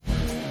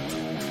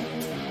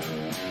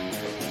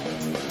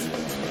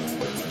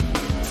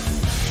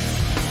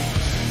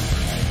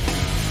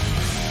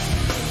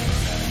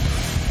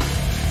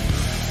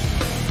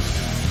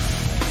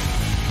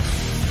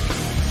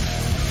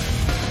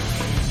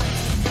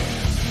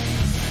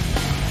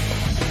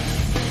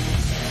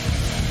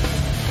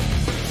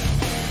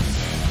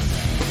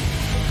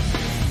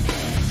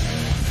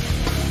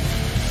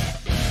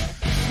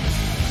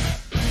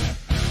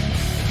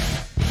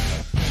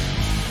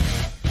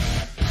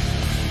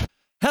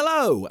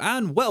Hello,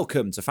 and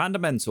welcome to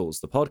Fundamentals,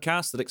 the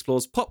podcast that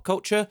explores pop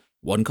culture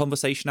one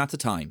conversation at a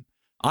time.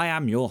 I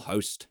am your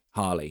host,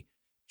 Harley.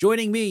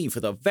 Joining me for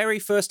the very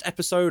first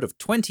episode of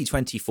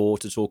 2024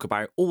 to talk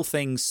about all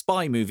things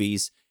spy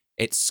movies,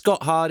 it's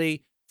Scott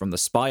Hardy from the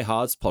Spy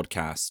Hards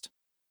podcast.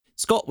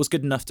 Scott was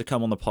good enough to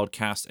come on the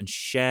podcast and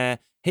share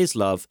his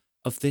love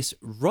of this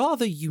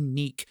rather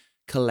unique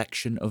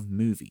collection of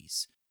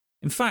movies.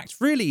 In fact,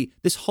 really,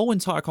 this whole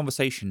entire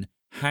conversation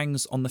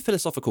hangs on the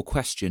philosophical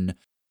question: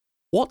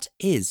 what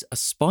is a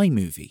spy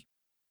movie?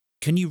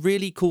 Can you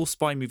really call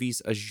spy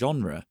movies a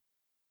genre?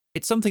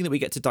 It's something that we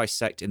get to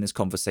dissect in this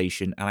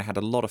conversation, and I had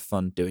a lot of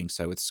fun doing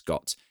so with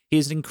Scott. He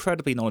is an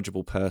incredibly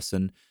knowledgeable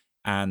person,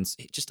 and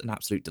just an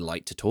absolute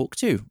delight to talk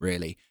to,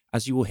 really,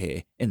 as you will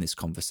hear in this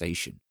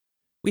conversation.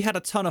 We had a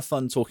ton of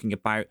fun talking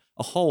about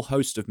a whole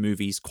host of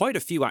movies, quite a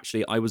few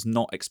actually I was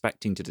not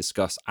expecting to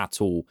discuss at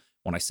all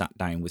when I sat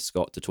down with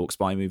Scott to talk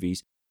spy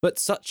movies, but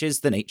such is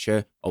the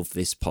nature of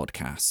this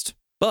podcast.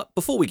 But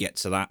before we get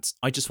to that,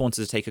 I just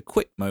wanted to take a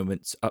quick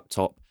moment up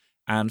top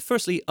and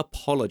firstly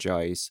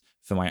apologise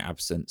for my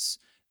absence.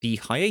 The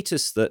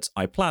hiatus that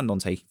I planned on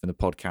taking from the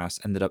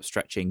podcast ended up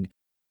stretching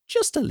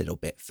just a little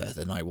bit further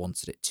than I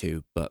wanted it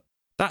to, but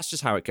that's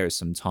just how it goes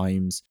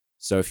sometimes.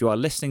 So if you are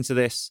listening to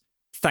this,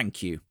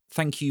 thank you.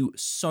 Thank you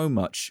so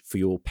much for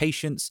your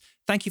patience.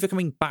 Thank you for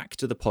coming back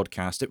to the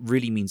podcast. It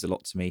really means a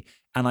lot to me,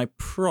 and I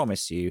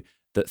promise you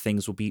that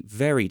things will be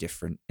very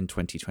different in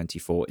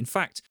 2024. In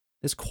fact,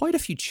 there's quite a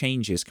few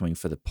changes coming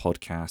for the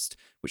podcast,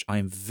 which I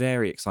am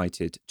very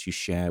excited to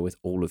share with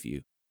all of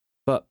you.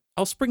 But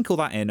I'll sprinkle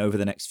that in over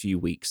the next few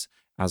weeks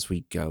as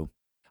we go.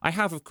 I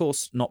have, of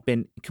course, not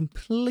been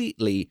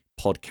completely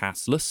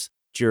podcastless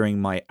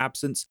during my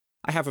absence.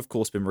 I have, of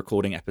course, been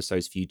recording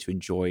episodes for you to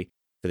enjoy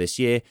for this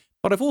year,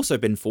 but I've also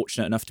been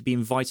fortunate enough to be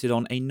invited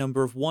on a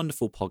number of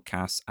wonderful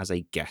podcasts as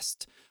a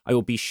guest. I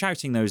will be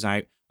shouting those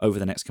out over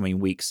the next coming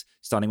weeks,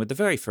 starting with the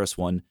very first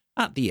one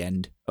at the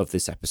end of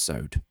this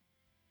episode.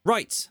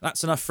 Right,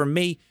 that's enough from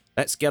me.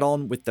 Let's get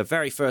on with the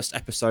very first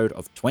episode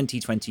of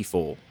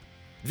 2024.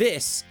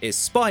 This is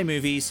Spy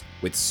Movies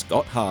with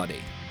Scott Hardy.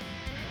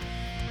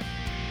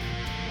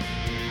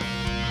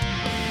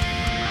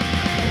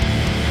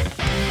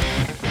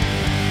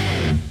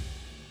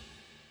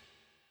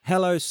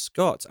 Hello,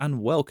 Scott,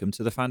 and welcome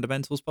to the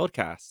Fundamentals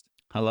podcast.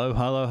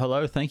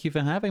 Hello. Thank you for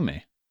having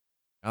me.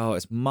 Oh,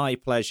 it's my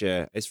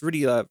pleasure. It's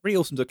really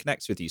awesome to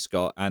connect with you,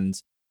 Scott, and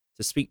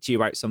to speak to you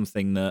about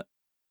something that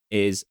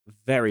is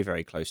very,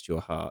 very close to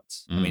your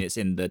heart. I mean, it's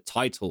in the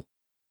title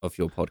of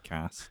your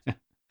podcast.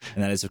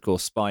 And that is, of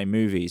course, Spy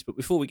Movies. But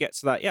before we get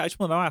to that, I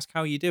just want to ask, how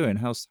are you doing?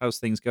 How's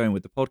things going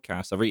with the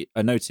podcast?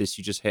 I noticed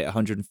you just hit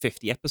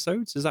 150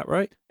 episodes. Is that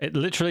right? It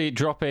literally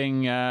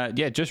dropping,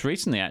 just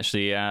recently,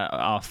 actually,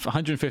 our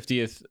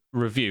 150th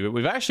review.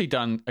 We've actually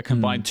done a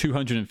combined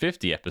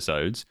 250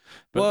 episodes,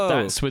 but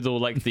that's with all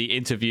like the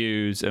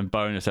interviews and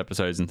bonus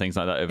episodes and things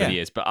like that over the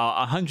years. But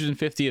our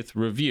 150th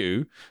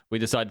review, we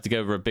decided to go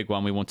over a big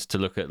one. We wanted to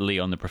look at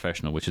Leon the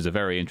Professional, which is a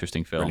very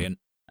interesting film. Brilliant.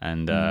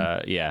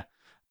 And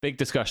big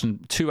discussion,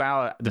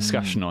 2-hour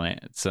discussion on it.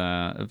 It's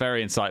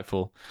very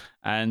insightful.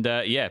 And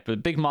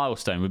but big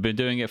milestone. We've been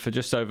doing it for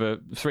just over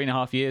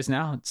 3.5 years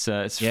now.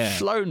 It's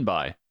flown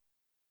by.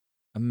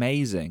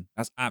 Amazing.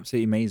 That's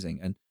absolutely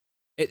amazing. And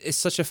it's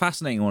such a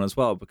fascinating one as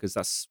well, because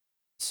that's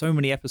so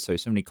many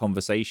episodes, so many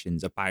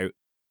conversations about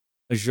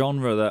a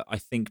genre that I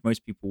think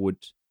most people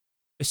would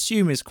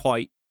assume is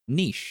quite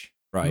niche,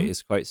 right?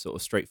 It's quite sort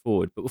of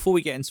straightforward. But before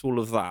we get into all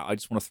of that, I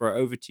just want to throw it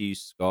over to you,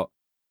 Scott.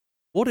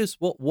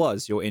 What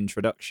was your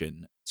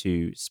introduction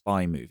to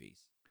spy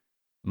movies?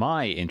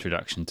 My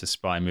introduction to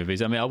spy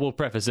movies. I mean, I will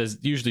preface,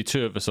 there's usually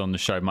two of us on the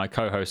show. My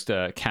co-host,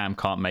 Cam,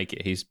 can't make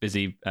it. He's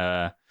busy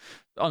on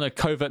a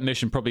covert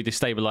mission, probably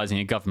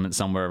destabilizing a government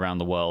somewhere around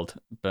the world.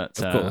 But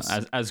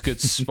as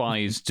good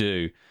spies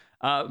do.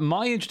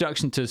 My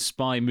introduction to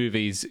spy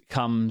movies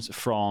comes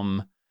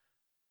from...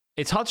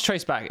 It's hard to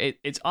trace back.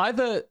 It's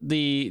either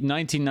the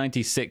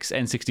 1996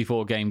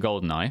 N64 game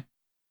GoldenEye.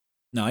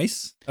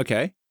 Nice.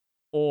 Okay.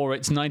 Or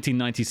it's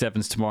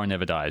 1997's Tomorrow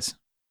Never Dies.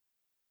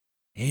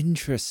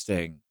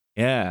 Interesting.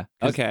 Yeah.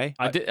 Okay.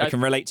 I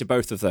can relate to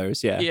both of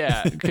those. Yeah.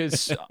 Yeah,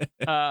 because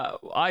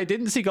I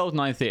didn't see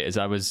GoldenEye in theaters.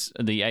 I was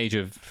at the age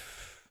of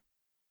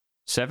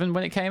 7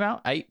 when it came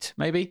out, 8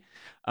 maybe.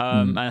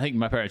 And I think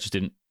my parents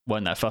just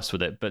weren't that fussed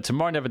with it. But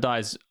Tomorrow Never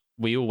Dies,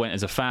 we all went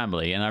as a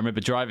family, and I remember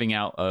driving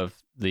out of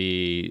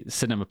the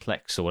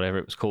Cinemaplex or whatever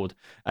it was called,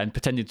 and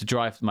pretending to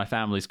drive my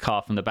family's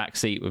car from the back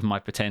seat with my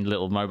pretend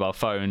little mobile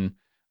phone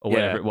or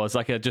whatever it was,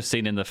 like I'd just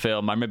seen in the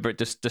film. I remember it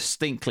just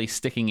distinctly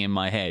sticking in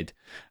my head.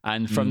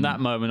 And from that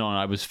moment on,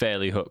 I was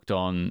fairly hooked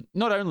on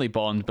not only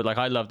Bond, but like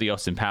I loved the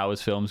Austin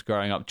Powers films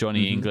growing up,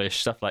 Johnny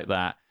English, stuff like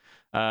that.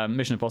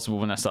 Mission Impossible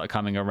when that started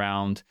coming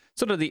around,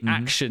 sort of the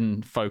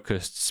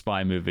action-focused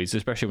spy movies,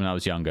 especially when I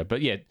was younger.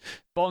 But yeah,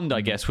 Bond,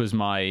 I guess, was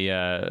my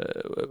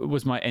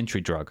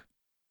entry drug.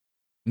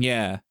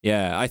 Yeah.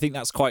 I think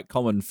that's quite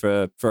common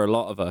for a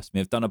lot of us. I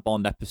mean, I've done a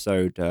Bond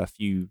episode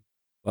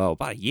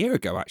about a year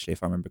ago, actually,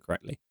 if I remember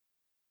correctly.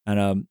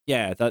 And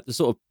yeah, the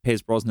sort of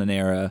Pierce Brosnan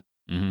era,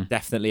 Hmm.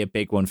 definitely a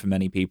big one for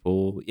many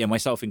people. Yeah,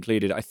 myself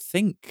included. I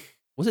think,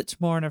 was it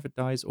Tomorrow Never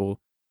Dies, or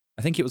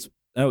I think it was,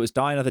 no, it was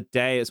Die Another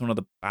Day. It's one of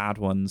the bad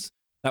ones.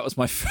 That was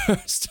my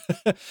first.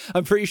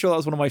 I'm pretty sure that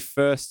was one of my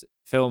first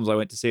films I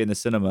went to see in the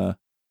cinema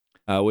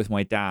with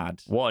my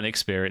dad. What an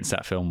experience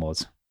that film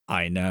was.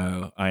 I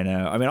know. I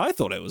mean, I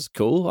thought it was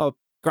cool.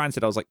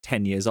 Granted, I was like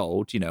 10 years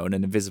old, in an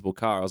invisible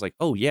car. I was like,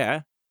 oh,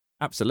 yeah,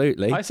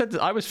 absolutely. I said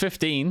that I was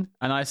 15,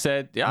 and I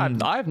said, yeah,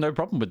 I have no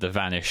problem with the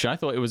Vanish. I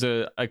thought it was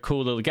a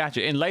cool little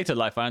gadget. In later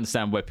life, I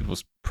understand where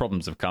people's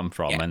problems have come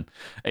from, and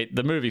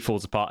the movie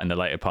falls apart in the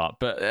later part.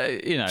 But,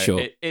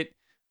 Sure. it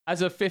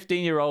as a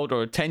 15-year-old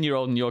or a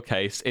 10-year-old in your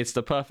case, it's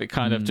the perfect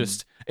kind of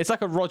just, it's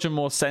like a Roger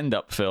Moore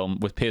send-up film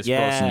with Pierce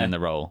Brosnan in the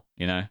role,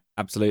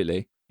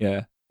 Absolutely.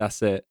 Yeah,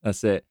 that's it.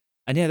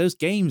 And yeah, those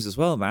games as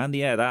well, man.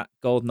 Yeah, that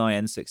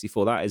GoldenEye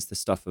N64, that is the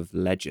stuff of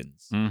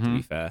legends, to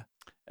be fair.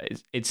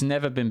 It's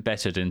never been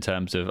bettered in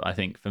terms of, I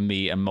think, for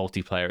me, a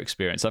multiplayer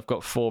experience. I've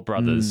got 4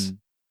 brothers.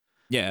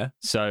 Yeah.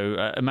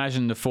 So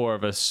imagine the 4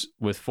 of us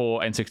with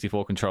 4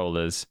 N64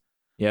 controllers.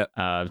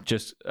 Yeah.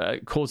 Just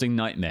causing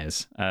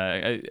nightmares,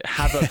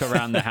 havoc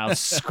around the house,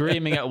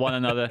 screaming at one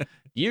another.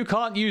 You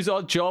can't use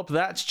Odd Job.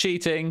 That's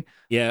cheating.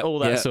 Yeah. All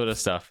that sort of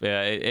stuff.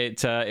 Yeah.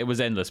 It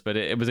was endless, but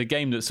it was a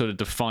game that sort of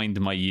defined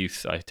my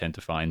youth. I tend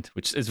to find,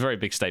 which is a very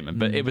big statement,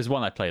 but it was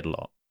one I played a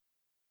lot.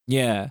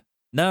 Yeah.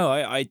 No,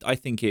 I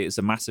think it's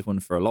a massive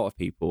one for a lot of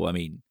people. I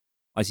mean,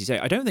 as you say,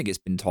 I don't think it's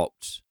been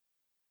topped.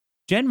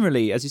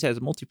 Generally, as you say, as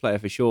a multiplayer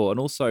for sure, and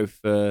also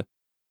for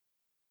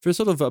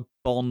sort of a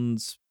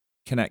Bond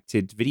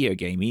connected video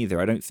game either.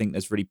 I don't think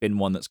there's really been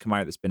one that's come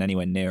out that's been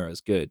anywhere near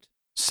as good.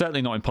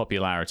 Certainly not in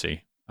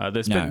popularity.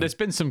 There's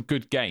been some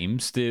good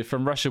games. The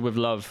From Russia with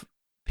Love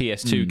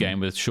PS2 game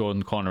with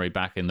Sean Connery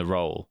back in the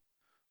role.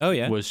 Oh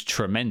yeah, was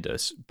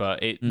tremendous,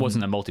 but it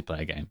wasn't a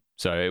multiplayer game.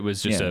 So it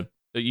was just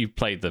you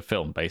played the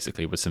film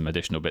basically with some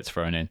additional bits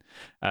thrown in,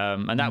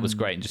 and that was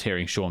great. And just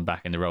hearing Sean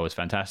back in the role was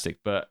fantastic.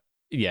 But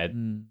yeah,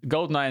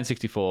 GoldenEye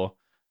N64.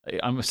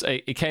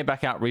 It came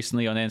back out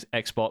recently on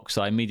Xbox.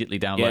 So I immediately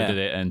downloaded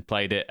it and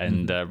played it,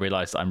 and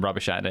realized I'm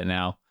rubbish at it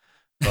now.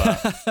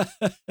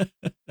 But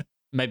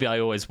maybe I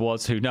always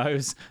was. Who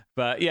knows?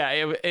 But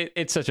yeah,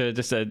 it's such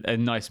a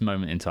nice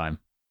moment in time.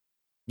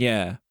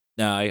 Yeah,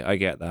 no, I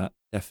get that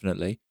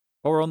definitely.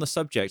 While we're on the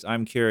subject,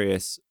 I'm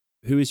curious,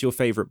 who is your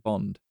favorite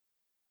Bond?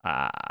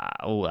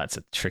 That's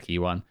a tricky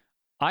one.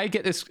 I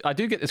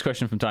do get this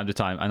question from time to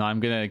time, and I'm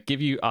gonna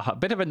give you a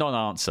bit of a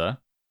non-answer.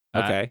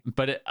 Okay,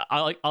 but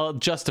I'll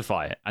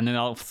justify it, and then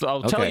I'll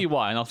tell you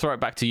why, and I'll throw it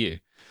back to you.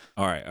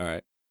 All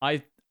right.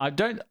 I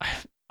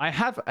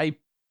have a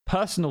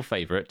personal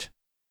favorite.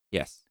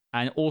 Yes,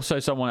 and also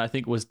someone I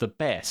think was the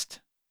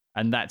best,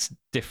 and that's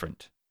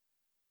different.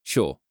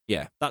 Sure.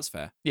 Yeah, that's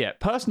fair. Yeah,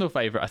 personal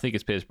favorite I think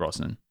is Pierce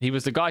Brosnan. He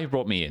was the guy who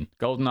brought me in.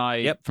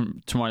 GoldenEye,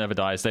 from Tomorrow Never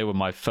Dies. They were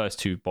my first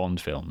 2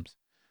 Bond films.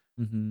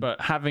 But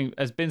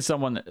has been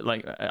someone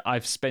like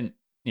I've spent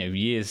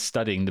years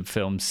studying the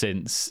film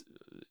since.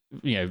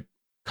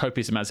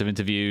 Copious amounts of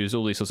interviews,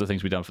 all these sorts of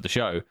things we've done for the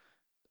show.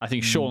 I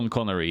think Sean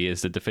Connery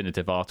is the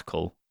definitive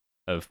article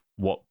of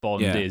what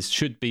Bond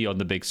should be on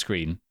the big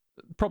screen.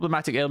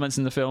 Problematic elements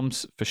in the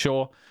films, for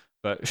sure,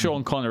 but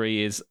Sean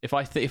Connery is, if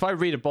I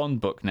read a Bond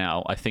book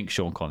now, I think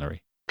Sean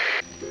Connery.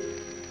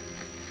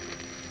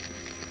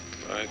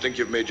 I think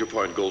you've made your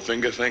point,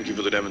 Goldfinger. Thank you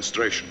for the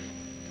demonstration.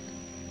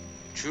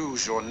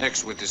 Choose your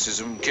next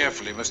witticism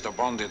carefully, Mr.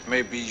 Bond. It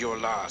may be your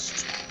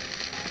last.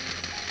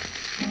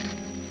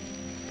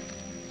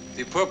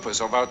 The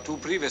purpose of our 2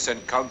 previous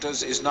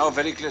encounters is now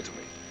very clear to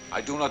me.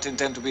 I do not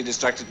intend to be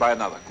distracted by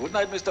another. Good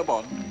night, Mr.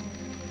 Bond.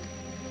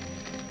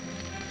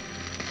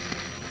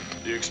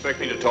 Do you expect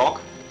me to talk?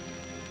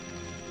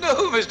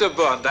 No, Mr.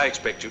 Bond, I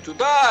expect you to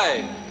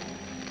die.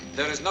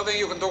 There is nothing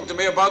you can talk to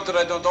me about that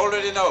I don't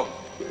already know.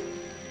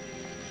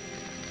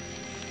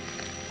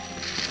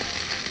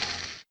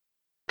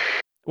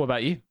 What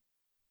about you?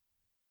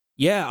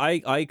 Yeah,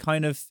 I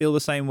kind of feel the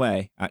same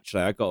way,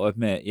 actually. I got to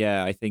admit,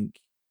 yeah, I think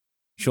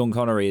Sean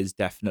Connery is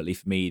definitely,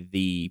 for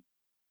me,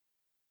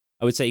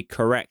 I would say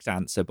correct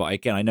answer, but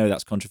again, I know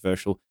that's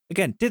controversial.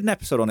 Again, did an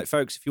episode on it,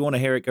 folks. If you want to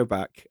hear it, go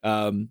back.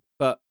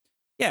 But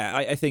yeah,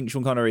 I think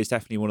Sean Connery is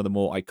definitely one of the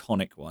more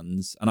iconic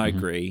ones, and I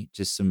agree.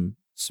 Just some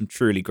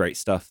truly great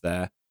stuff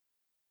there.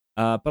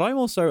 But I'm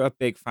also a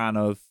big fan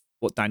of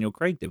what Daniel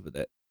Craig did with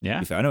it.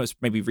 Yeah, I know it's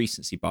maybe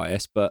recency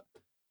bias, but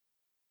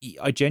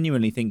I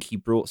genuinely think he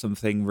brought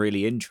something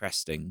really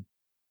interesting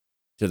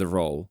to the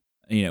role.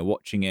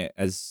 Watching it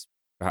as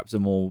perhaps a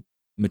more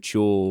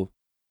mature,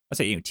 I'd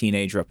say,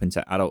 teenager up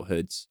into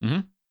adulthood.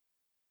 I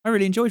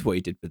really enjoyed what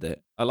he did with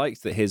it. I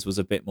liked that his was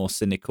a bit more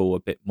cynical,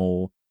 a bit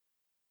more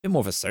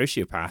of a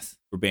sociopath,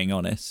 for being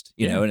honest.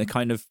 And a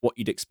kind of what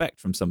you'd expect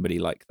from somebody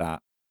like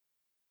that.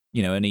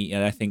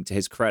 And I think, to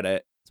his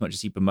credit, as much as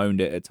he bemoaned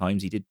it at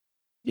times, he did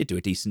do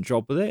a decent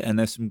job with it. And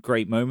there's some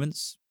great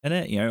moments in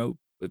it.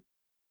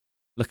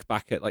 Look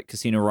back at like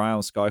Casino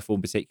Royale, Skyfall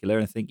in particular,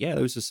 and think, yeah,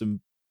 those are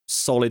some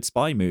solid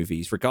spy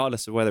movies,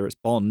 regardless of whether it's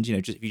Bond. You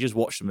know, just if you just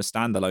watch them as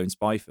standalone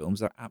spy films,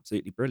 they're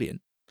absolutely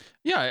brilliant.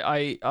 Yeah,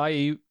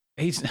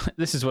 he's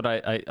this is what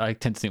I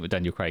tend to think with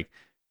Daniel Craig.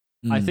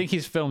 I think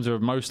his films are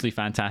mostly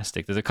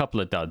fantastic. There's a couple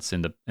of duds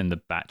in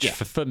the batch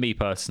for me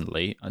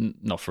personally, and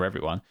not for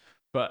everyone.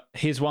 But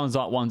his ones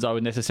aren't ones I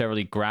would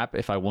necessarily grab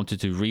if I wanted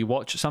to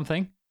rewatch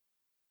something.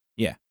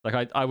 Yeah,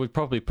 like I would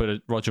probably put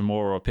a Roger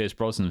Moore or Pierce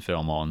Brosnan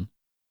film on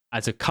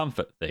as a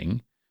comfort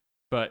thing.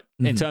 But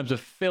in terms of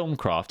film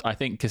craft, I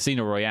think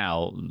Casino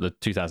Royale, the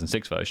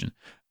 2006 version,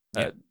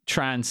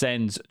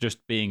 transcends just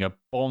being a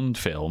Bond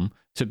film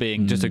to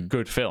being just a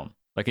good film.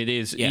 Like it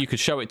is, you could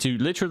show it to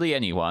literally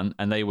anyone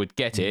and they would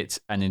get it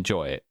and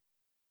enjoy it.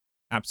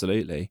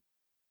 Absolutely.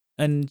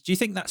 And do you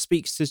think that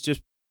speaks to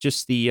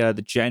just the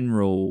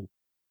the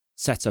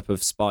setup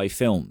of spy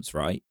films,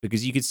 right?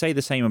 Because you could say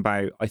the same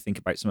about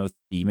some of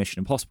the Mission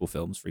Impossible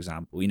films, for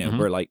example. You know,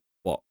 we're like,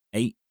 what,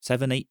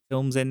 7, 8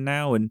 films in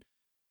now, and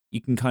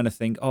you can kind of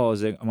think, oh,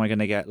 am I going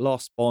to get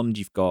lost? Bond,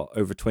 you've got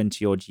over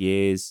 20 odd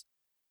years.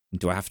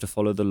 Do I have to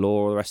follow the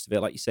law or the rest of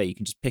it? Like you say, you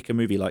can just pick a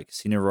movie like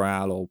Casino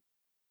Royale, or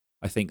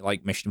I think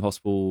like Mission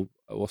Impossible,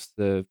 what's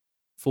the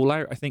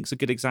Fallout, I think is a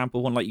good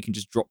example. One like you can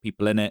just drop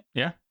people in it.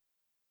 Yeah.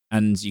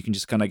 And you can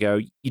just kind of go,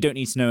 you don't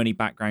need to know any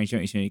background, you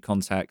don't need to know any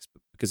context,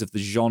 but because of the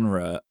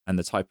genre and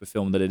the type of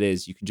film that it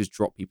is, you can just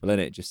drop people in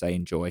it, just say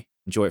enjoy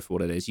it for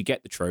what it is. You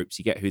get the tropes,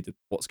 you get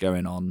what's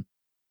going on,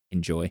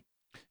 enjoy.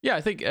 Yeah,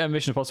 I think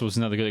Mission Impossible is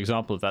another good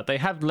example of that. They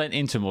have lent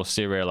into more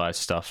serialized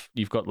stuff.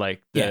 You've got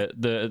like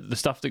the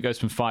stuff that goes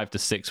from 5 to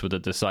 6 with the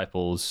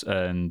Disciples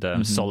and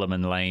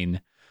Solomon Lane.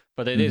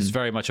 But it is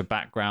very much a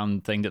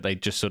background thing that they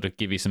just sort of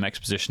give you some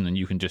exposition and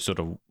you can just sort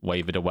of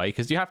wave it away.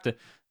 Because you have to, if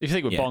you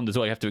think with Bond as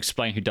well, you have to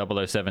explain who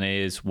 007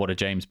 is, what a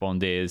James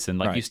Bond is, and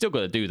like you still got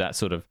to do that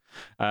sort of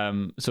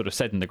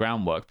setting the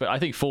groundwork. But I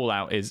think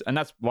Fallout is, and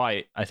that's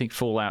why I think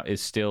Fallout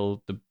is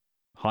still the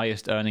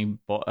highest earning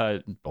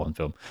Bond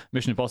film,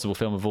 Mission Impossible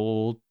film of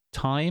all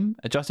time,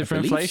 adjusted for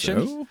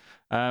inflation. So.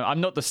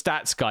 I'm not the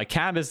stats guy.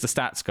 Cam is the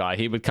stats guy.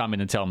 He would come in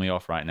and tell me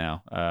off right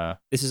now.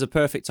 This is a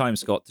perfect time,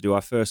 Scott, to do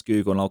our first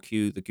Google, and I'll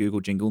cue the Google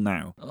jingle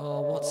now.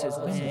 Oh, what's his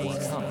name?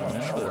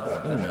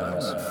 Who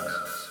knows?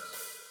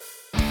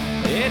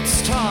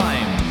 It's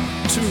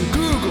time to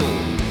Google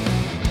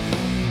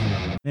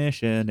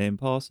Mission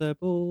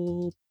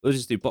Impossible. We'll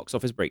just do box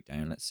office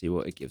breakdown. Let's see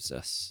what it gives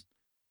us.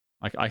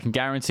 I can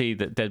guarantee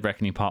that Dead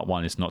Reckoning Part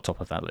 1 is not top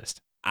of that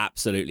list.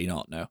 Absolutely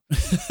not, no.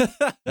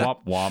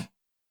 Womp womp.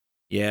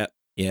 Yep.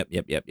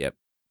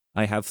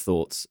 I have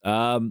thoughts.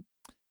 And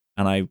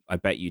I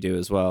bet you do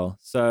as well.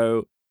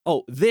 So,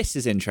 this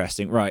is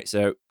interesting. Right,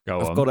 so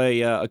I've got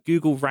a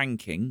Google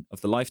ranking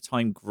of the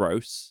lifetime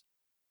gross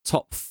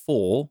top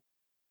 4.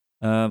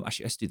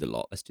 Actually, let's do the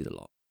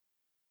lot.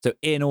 So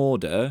in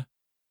order,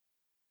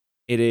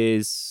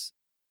 this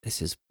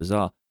is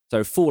bizarre.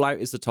 So Fallout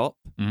is the top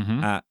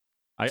at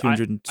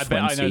 220. I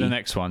bet I know the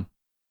next one.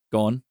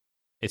 Go on.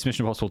 It's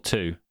Mission Impossible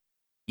 2.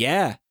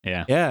 Yeah.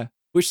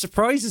 Which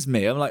surprises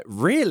me. I'm like,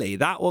 really?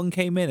 That one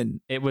came in and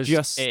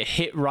it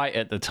hit right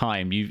at the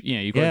time.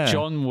 You've got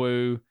John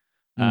Woo.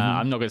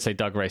 I'm not going to say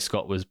Doug Ray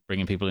Scott was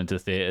bringing people into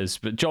theaters,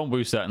 but John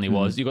Woo certainly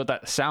was. You got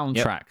that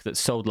soundtrack that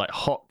sold like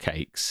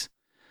hotcakes.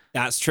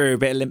 That's true. A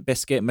bit of Limp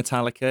Bizkit,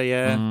 Metallica,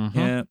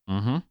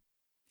 yeah.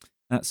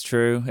 That's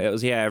true. It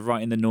was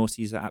right in the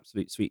noughties, that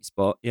absolute sweet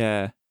spot.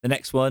 Yeah. The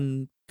next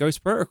one,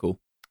 Ghost Protocol.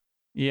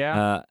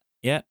 Yeah.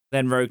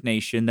 Then Rogue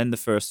Nation, then the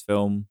first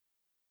film,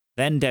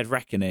 then Dead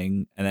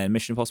Reckoning, and then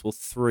Mission Impossible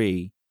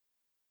 3,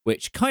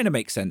 which kind of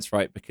makes sense,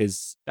 right?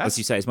 Because, as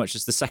you say, as much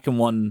as the second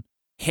one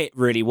hit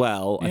really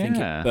well, I think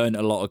it burnt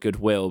a lot of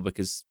goodwill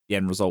because the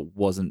end result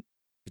wasn't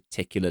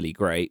particularly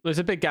great. There's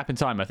a big gap in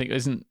time, I think,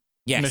 isn't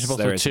Mission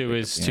Impossible 2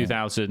 is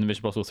 2000, and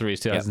Mission Impossible 3 is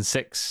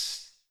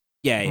 2006.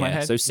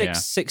 Yeah. So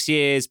six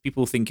years,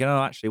 people thinking,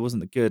 actually, it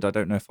wasn't that good. I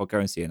don't know if I'll go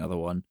and see another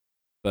one.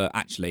 But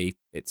actually,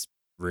 it's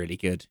really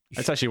good.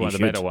 It's actually one of the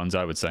better ones,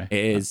 I would say.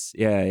 It is,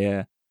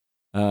 yeah.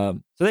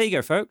 So there you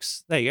go,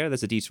 folks. There you go.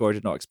 There's a detour I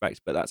did not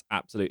expect, but that's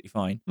absolutely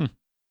fine.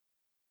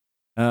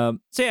 So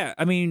yeah,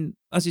 I mean,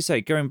 as you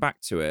say, going back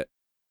to it,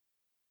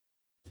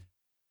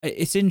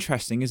 it's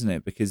interesting, isn't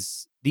it?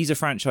 Because these are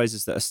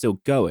franchises that are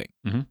still going.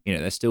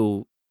 They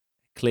still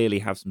clearly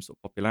have some sort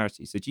of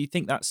popularity. So do you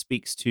think that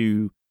speaks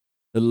to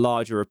the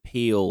larger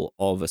appeal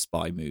of a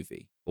spy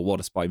movie, or what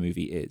a spy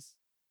movie is?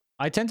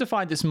 I tend to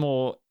find it's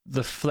more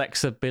the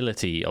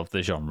flexibility of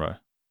the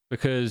genre,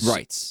 because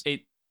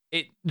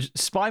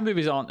spy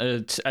movies aren't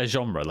a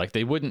genre. Like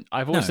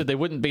I've always said they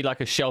wouldn't be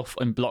like a shelf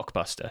in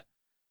Blockbuster.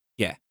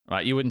 Yeah.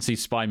 Right. You wouldn't see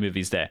spy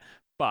movies there,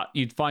 but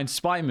you'd find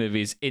spy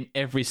movies in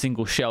every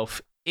single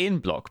shelf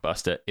in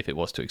Blockbuster if it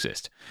was to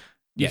exist.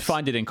 You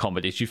find it in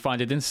comedies, you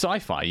find it in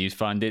sci-fi, you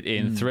find it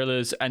in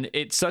thrillers, and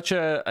it's such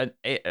an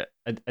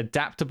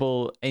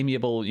adaptable,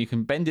 amiable. You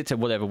can bend it to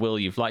whatever will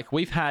you've like.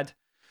 We've had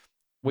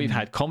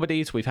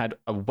comedies, we've had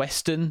a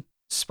Western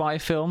spy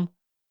film.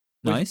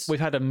 We've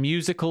had a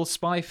musical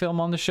spy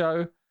film on the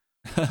show.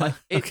 Like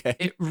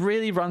it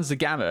really runs the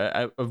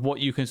gamut of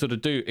what you can sort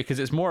of do, because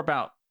it's more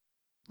about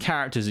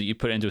characters that you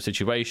put into a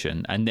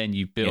situation, and then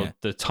you build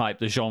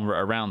the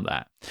genre around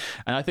that.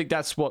 And I think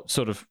that's what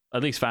sort of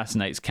at least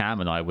fascinates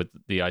Cam and I with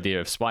the idea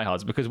of Spy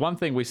Hards, because one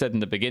thing we said in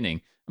the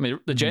beginning, I mean,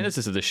 the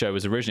genesis of the show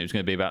was originally it was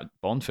going to be about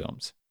Bond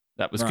films.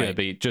 That was going to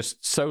be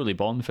just solely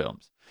Bond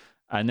films.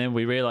 And then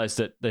we realized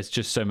that there's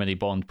just so many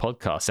Bond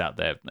podcasts out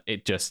there.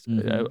 It just,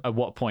 at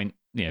what point,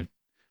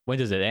 when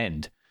does it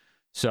end?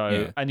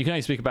 So, and you can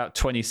only speak about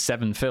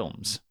 27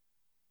 films.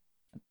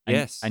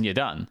 And you're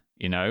done,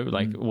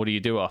 what do you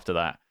do after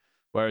that?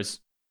 Whereas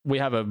we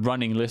have a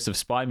running list of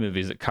spy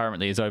movies that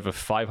currently is over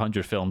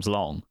 500 films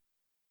long.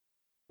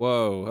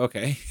 Whoa,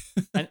 okay.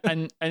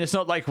 and it's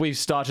not like we've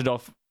started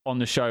off on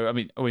the show. I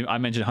mean, I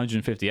mentioned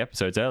 150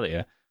 episodes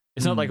earlier.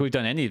 It's not like we've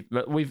done any,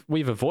 but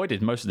we've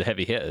avoided most of the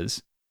heavy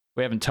hitters.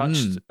 We haven't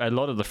touched a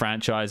lot of the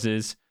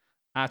franchises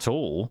at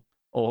all,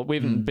 or we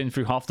haven't been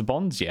through half the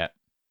Bonds yet.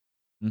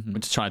 We're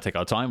just trying to take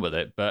our time with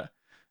it, but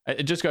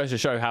it just goes to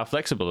show how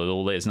flexible it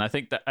all is. And I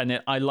think that,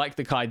 I like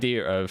the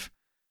idea of,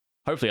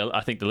 hopefully,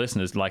 I think the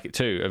listeners like it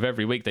too, of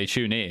every week they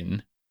tune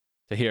in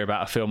to hear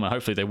about a film, and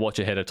hopefully they watch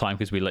ahead of time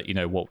because we let you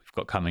know what we've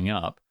got coming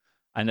up.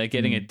 And they're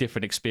getting a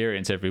different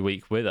experience every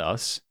week with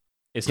us.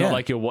 It's not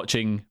like you're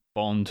watching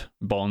Bond.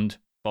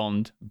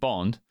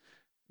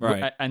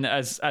 Right. And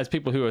as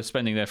people who are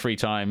spending their free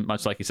time,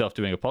 much like yourself,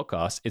 doing a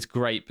podcast, it's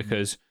great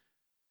because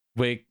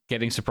we're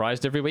getting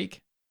surprised every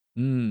week.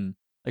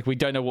 Like, we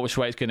don't know which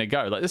way it's going to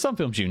go. Like, there's some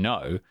films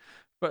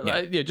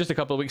but just a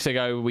couple of weeks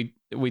ago, we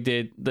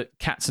did the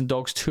Cats and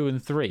Dogs 2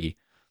 and 3.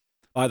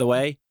 By the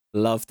way,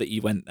 love that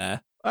you went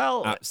there.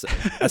 Well,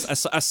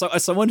 as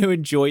someone who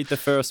enjoyed the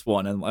first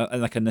one and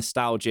like a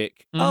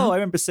nostalgic, I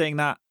remember seeing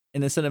that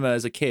in the cinema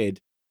as a kid.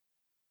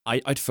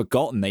 I'd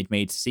forgotten they'd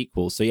made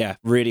sequels. So yeah,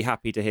 really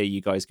happy to hear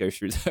you guys go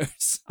through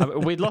those.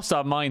 We'd lost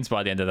our minds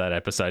by the end of that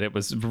episode. It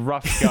was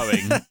rough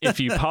going, if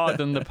you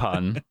pardon the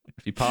pun.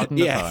 But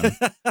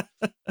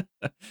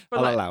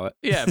I'll allow it.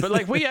 Yeah,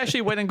 but we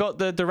actually went and got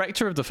the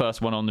director of the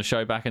first one on the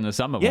show back in the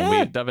summer when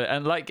we did it.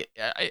 And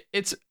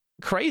it's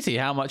crazy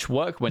how much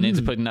work went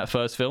into putting that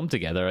first film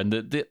together. And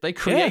they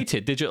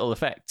created digital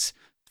effects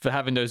for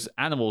having those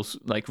animals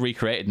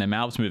recreated and their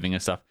mouths moving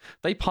and stuff.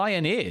 They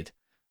pioneered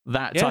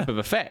that type of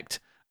effect.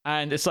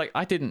 And it's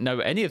I didn't know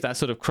any of that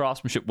sort of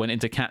craftsmanship went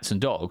into Cats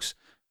and Dogs,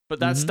 but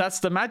that's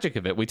the magic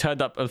of it. We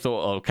turned up and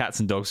thought, oh,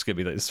 Cats and Dogs is going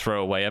to be this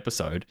throwaway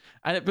episode.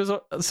 And it was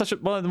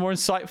one of the more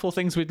insightful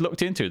things we'd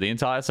looked into the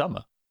entire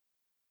summer.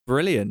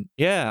 Brilliant.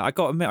 Yeah, I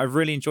got to admit, I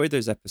really enjoyed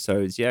those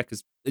episodes. Yeah,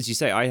 because as you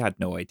say, I had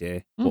no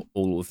idea what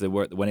all of the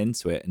work that went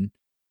into it. And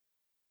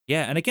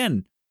yeah, and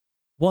again,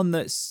 one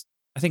that's,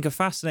 I think, a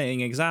fascinating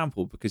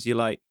example because you're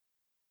like,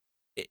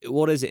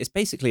 what is it? It's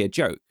basically a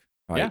joke,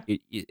 right? Yeah.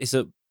 It's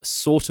a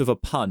sort of a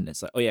pun.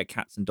 It's like, oh yeah,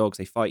 cats and dogs,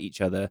 they fight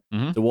each other.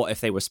 So what if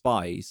they were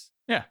spies?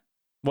 Yeah.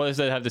 What if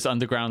they have this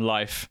underground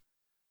life?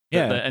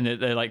 Yeah. And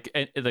they're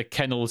the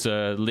kennels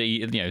are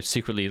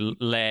secretly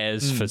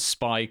lairs for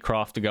spy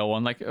craft to go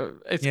on.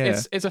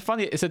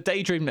 It's a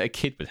daydream that a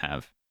kid would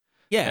have.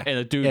 Yeah. In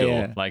a doodle.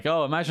 Yeah.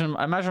 Oh,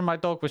 imagine my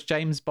dog was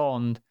James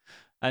Bond.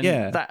 And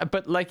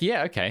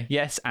okay.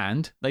 Yes,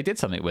 and they did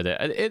something with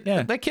it.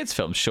 They're kids'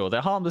 films, sure. They're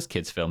harmless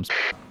kids' films.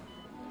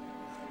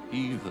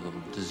 Evil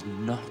does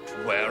not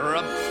wear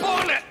a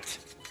bonnet!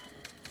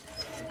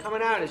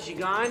 Coming out, is she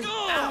gone?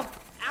 Ow!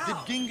 Did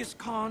Genghis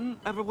Khan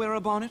ever wear a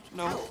bonnet?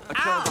 No.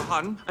 Attila the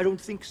Hun? I don't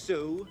think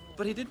so.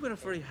 But he did wear a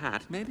furry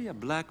hat. Maybe a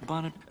black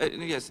bonnet.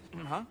 Yes.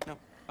 Huh? No.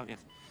 Oh, yes.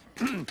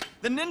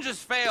 The ninjas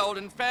failed,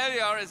 and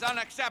failure is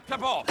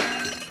unacceptable.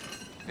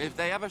 If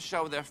they ever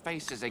show their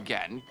faces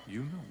again,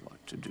 you know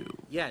what to do.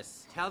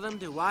 Yes. Tell them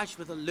to wash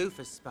with a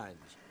loofah sponge.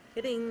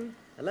 Hitting.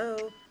 Hello?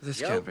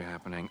 This can't be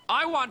happening.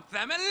 I want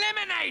them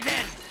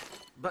eliminated!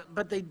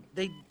 But they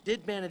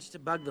did manage to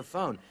bug the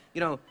phone.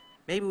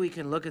 Maybe we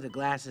can look at the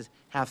glasses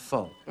half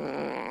full.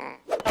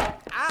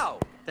 Ow!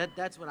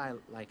 That's what I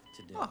like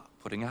to do. Ah,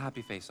 putting a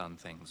happy face on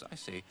things. I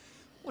see.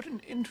 What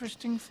an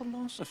interesting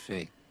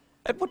philosophy.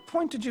 At what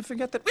point did you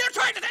forget that we're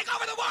trying to take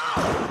over the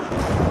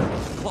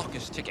world? The clock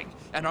is ticking,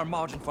 and our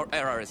margin for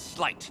error is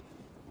slight.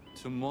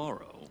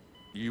 Tomorrow,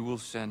 you will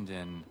send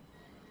in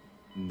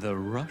the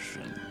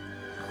Russian.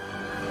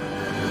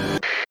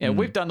 Yeah,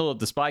 we've done all of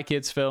the Spy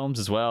Kids films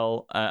as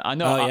well. I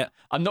know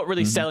I'm not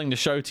really selling the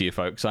show to you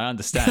folks. I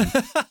understand.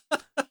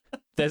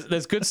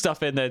 There's good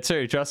stuff in there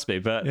too. Trust me.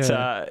 But that's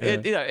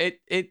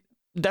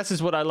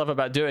just what I love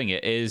about doing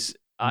it. Is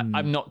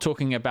I'm not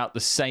talking about the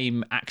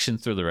same action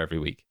thriller every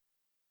week.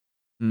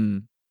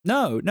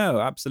 No,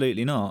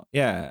 absolutely not.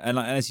 Yeah, and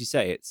as you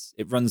say,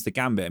 it runs the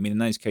gambit. I mean, in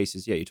those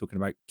cases, you're talking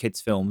about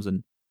kids' films,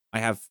 and I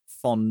have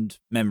fond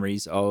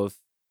memories of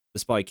the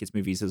Spy Kids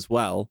movies as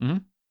well.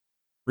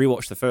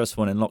 Rewatched the first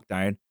one in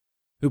lockdown.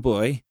 Oh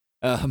boy.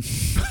 But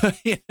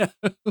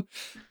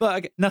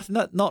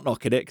not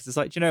knocking it because it's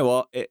like, do you know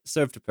what? It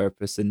served a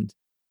purpose. And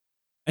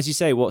as you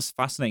say, what's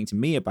fascinating to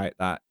me about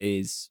that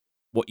is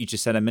what you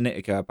just said a minute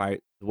ago about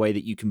the way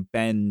that you can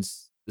bend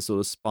the sort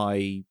of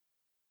spy,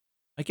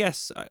 I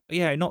guess,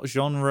 not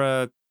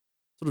genre,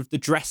 sort of the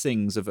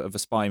dressings of a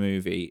spy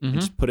movie and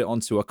just put it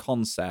onto a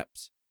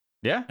concept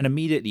Yeah. And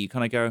immediately you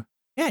kind of go,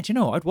 yeah, do you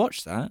know what? I'd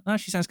watch that. That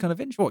actually sounds kind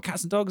of interesting. What,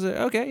 cats and dogs?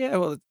 Okay, yeah,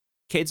 well, the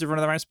kids are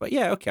running around, but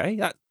yeah, okay.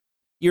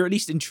 You're at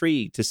least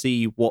intrigued to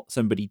see what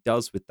somebody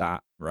does with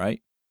that,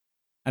 right?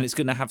 And it's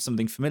going to have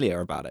something familiar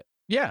about it.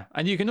 Yeah,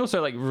 and you can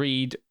also like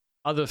read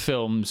other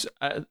films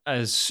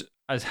as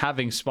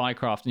having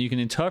spycraft, and you can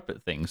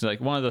interpret things.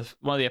 Like one of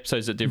the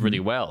episodes that did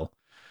really well,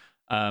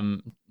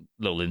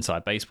 little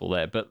inside baseball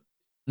there, but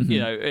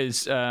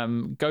is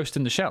Ghost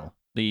in the Shell,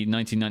 the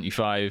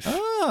 1995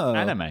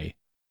 anime.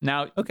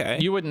 Now,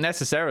 you wouldn't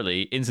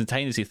necessarily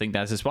instantaneously think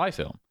that's a spy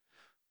film,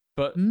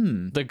 but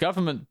the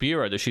government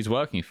bureau that she's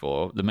working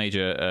for, the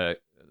Major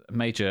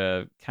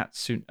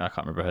Katsune, I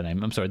can't remember her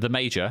name. I'm sorry, the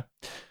Major.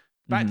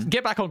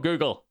 Get back on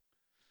Google.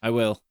 I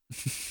will.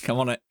 Come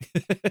on it.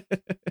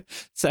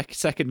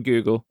 Second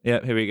Google.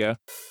 Yeah, here we go.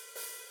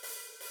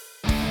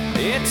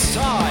 It's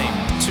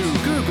time to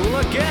Google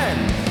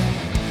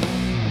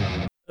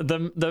again.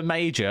 The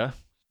Major,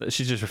 that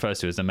she just refers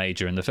to as the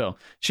Major in the film.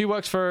 She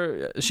works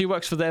for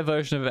their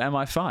version of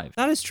MI5.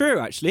 That is true,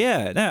 actually.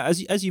 Yeah. No,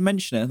 as you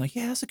mention it, I'm like,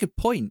 yeah, that's a good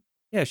point.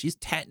 Yeah, she's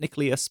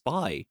technically a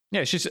spy.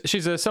 Yeah, she's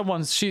a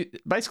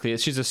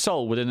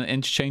soul within an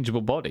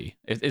interchangeable body.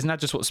 Isn't that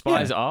just what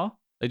spies are?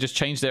 They just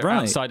change their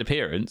outside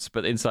appearance,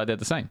 but inside they're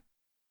the same.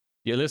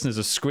 Your listeners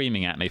are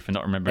screaming at me for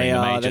not remembering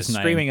the Major's name.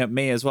 They're screaming at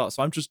me as well,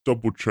 so I'm just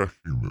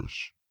double-checking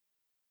this.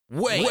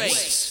 Wait!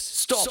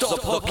 Stop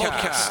the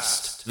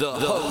podcast. The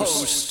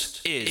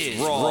host is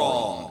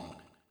wrong.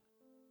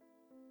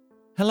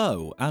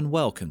 Hello, and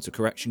welcome to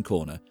Correction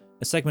Corner,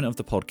 a segment of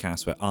the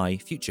podcast where I,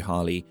 future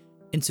Harley,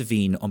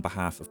 intervene on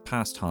behalf of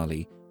past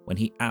Harley when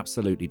he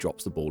absolutely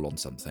drops the ball on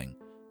something.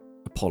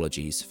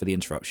 Apologies for the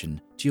interruption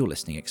to your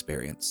listening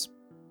experience.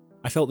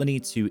 I felt the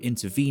need to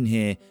intervene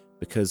here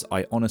because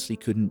I honestly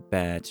couldn't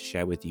bear to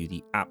share with you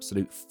the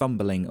absolute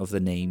fumbling of the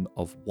name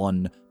of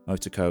one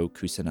Motoko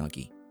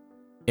Kusanagi.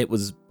 It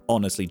was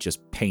honestly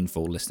just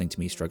painful listening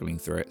to me struggling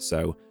through it,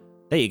 so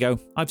there you go,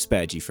 I've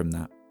spared you from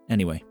that.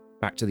 Anyway,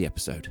 back to the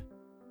episode.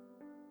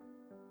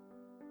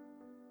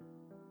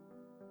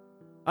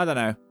 I don't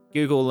know,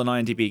 Google and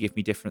IMDb give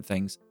me different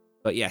things,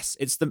 but yes,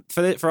 it's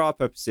for our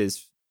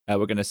purposes,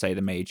 we're going to say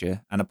the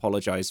Major and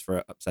apologise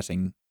for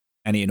upsetting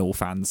any and all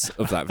fans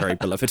of that very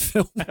beloved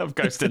film. Of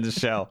Ghost in the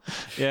Shell.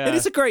 Yeah. It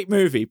is a great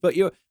movie, but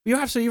you're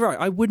absolutely right.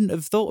 I wouldn't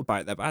have thought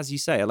about that, but as you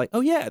say, I'm like,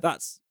 oh yeah,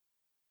 that's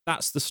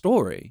the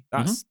story.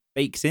 That's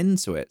bakes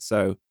into it.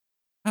 So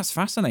that's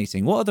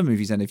fascinating. What other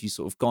movies then have you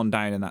sort of gone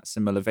down in that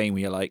similar vein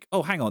where you're like,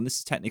 oh, hang on, this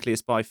is technically a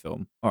spy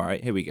film. All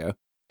right, here we go.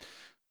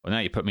 Well, now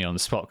you put me on the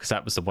spot because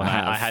that was the one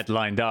I had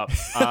lined up.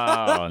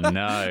 Oh,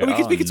 no.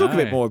 We can talk a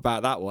bit more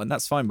about that one.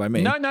 That's fine by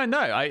me. No.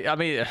 I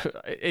mean,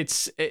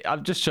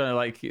 I'm just trying to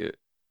like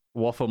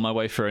waffle my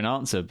way through an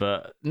answer,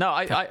 but no,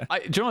 I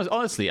do you know,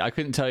 honestly, I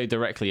couldn't tell you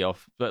directly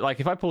off, but like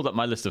if I pulled up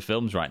my list of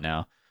films right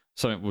now,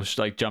 something will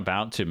like jump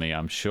out to me,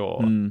 I'm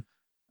sure.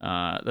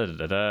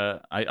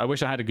 I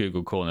wish I had a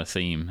Google Corner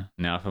theme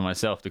now for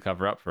myself to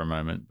cover up for a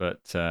moment, but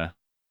I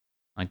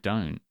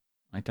don't.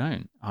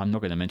 I'm not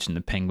going to mention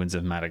the Penguins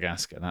of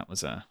Madagascar. That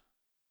was a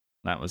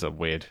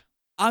weird.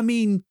 I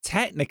mean,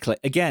 technically,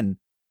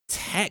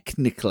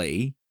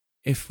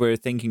 if we're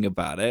thinking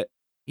about it,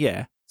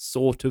 yeah,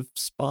 sort of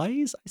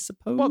spies, I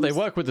suppose. Well, they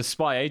work with a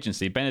spy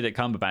agency. Benedict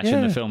Cumberbatch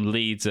in the film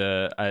leads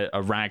a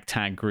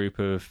ragtag group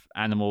of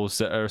animals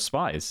that are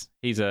spies.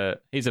 He's a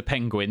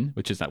penguin,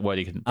 which is that word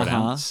he can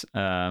pronounce.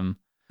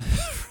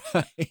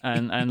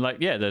 And like,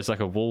 yeah, there's like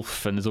a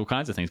wolf and there's all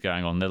kinds of things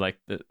going on. They're like,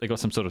 they got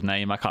some sort of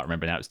name. I can't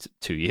remember now. It's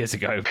 2 years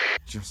ago.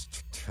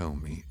 Just tell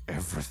me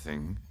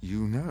everything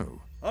you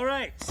know. All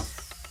right.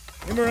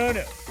 Numero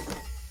uno.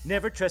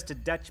 Never trust a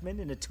Dutchman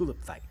in a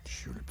tulip fight.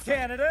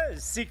 Canada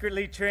is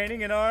secretly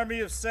training an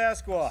army of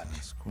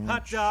Sasquatch.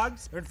 Hot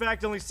dogs are in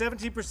fact only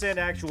 17%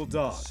 actual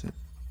dog.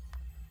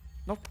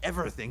 Not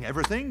everything.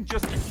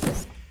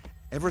 Just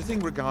everything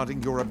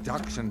regarding your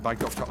abduction by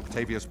Dr.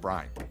 Octavius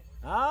Brine.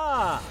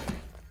 Ah.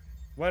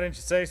 Why didn't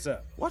you say so?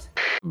 What?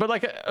 But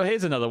like,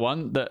 here's another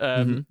one that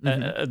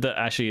that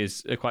actually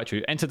is quite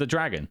true. Enter the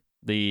Dragon,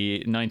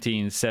 the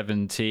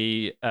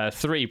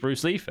 1973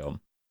 Bruce Lee film.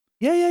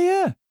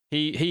 Yeah.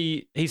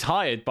 He's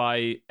hired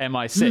by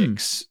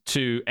MI6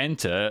 to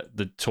enter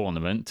the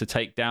tournament to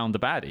take down the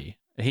baddie.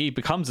 He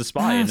becomes a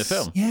spy in the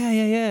film.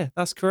 Yeah.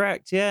 That's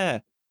correct. Yeah.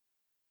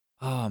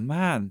 Oh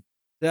man,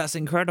 that's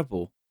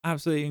incredible.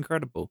 Absolutely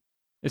incredible.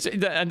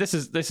 And this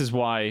is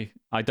why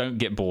I don't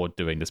get bored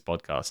doing this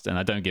podcast, and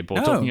I don't get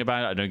bored talking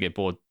about it. I don't get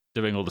bored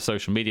doing all the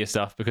social media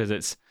stuff because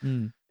it's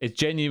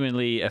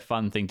genuinely a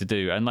fun thing to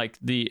do. And like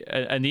the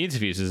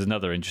interviews is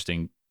another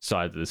interesting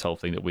side of this whole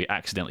thing that we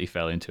accidentally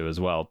fell into as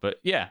well. But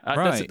yeah,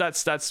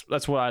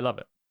 that's why I love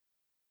it.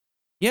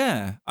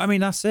 Yeah, I mean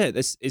that's it.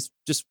 It's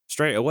just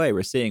straight away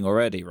we're seeing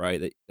already,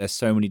 right? That there's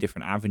so many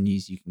different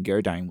avenues you can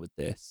go down with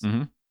this.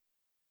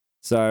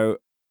 So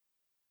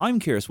I'm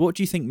curious, what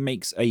do you think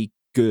makes a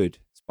good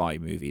spy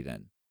movie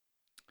then?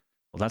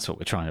 Well, that's what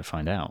we're trying to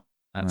find out.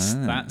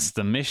 That's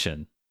the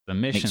mission. The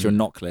mission. Makes your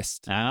knock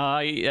list.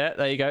 Yeah,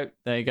 there you go.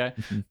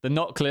 The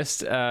knock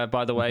list,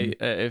 by the way,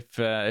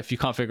 if you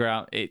can't figure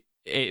out,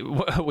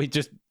 we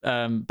just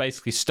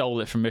basically stole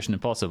it from Mission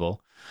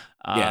Impossible,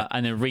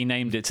 and then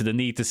renamed it to the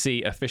Need to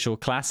See Official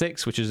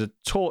Classics, which is a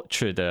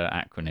tortured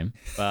acronym,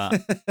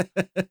 but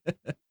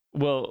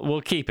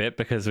we'll keep it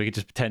because we could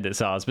just pretend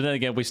it's ours. But then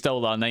again, we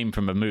stole our name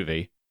from a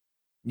movie.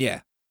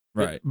 Yeah,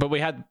 right. But we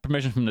had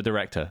permission from the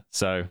director,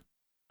 so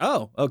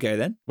Oh, okay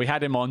then. we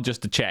had him on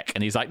just to check,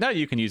 and he's like, "No,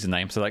 you can use the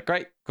name." So like,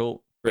 great,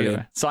 cool,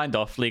 Brilliant. signed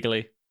off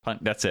legally.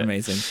 That's it.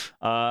 Amazing.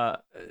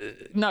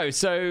 No,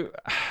 so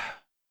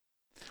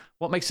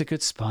what makes a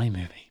good spy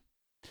movie?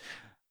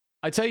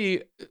 I tell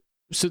you,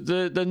 so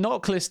the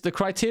knock list, the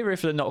criteria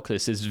for the knock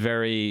list is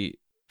very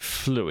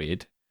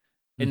fluid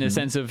in the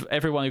sense of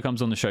everyone who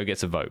comes on the show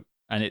gets a vote.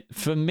 And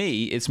for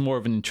me, it's more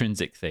of an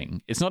intrinsic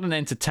thing. It's not an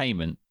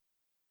entertainment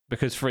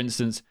because, for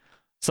instance,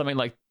 something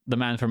like The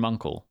Man from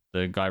U.N.C.L.E.,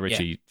 the Guy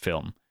Ritchie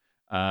film,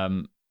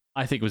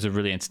 I think was a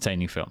really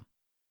entertaining film.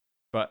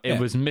 But it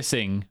was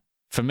missing,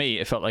 for me,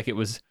 it felt like it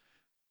was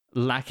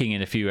lacking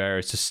in a few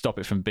areas to stop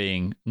it from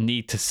being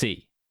need to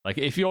see. Like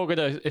if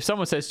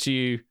someone says to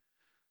you,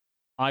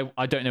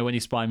 I don't know any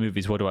spy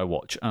movies, what do I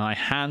watch? And I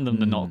hand them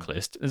the knock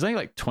list. There's only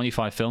like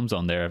 25 films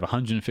on there of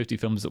 150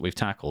 films that we've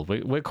tackled.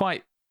 We're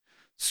quite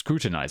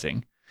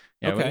scrutinizing.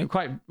 We're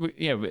quite,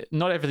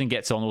 not everything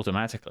gets on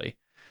automatically.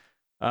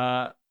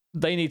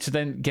 They need to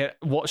then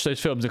watch those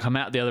films and come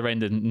out the other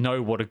end and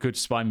know what a good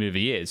spy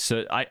movie is.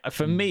 So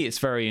for me, it's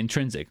very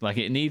intrinsic. Like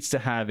it needs to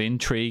have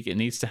intrigue. It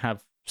needs to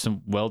have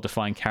some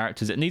well-defined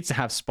characters. It needs to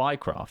have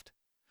spycraft.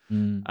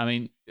 I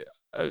mean,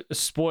 a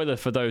spoiler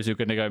for those who are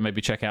going to go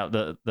maybe check out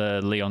the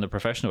Leon the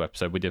Professional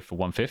episode we did for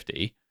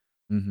 150.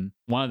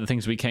 One of the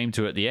things we came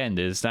to at the end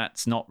is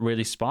that's not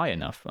really spy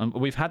enough. And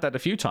we've had that a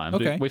few times.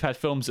 We've had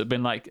films that have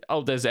been like,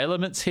 oh, there's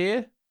elements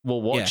here.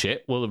 We'll watch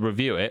it. We'll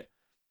review it.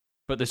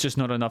 But there's just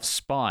not enough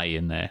spy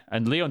in there.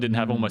 And Leon didn't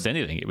have almost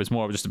anything. It was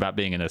more just about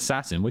being an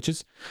assassin, which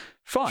is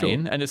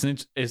fine. And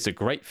it's a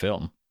great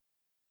film.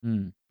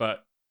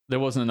 But there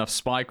wasn't enough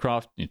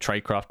spycraft,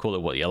 tradecraft, call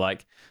it what you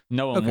like.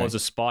 No one was a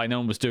spy. No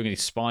one was doing any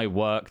spy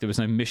work. There was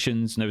no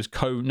missions. There was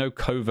no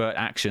covert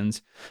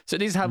actions. So it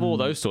needs to have all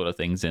those sort of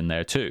things in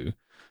there too.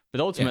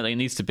 But ultimately, it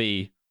needs to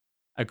be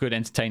a good,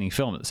 entertaining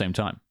film at the same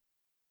time.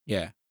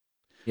 Yeah.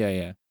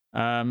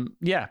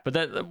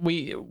 But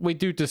we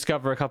do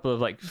discover a couple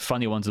of like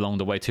funny ones along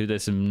the way too.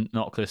 There's some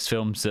knock list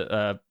films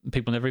that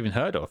people never even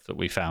heard of that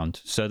we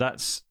found. So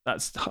that's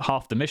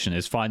half the mission,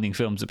 is finding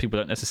films that people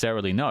don't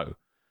necessarily know.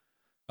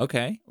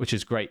 Okay. Which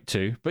is great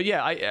too. But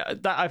yeah,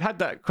 I've had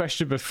that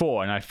question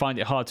before, and I find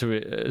it hard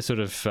to sort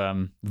of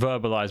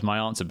verbalize my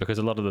answer because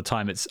a lot of the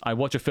time I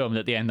watch a film and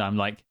at the end I'm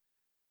like,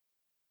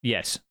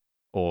 yes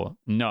or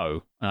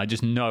no, and I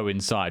just know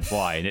inside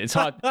why. And it's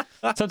hard.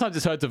 Sometimes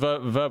it's hard to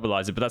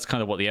verbalize it, but that's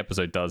kind of what the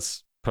episode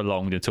does,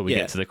 prolonged until we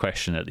get to the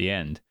question at the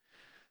end.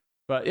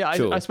 But yeah,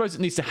 I suppose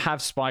it needs to have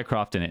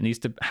spycraft in it. It needs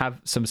to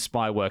have some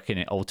spy work in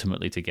it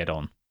ultimately to get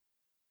on.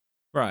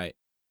 Right.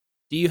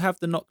 Do you have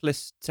the knock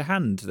list to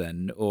hand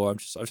then, or I've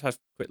just had a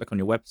quick look on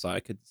your website? I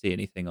couldn't see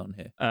anything on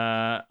here.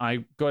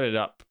 I got it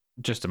up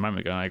just a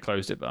moment ago and I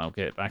closed it, but I'll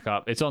get it back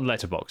up. It's on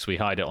Letterboxd. We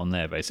hide it on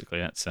there basically.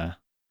 That's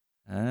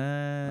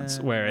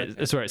where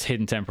it's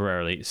hidden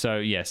temporarily. So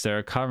yes, there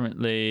are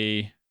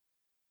currently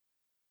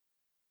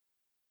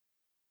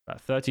about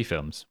 30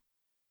 films.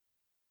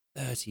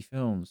 30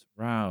 films.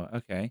 Wow.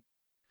 Okay.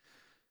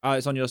 Oh,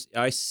 it's on your.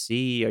 I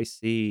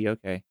see.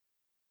 Okay.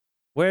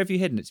 Where have you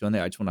hidden it to on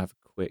there? I just want to have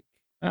a quick.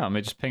 Oh, let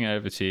me just ping it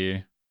over to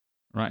you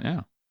right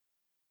now.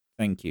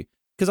 Thank you.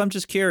 Because I'm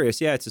just curious,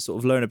 to sort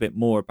of learn a bit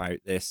more about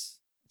this.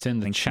 It's in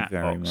the chat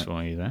box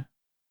for you there.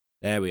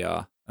 There we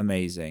are.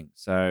 Amazing.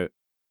 So,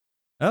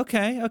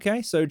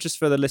 okay. So just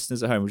for the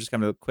listeners at home, we're just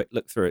going to have a quick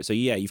look through it. So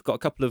yeah, you've got a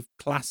couple of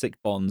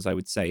classic Bonds, I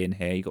would say, in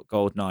here. You've got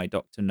GoldenEye,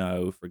 Dr.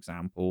 No, for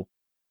example.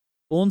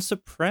 Bourne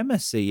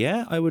Supremacy,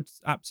 yeah, I would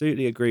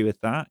absolutely agree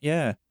with that,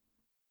 yeah.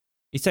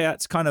 You'd say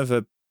that's kind of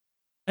an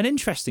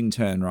interesting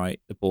turn,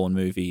 right, the Bourne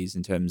movies,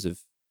 in terms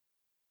of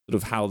sort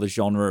of how the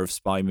genre of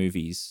spy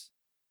movies,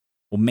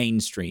 or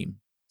mainstream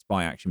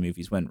spy action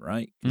movies went,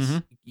 right?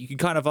 Because you can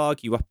kind of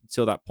argue up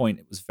until that point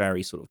it was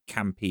very sort of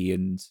campy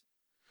and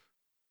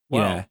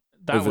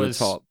over the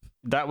top.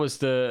 That was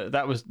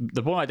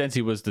the Bourne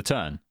Identity was the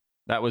turn.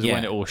 That was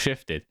when it all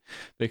shifted,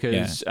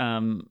 because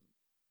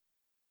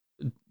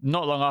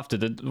not long after,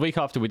 the week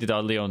after we did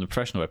our Leon the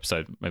Professional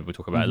episode, maybe we'll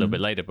talk about it a little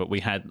bit later, but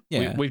we've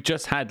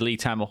just had Lee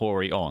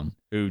Tamahori on,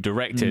 who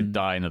directed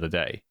Die Another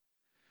Day.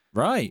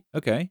 Right,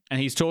 okay.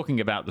 And he's talking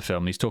about the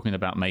film, he's talking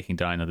about making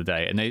Die Another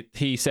Day, and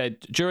he said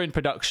during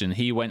production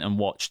he went and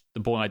watched The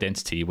Bourne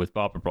Identity with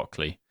Barbara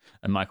Broccoli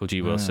and Michael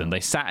G. Wilson. They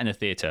sat in a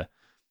theatre,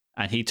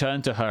 and he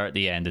turned to her at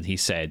the end and he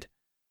said,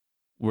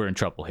 "We're in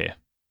trouble here."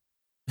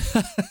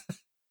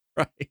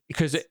 Right.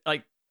 Because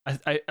I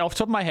off the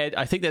top of my head,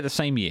 I think they're the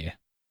same year.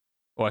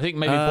 Or I think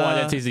maybe Bourne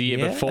Identity is the year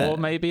before,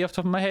 maybe off the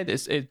top of my head.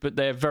 But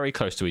they're very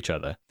close to each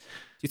other.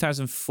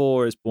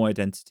 2004 is Bourne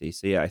Identity,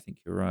 so yeah, I think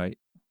you're right.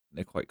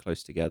 They're quite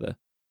close together.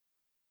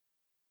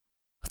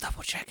 I'll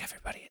double check,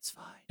 everybody. It's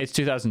fine. It's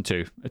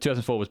 2002.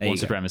 2004 was There Born you go.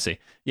 Supremacy.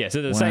 Yeah,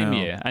 so the same Wow.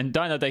 year. And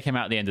Die Another Day came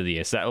out at the end of the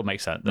year, so that all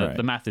makes sense. Right.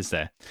 The math is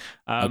there.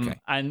 Okay.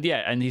 And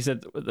yeah, and he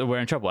said that we're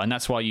in trouble, and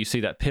that's why you see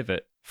that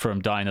pivot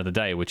from Die Another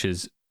Day, which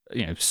is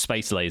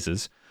space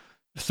lasers,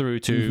 through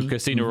to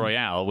Casino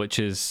Royale, which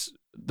is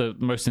the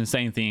most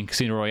insane thing in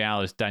Casino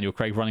Royale is Daniel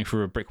Craig running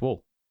through a brick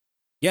wall.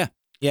 Yeah,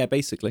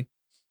 basically.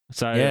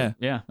 So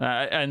Yeah.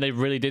 And they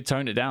really did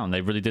tone it down.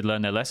 They really did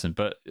learn their lesson.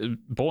 But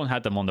Bourne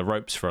had them on the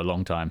ropes for a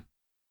long time.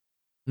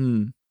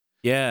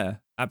 Yeah,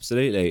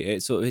 absolutely.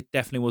 It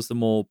definitely was the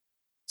more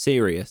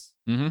serious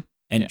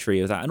entry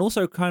of that, and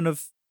also kind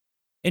of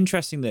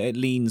interesting that it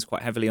leans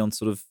quite heavily on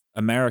sort of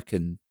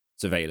American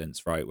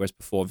surveillance, right? Whereas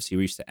before, obviously,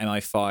 we reached the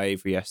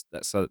MI5. Yes,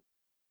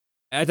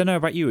 I don't know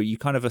about you. You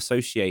kind of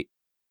associate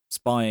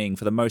spying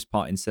for the most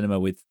part in cinema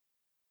with,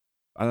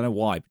 I don't know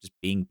why, but just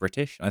being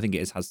British. I think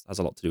it has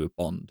a lot to do with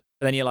Bond.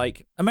 But then you're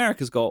like,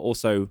 America's got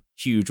also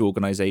huge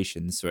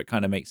organizations, so it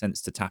kind of makes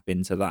sense to tap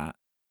into that.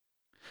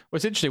 Well,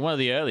 it's interesting. One of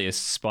the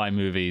earliest spy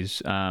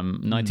movies,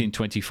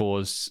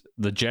 1924's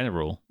The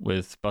General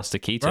with Buster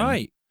Keaton.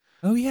 Right.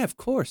 Oh, yeah, of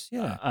course.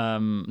 Yeah.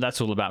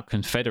 That's all about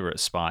Confederate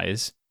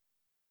spies,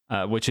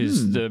 which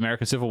is the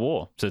American Civil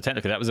War. So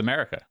technically, that was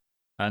America.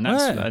 And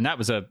that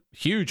was a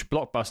huge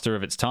blockbuster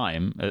of its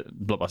time.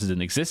 Blockbuster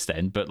didn't exist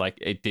then, but like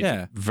it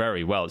did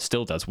very well. It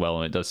still does well,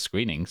 and it does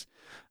screenings.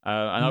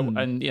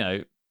 And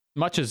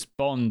much as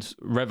Bond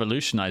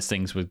revolutionized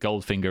things with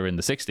Goldfinger in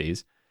the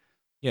 60s,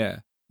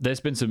 there's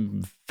been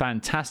some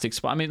fantastic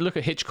spy. I mean, look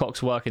at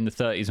Hitchcock's work in the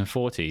 30s and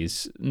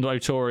 40s.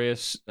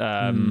 Notorious,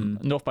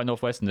 North by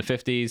Northwest in the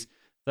 50s,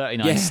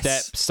 39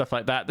 Steps, stuff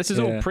like that. This is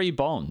all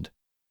pre-Bond.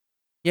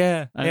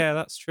 Yeah,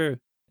 that's true.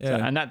 Yeah.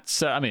 So, and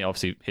that's,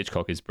 obviously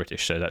Hitchcock is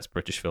British, so that's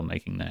British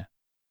filmmaking there.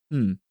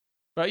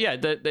 But yeah,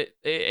 it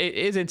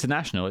is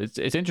international.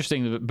 It's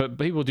interesting, but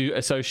people do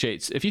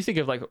associate. If you think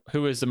of like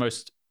who is the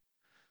most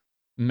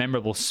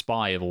memorable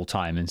spy of all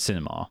time in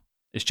cinema,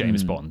 it's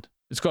James Bond.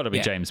 It's got to be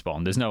James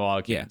Bond. There's no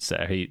arguments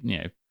there.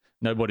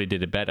 Nobody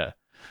did it better.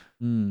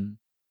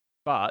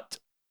 But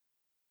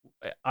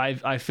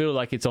I feel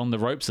like it's on the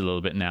ropes a little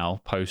bit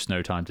now, post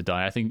No Time to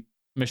Die. I think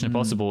Mission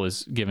Impossible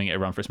is giving it a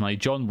run for its money.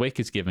 John Wick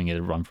is giving it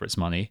a run for its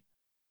money.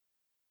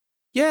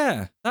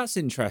 Yeah, that's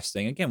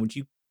interesting. Again, would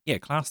you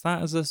class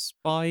that as a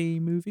spy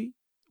movie?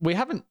 We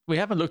haven't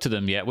looked at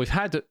them yet. We've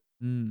had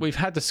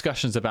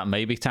discussions about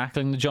maybe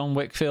tackling the John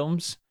Wick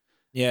films.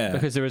 Yeah,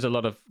 because there is a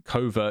lot of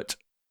covert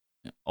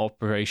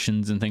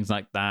operations and things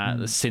like that,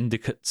 the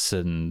syndicates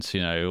and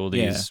all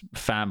these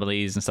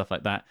families and stuff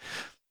like that.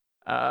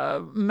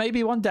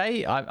 Maybe one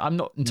day. I'm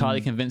not entirely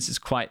convinced it's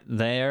quite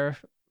there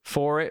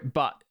for it,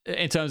 but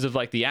in terms of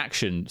like the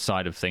action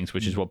side of things,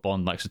 which is what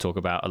Bond likes to talk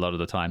about a lot of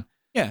the time,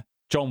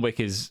 John Wick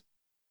is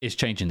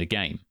changing the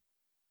game.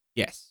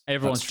 Yes,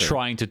 everyone's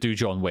trying to do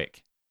John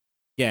Wick.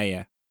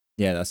 Yeah,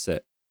 that's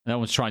it. No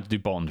one's trying to do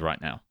Bond right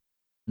now.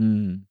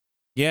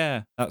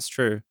 Yeah, that's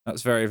true.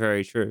 That's very,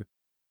 very true.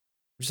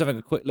 Just having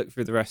a quick look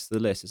through the rest of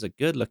the list. It's a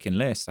good looking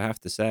list, I have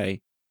to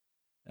say.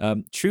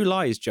 True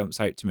Lies jumps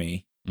out to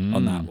me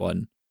on that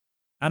one.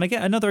 And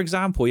again, another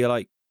example, you're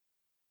like,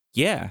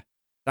 yeah,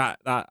 that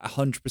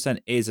 100%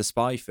 is a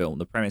spy film.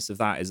 The premise of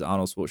that is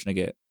Arnold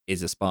Schwarzenegger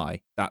is a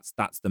spy.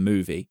 That's the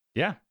movie.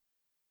 Yeah.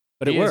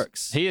 But it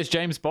works. He is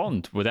James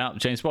Bond without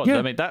James Bond. Yeah.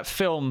 I mean, that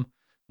film,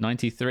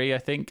 93, I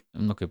think,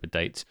 I'm not good with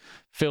dates,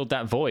 filled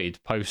that void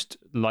post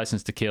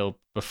License to Kill,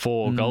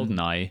 before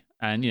GoldenEye.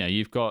 And,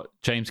 you've got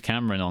James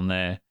Cameron on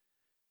there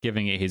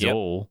giving it his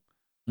all.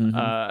 And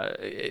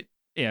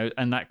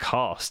that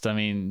cast, I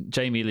mean,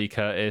 Jamie Lee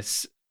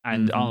Curtis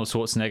and Arnold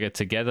Schwarzenegger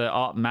together.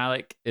 Art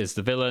Malik is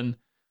the villain.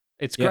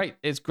 It's great.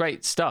 It's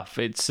great stuff.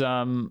 It's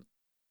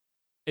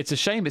a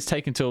shame it's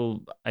taken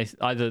till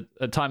either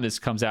a time this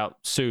comes out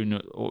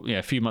soon or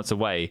a few months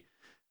away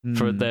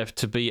for there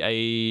to be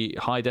a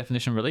high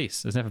definition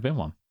release. There's never been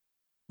one.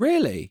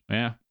 Really?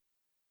 Yeah.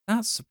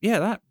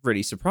 That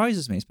really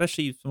surprises me,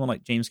 especially someone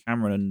like James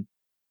Cameron and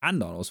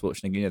Arnold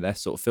Schwarzenegger. Their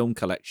sort of film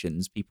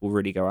collections people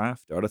really go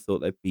after. I'd have thought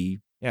there'd be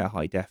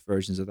high def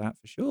versions of that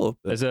for sure.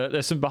 But...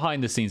 There's some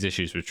behind the scenes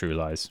issues with True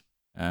Lies.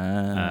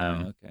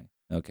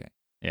 Okay.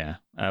 Yeah,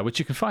 which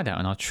you can find out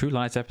in our True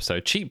Lies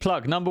episode. Cheap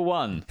plug number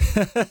 1.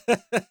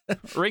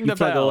 Ring the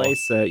plug bell. Away,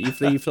 sir.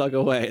 You plug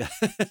away.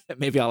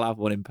 Maybe I'll have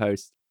one in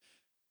post.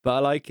 But I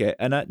like it.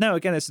 And no,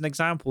 again, it's an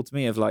example to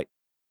me of like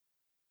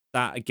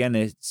that. Again,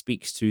 it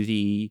speaks to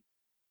the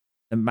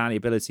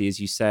malleability, as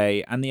you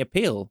say, and the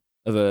appeal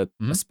of a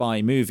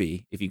spy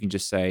movie. If you can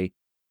just say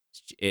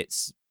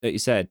it's, like you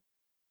said,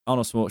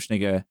 Arnold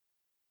Schwarzenegger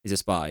is a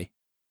spy.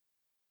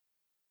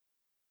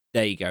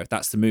 There you go.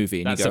 That's the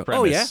movie. And That's you go, the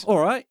oh, yeah, premise. all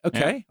right.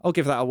 Okay. I'll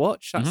give that a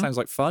watch. That sounds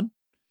like fun.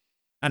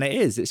 And it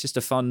is. It's just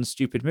a fun,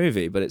 stupid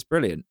movie, but it's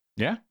brilliant.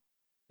 Yeah.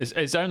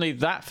 It's only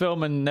that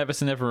film and Never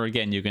Say Never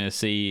Again you're going to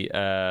see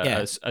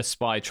a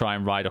spy try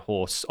and ride a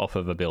horse off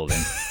of a building.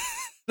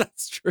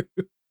 That's true.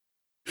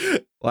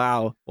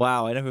 Wow.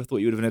 I never thought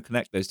you would have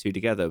connect those two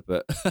together,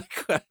 but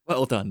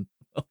well done.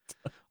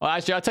 Well,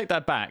 actually, I take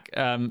that back.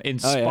 In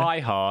Spy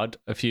Hard,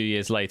 a few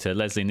years later,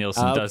 Leslie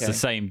Nielsen does the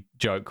same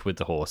joke with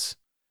the horse.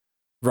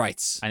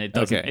 Right. And it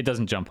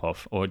doesn't jump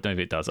off, or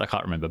maybe it does. I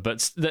can't remember.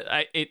 But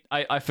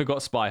I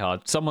forgot Spy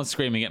Hard. Someone's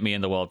screaming at me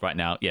in the world right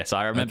now. Yes,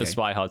 I remember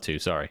Spy Hard too.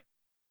 Sorry.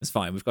 It's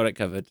fine. We've got it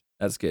covered.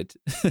 That's good.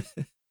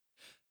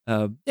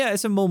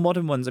 Some more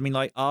modern ones. I mean,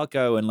 like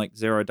Argo and like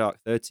Zero Dark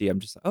 30. I'm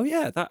just like, oh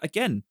yeah, that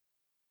again.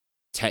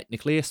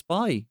 Technically a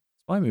spy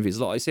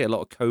movie. I see a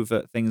lot of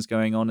covert things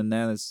going on in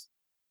there. There's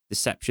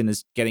deception.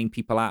 There's getting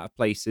people out of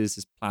places.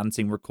 There's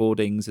planting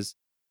recordings. There's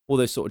all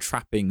those sort of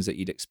trappings that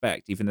you'd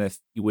expect, even if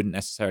you wouldn't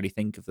necessarily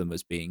think of them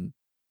as being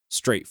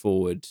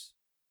straightforward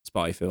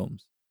spy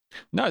films.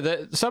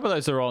 No, some of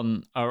those are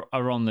on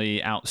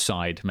the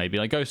outside. Maybe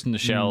like Ghost in the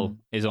Shell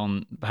is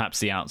on perhaps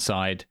the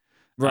outside.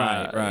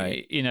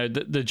 Right. You know,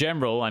 the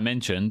General I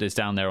mentioned is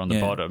down there on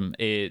the bottom.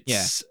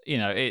 It's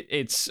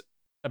it's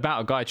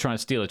about a guy trying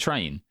to steal a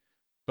train,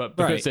 but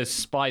because there's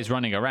spies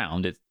running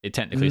around, it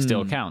technically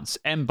still counts.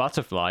 M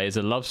Butterfly is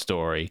a love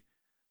story,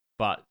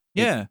 but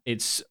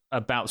it's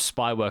about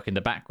spy work in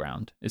the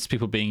background. It's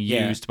people being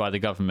used by the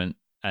government,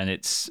 and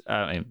it's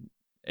a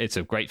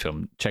great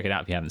film. Check it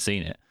out if you haven't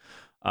seen it.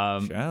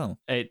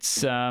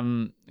 It's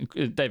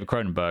David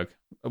Cronenberg,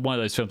 one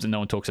of those films that no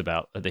one talks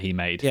about that he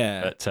made.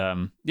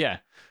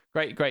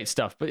 Great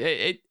stuff. But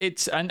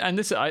it's and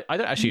this I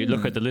don't actually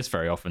look at the list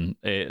very often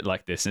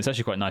like this, and it's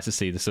actually quite nice to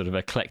see the sort of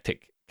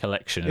eclectic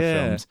collection of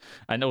films.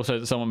 And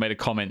also someone made a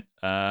comment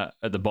at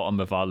the bottom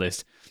of our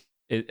list.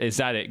 Is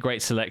that it?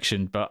 Great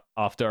selection, but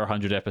after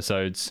 100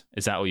 episodes,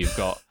 is that all you've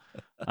got?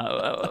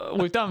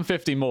 We've done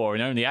 50 more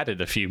and only added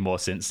a few more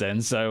since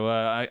then, so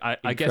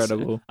I guess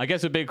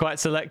we're being quite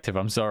selective.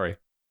 I'm sorry.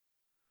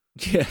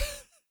 Yeah.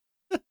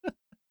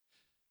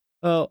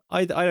 Well,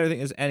 I don't think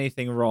there's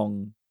anything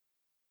wrong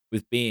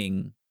with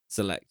being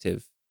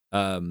selective,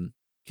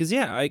 because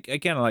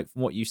again, like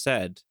from what you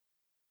said,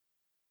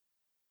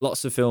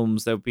 lots of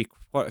films, there would be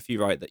quite a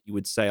few, right, that you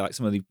would say, like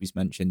some of these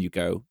mentioned, you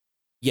go,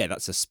 yeah,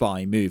 that's a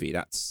spy movie.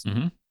 That's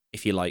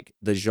if you like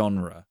the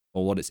genre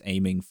or what it's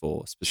aiming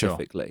for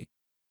specifically. Sure.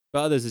 But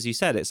others, as you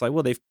said, it's like,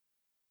 well, they've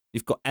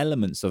got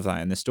elements of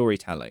that in the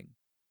storytelling,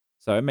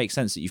 so it makes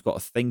sense that you've got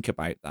to think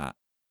about that.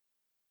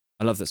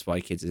 I love that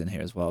Spy Kids is in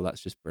here as well.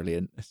 That's just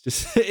brilliant. It's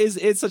just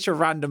it's such a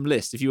random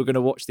list. If you were going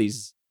to watch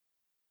these,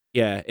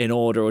 in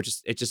order or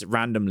just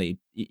randomly,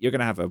 you're going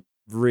to have a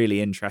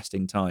really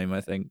interesting time. I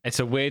think it's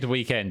a weird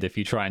weekend if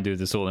you try and do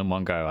this all in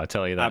one go. I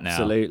tell you that now.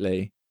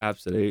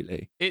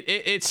 Absolutely.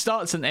 It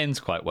starts and ends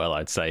quite well,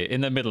 I'd say.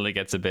 In the middle, it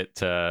gets a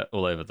bit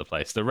all over the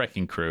place. The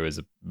Wrecking Crew is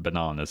a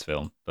bananas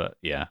film, but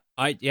yeah.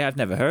 I've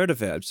never heard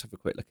of it. I'll just have a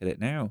quick look at it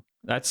now.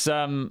 That's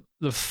the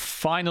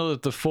final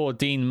of the 4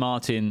 Dean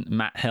Martin,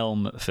 Matt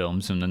Helm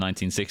films from the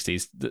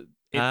 1960s.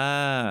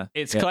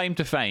 Its claim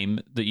to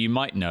fame that you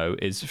might know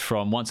is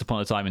from Once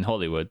Upon a Time in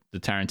Hollywood, the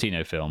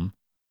Tarantino film.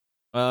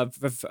 I'm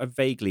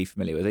vaguely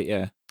familiar with it,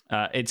 yeah.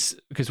 It's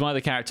because one of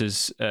the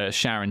characters,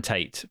 Sharon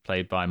Tate,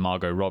 played by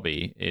Margot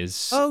Robbie,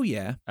 is... Oh,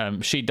 yeah.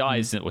 She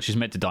dies, she's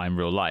meant to die in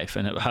real life,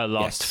 and her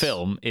last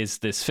film is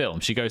this film.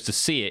 She goes to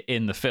see it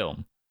in the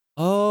film.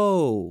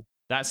 Oh.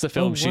 That's the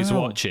film she's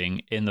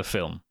watching in the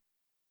film.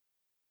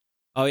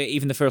 Oh, yeah,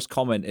 even the first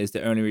comment is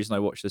the only reason I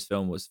watched this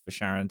film was for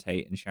Sharon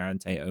Tate and Sharon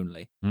Tate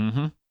only.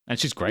 Mm-hmm. And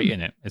she's great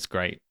in it. It's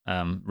great.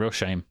 Real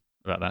shame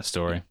about that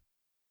story.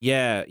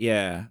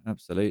 Yeah,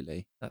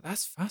 absolutely.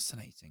 That's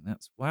fascinating.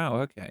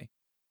 Wow, okay.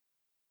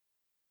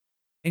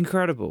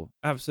 Incredible.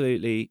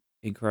 Absolutely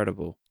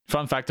incredible.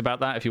 Fun fact about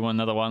that, if you want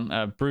another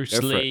one, Bruce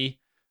Lee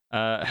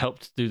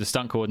helped do the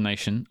stunt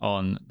coordination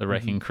on the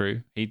Wrecking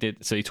Crew. He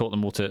did, so he taught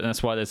them all to, and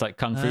that's why there's like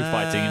kung fu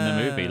fighting in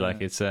the movie.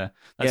 Like it's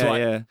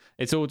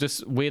it's all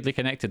just weirdly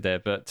connected there.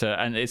 But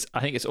and I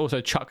think it's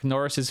also Chuck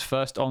Norris's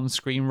first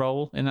on-screen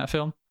role in that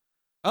film.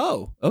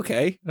 Oh,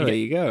 okay. There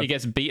you go. He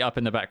gets beat up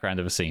in the background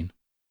of a scene.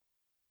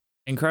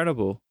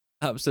 Incredible.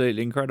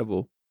 Absolutely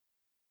incredible.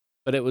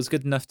 But it was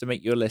good enough to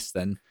make your list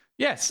then.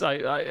 Yes,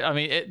 I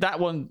mean, that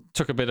one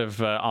took a bit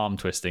of arm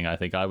twisting, I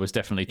think. I was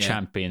definitely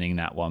championing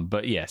that one.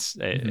 But yes,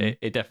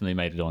 it definitely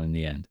made it on in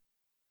the end.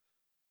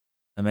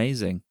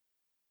 Amazing.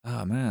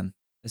 Oh, man.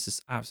 This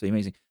is absolutely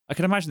amazing. I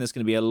can imagine there's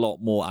going to be a lot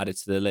more added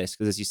to the list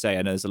because, as you say,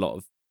 I know there's a lot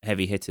of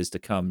heavy hitters to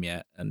come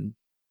yet. And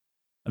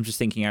I'm just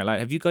thinking out loud.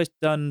 Have you guys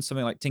done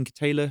something like Tinker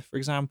Tailor, for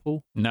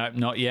example? No,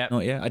 not yet.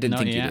 Not yet? I didn't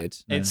think you did.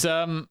 No.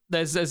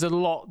 It's there's a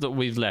lot that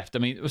we've left. I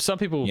mean, some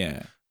people...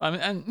 Yeah. I mean,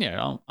 and you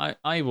know,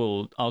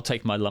 I'll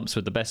take my lumps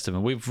with the best of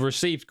them. We've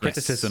received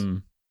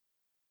criticism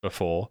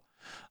before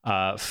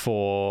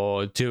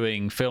for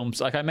doing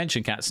films like I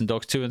mentioned, Cats and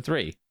Dogs 2 and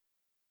 3.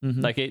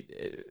 Mm-hmm. Like,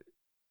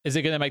 is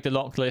it going to make the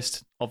lock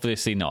list?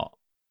 Obviously not.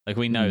 Like,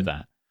 we know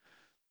that.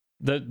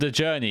 The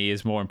journey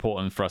is more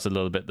important for us a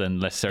little bit than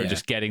necessarily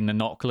just getting the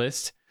knock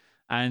list.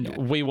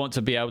 And we want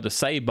to be able to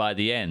say by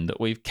the end that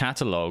we've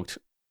catalogued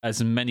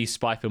as many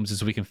spy films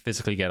as we can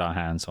physically get our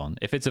hands on.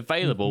 If it's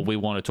available, we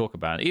want to talk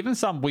about it. Even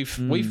some we've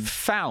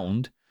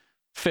found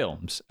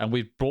films and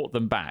we've brought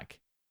them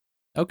back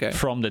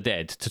from the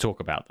dead to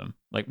talk about them.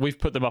 Like, we've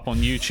put them up on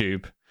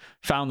YouTube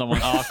found them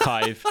on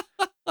archive.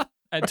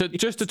 And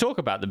just to talk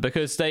about them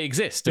because they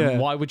exist. And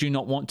why would you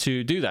not want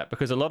to do that?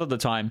 Because a lot of the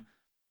time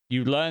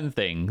you learn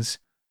things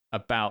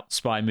about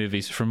spy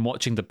movies from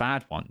watching the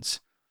bad ones.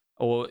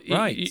 Or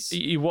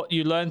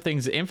you learn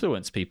things that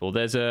influence people.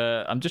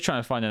 I'm just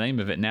trying to find the name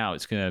of it now.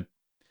 It's gonna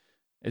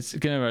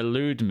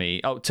elude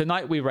me. Oh,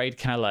 Tonight We Raid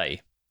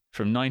Calais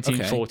from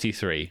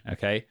 1943.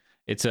 Okay.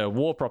 It's a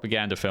war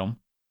propaganda film.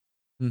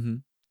 Mm-hmm.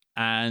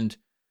 And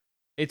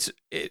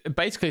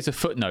basically it's a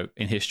footnote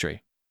in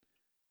history.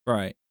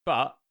 Right.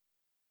 But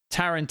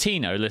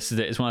Tarantino listed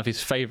it as one of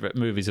his favorite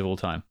movies of all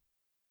time.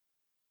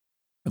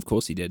 Of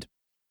course he did.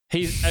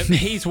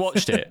 He's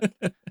watched it,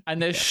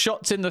 and there's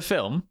shots in the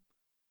film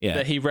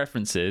that he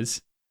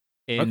references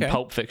in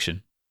Pulp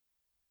Fiction.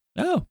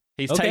 Oh,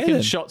 he's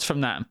taken shots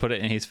from that and put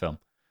it in his film.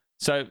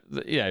 So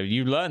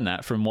you learn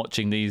that from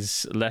watching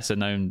these lesser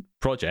known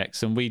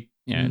projects, and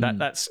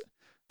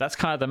that's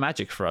kind of the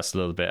magic for us a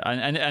little bit.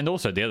 And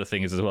also the other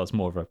thing is as well, it's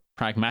more of a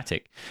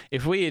pragmatic.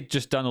 If we had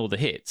just done all the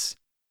hits,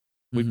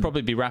 we'd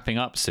probably be wrapping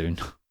up soon.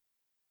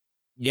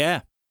 Yeah.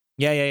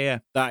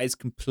 That is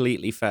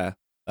completely fair.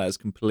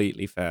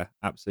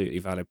 Absolutely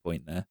valid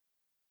point there.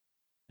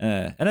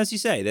 And as you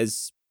say,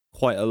 there's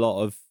quite a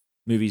lot of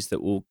movies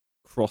that will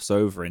cross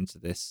over into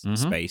this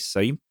space.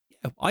 So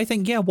I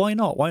think, why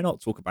not? Why not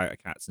talk about a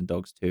Cats and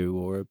Dogs 2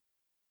 or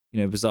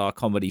a bizarre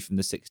comedy from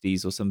the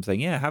 60s or something?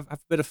 Yeah, have a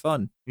bit of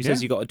fun. Who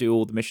says you got to do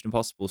all the Mission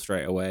Impossible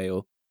straight away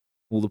or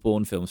all the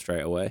Bourne films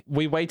straight away?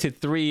 We waited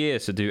 3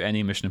 years to do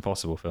any Mission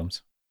Impossible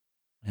films.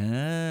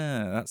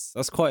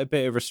 That's quite a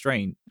bit of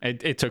restraint.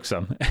 It took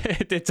some.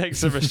 It did take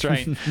some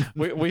restraint.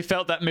 we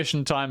felt that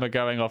mission timer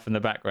going off in the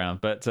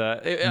background, but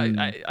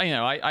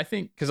I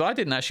think because I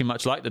didn't actually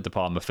much like the De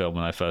Palma film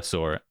when I first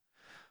saw it.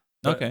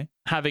 But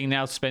having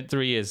now spent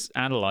 3 years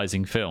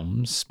analyzing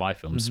films, spy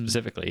films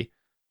specifically,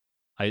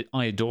 I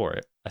adore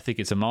it. I think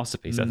it's a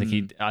masterpiece. I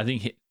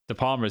think De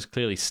Palma has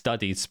clearly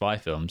studied spy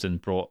films and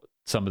brought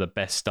some of the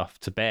best stuff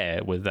to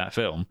bear with that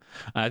film.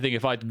 And I think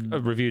if I'd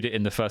reviewed it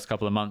in the first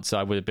couple of months,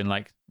 I would have been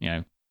like,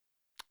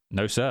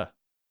 no, sir.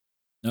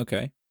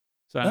 Okay.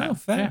 So,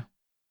 fair.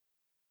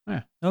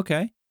 Yeah.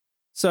 Okay.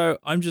 So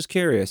I'm just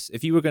curious,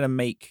 if you were going to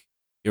make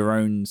your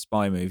own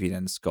spy movie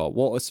then, Scott,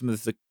 what are some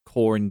of the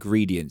core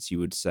ingredients you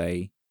would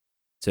say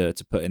to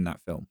put in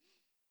that film?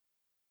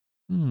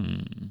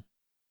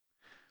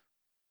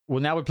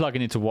 Well, now we're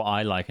plugging into what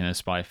I like in a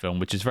spy film,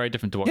 which is very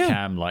different to what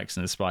Cam likes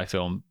in a spy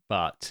film,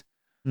 but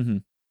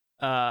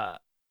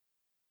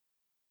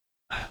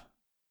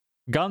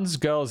guns,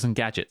 girls, and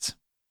gadgets.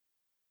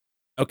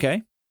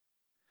 Okay.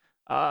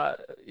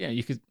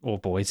 You could, or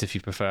boys if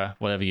you prefer,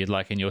 whatever you'd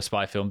like in your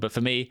spy film. But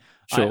for me,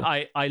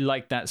 I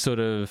like that sort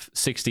of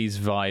 60s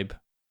vibe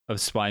of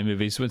spy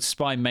movies. When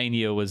Spy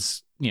Mania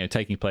was,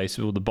 taking place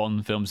with all the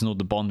Bond films and all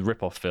the Bond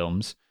rip-off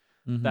films,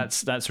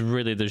 that's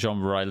really the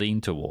genre I lean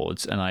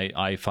towards, and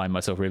I find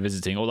myself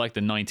revisiting, or like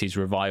the 90s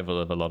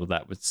revival of a lot of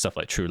that with stuff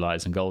like True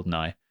Lies and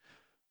GoldenEye.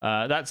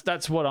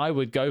 That's what I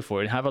would go for.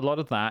 It'd have a lot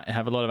of that,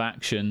 have a lot of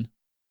action,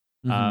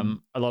 a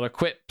lot of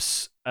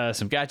quips,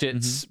 some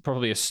gadgets,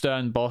 probably a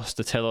stern boss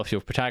to tell off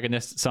your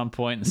protagonist at some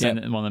point and send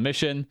him on a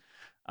mission.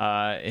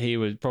 He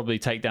would probably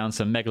take down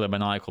some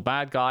megalomaniacal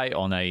bad guy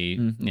on a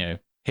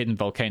hidden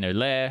volcano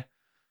lair.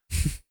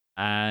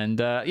 And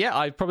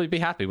I'd probably be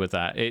happy with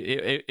that.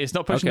 It's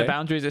not pushing the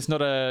boundaries. It's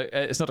not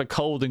a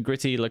cold and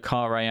gritty Le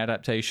Carré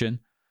adaptation.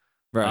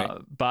 Right.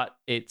 But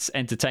it's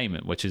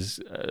entertainment, which is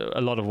a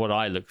lot of what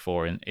I look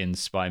for in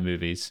spy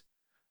movies.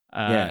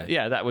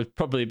 That would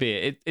probably be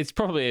it. It's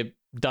probably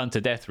done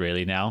to death,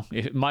 really, now.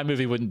 My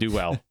movie wouldn't do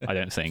well, I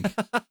don't think.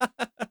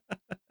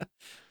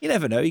 You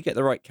never know. You get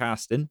the right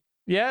casting.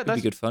 Yeah,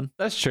 that'd be good fun.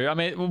 That's true. I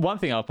mean, one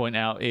thing I'll point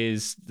out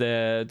is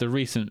the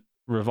recent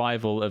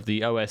revival of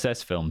the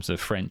OSS films, the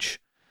French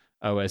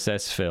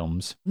OSS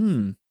films.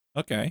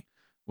 Okay.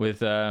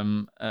 With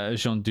René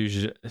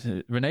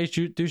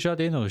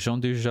Dujardin or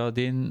Jean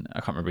Dujardin. I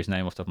can't remember his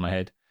name off the top of my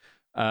head.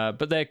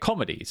 But they're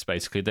comedies,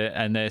 basically.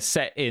 They're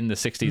set in the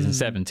 60s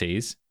and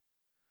 70s.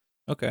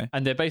 Okay.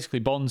 And they're basically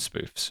Bond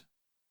spoofs.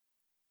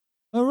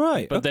 Oh,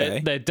 right. But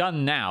they're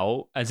done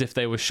now as if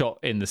they were shot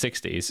in the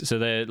 60s. So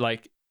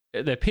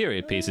they're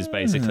period pieces,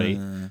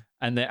 basically.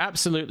 And they're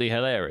absolutely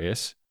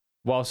hilarious,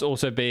 whilst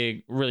also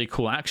being really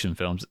cool action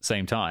films at the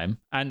same time.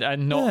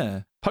 And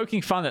not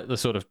poking fun at the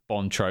sort of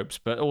Bond tropes,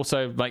 but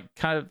also like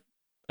kind of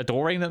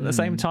adoring them at the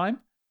same time.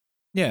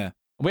 Yeah.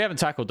 We haven't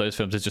tackled those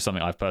films. It's just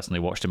something I've personally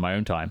watched in my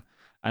own time.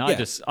 And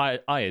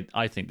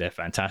I think they're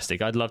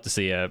fantastic. I'd love to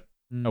see a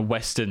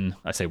Western,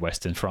 I say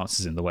Western,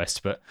 France is in the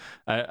West, but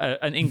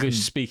an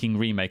English-speaking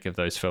remake of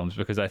those films,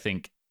 because I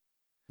think,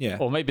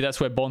 or maybe that's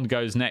where Bond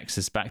goes next,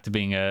 is back to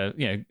being a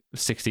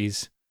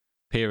 60s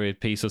period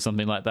piece or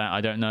something like that.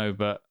 I don't know,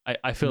 but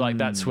I feel like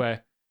that's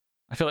where,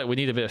 I feel like we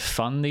need a bit of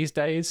fun these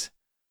days.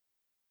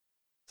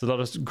 There's a lot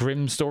of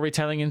grim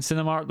storytelling in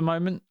cinema at the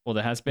moment, or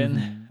there has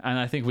been, and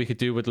I think we could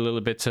do with a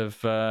little bit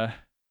of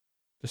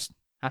just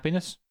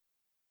happiness.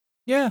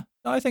 Yeah,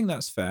 I think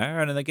that's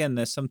fair. And then again,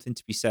 there's something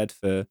to be said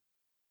for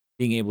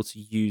being able to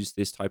use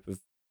this type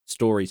of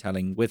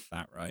storytelling with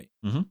that, right?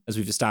 Mhm. As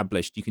we've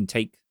established, you can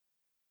take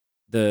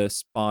the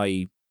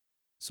spy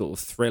sort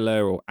of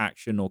thriller or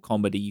action or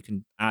comedy, you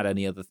can add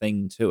any other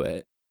thing to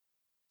it.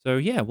 So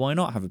yeah, why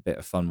not have a bit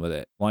of fun with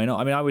it? Why not?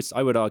 I mean,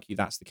 I would argue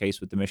that's the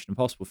case with the Mission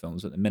Impossible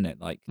films at the minute.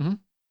 Like Mhm.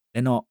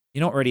 you're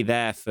not really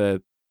there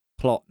for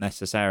plot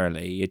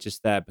necessarily. You're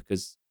just there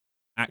because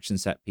action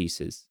set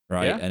pieces,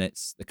 right? Yeah. And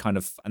it's the kind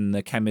of and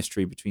the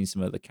chemistry between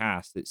some of the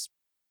cast. It's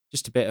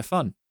just a bit of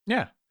fun.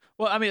 Yeah.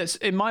 Well, I mean, it's,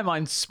 in my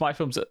mind, spy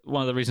films,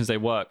 one of the reasons they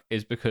work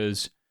is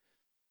because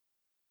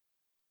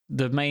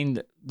the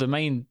main,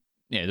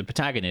 the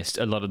protagonist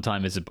a lot of the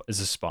time is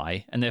a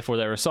spy, and therefore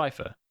they're a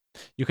cipher.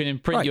 You can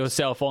imprint Right.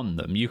 yourself on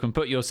them. You can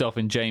put yourself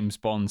in James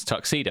Bond's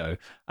tuxedo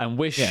and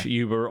wish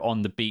you were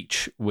on the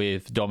beach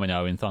with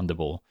Domino in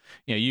Thunderball.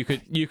 You know,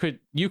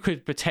 you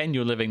could pretend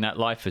you're living that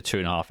life for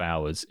 2.5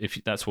 hours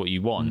if that's what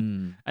you want,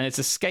 and it's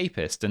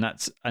escapist, and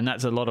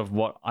that's a lot of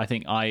what I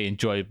think I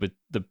enjoyed with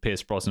the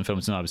Pierce Brosnan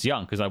films when I was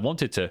young, because I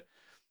wanted to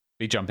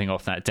be jumping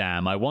off that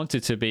dam. I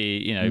wanted to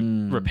be,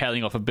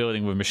 rappelling off a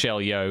building with Michelle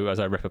Yeoh as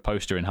I rip a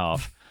poster in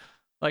half.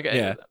 Like,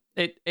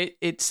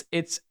 it's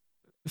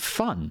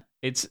fun.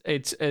 It's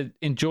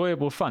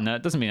enjoyable fun. Now,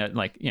 it doesn't mean that,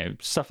 like,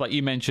 stuff like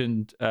you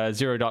mentioned,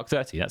 Zero Dark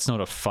 30. That's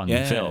not a fun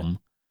film.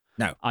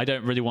 No, I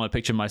don't really want to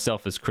picture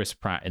myself as Chris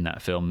Pratt in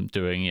that film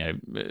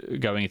doing,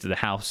 going into the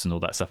house and all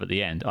that stuff at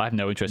the end. I have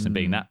no interest in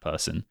being that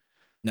person.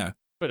 No.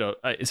 But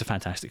it's a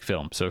fantastic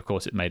film, so of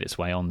course it made its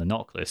way on the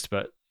knock list.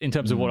 But in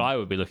terms of what I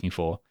would be looking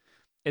for,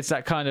 it's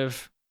that kind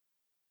of,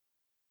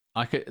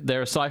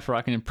 they're a cipher.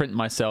 I can imprint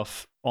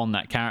myself on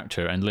that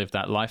character and live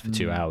that life for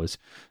 2 hours.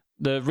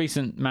 The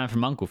recent Man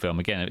from U.N.C.L.E. film,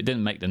 again, it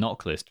didn't make the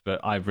knock list, but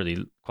I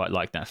really quite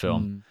liked that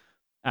film.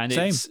 And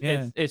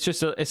it's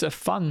just it's a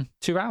fun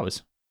 2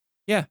 hours.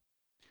 Yeah,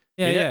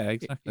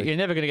 exactly. You're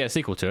never going to get a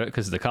sequel to it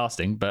because of the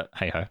casting, but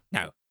hey ho.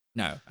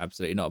 No,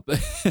 absolutely not. But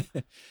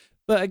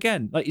but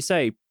again, like you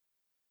say,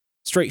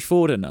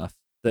 straightforward enough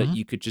that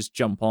you could just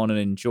jump on and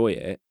enjoy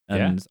it.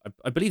 And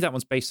I believe that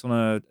one's based on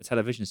a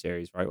television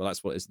series, right? Well,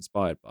 that's what it's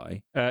inspired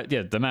by.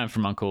 The Man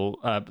from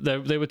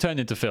U.N.C.L.E. They were turned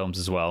into films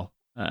as well.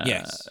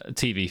 Yes,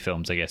 TV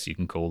films, I guess you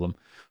can call them.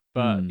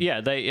 But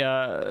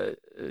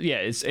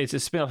it's a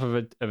spin-off of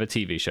a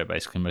TV show,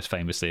 basically, most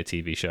famously a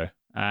TV show.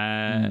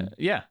 And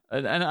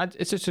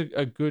it's just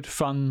a good,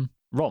 fun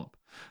romp.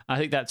 I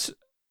think that's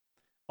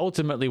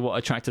ultimately what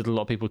attracted a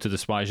lot of people to the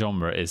spy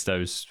genre, is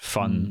those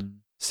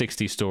fun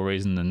 60s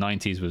stories in the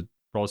 90s with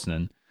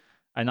Brosnan.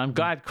 And I'm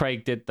glad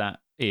Craig did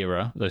that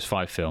era, those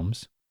 5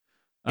 films.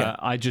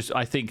 I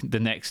think the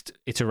next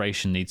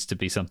iteration needs to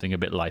be something a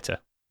bit lighter.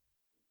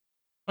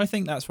 I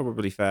think that's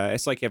probably fair.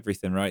 It's like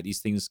everything, right? These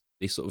things,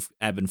 they sort of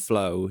ebb and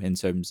flow in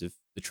terms of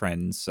the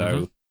trends.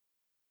 So,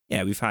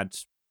 we've had,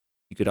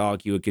 you could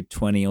argue, a good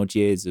 20 odd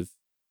years of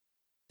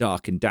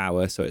dark and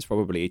dour. So it's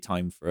probably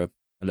time for a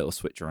little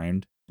switch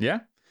around.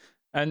 Yeah.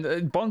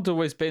 And Bond's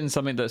always been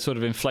something that sort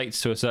of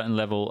inflates to a certain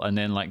level and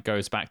then like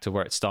goes back to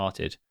where it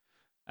started.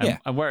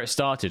 And where it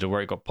started, or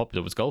where it got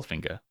popular, was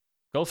Goldfinger.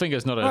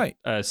 Goldfinger's not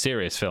a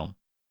serious film.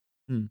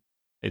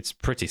 It's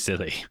pretty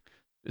silly.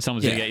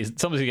 Someone's gonna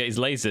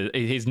get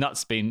his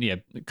nuts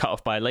being cut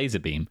off by a laser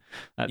beam.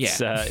 That's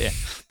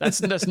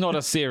not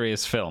a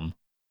serious film.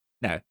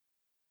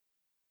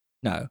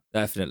 No,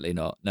 definitely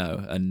not.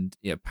 No, and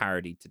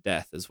parodied to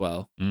death as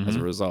well as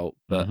a result.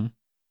 But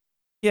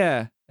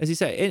as you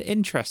say,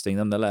 interesting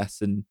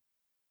nonetheless. And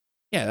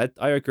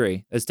I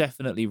agree. There's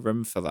definitely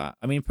room for that.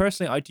 I mean,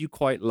 personally, I do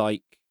quite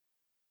like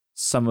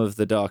some of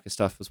the darker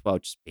stuff as well,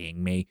 just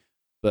being me.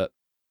 But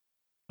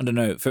I don't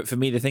know. For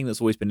me, the thing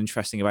that's always been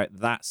interesting about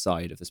that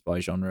side of the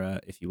spy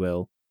genre, if you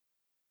will,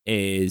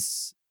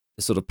 is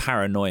the sort of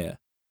paranoia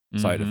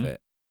side of it,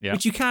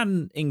 which you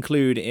can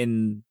include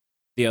in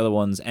the other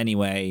ones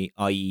anyway,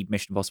 i.e.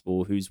 Mission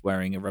Impossible, who's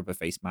wearing a rubber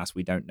face mask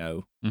we don't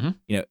know.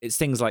 It's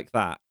things like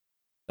that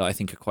I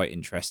think are quite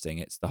interesting.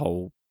 It's the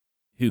whole,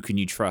 who can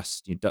you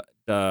trust?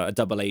 A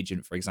double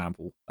agent, for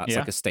example. That's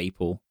like a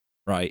staple,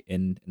 right,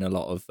 in a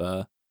lot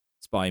of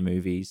spy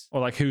movies. Or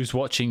like who's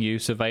watching you,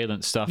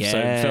 surveillance stuff.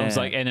 So films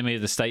like Enemy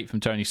of the State from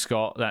Tony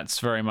Scott, that's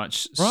very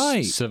much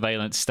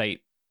surveillance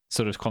state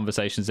sort of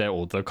conversations there,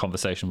 or the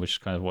conversation, which is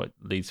kind of what it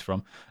leads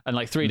from. And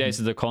like 3 Days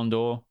of the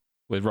Condor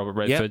with Robert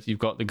Redford, you've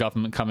got the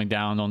government coming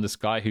down on this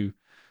guy who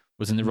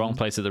was in the wrong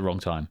place at the wrong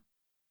time.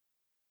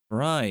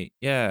 Right,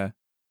 yeah.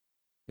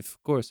 Of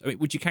course. I mean,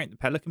 would you count The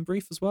Pelican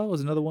Brief as well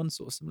as another one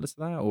sort of similar to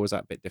that, or was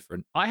that a bit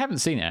different? I haven't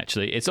seen it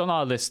actually. It's on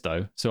our list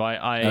though, so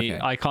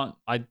I can't.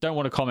 I don't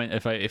want to comment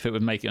if it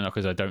would make it or not,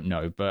 because I don't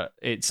know. But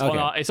it's on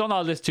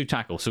our list to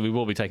tackle, so we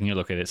will be taking a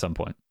look at it at some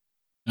point.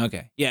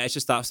 Okay, yeah. It's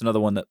just that's another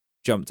one that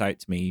jumped out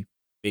to me,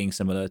 being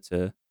similar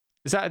to.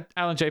 Is that an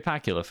Alan J.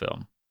 Pakula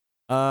film?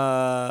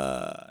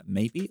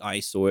 Maybe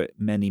I saw it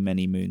many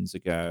moons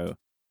ago.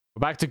 We're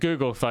back to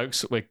Google,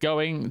 folks. We're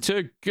going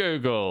to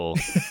Google.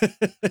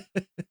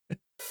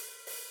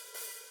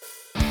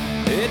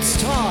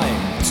 It's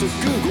time to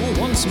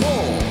Google once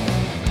more.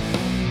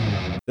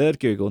 Third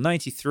Google,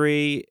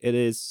 93. It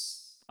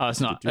is. Oh,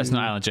 it's not. That's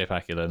not Alan J.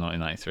 Pakula, not in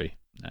 93.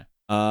 No.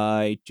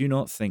 I do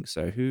not think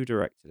so. Who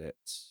directed it?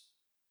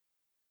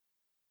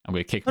 I'm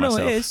going to kick Oh, no,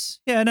 myself. it is.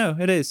 Yeah, no,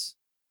 it is.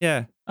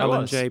 Yeah, Oh,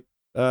 Alan was. J.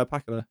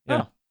 Pakula.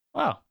 Yeah. Oh,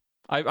 wow.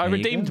 I There you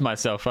redeemed go.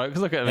 myself, folks.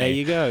 Look at me. There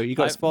you go. You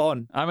got spot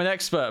on. I'm an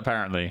expert,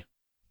 apparently.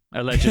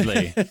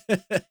 Allegedly.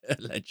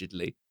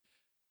 Allegedly.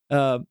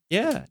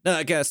 Yeah. No,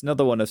 I guess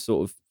another one of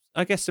sort of,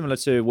 I guess similar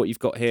to what you've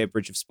got here,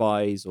 Bridge of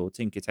Spies or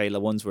Tinker Tailor,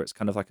 ones where it's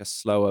kind of like a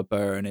slower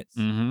burn. It's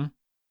Mm-hmm.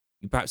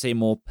 you perhaps say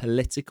more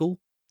political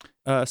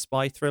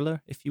spy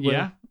thriller, if you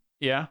will.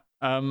 Yeah.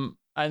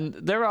 And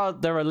there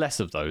are less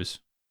of those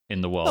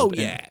in the world. Oh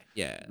And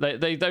yeah.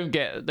 They don't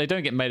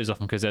get made as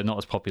often because they're not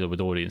as popular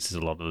with audiences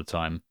a lot of the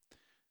time.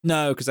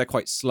 No, because they're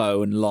quite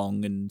slow and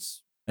long, and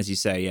as you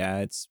say, yeah,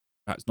 it's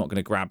perhaps not going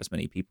to grab as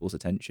many people's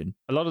attention.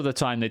 A lot of the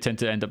time, they tend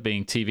to end up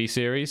being TV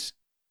series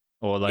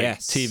or like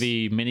Yes.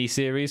 TV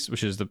miniseries,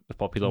 which is the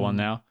popular one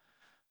now.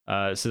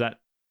 So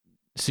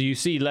you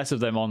see less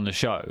of them on the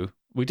show.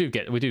 We do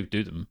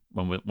do them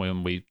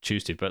when we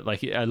choose to, but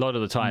like a lot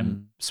of the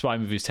time, spy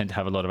movies tend to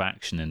have a lot of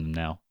action in them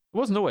now. It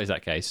wasn't always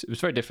that case. It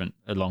was very different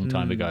a long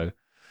time ago.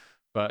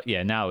 But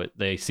yeah, now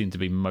they seem to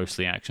be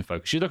mostly action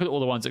focused. You look at all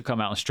the ones that come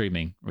out on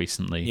streaming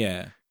recently.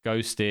 Yeah.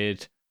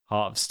 Ghosted,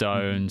 Heart of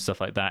Stone, stuff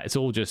like that. It's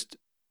all just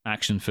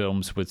action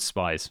films with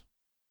spies.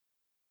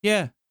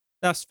 Yeah,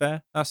 that's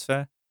fair. That's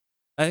fair.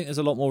 I think there's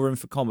a lot more room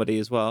for comedy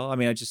as well. I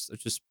mean, I just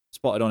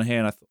spotted on here,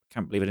 and I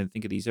can't believe I didn't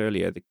think of these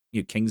earlier.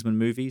 The Kingsman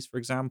movies, for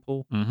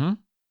example, Mm-hmm. kind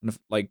of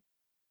like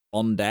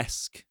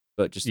Bond-esque,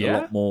 but just a Yeah.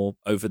 lot more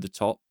over the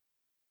top.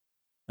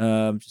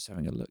 Just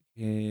having a look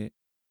here.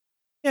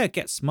 Yeah,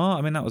 Get Smart.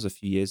 I mean, that was a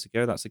few years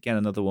ago. That's again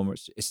another one where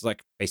it's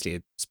like basically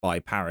a spy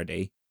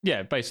parody.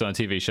 Yeah, based on a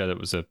TV show that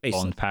was a Based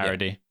on- Bond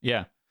parody.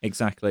 Yeah.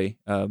 Exactly.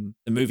 The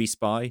movie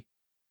Spy,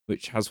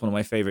 which has one of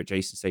my favorite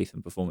Jason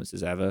Statham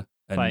performances ever.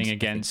 And Playing I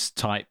think- against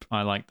type.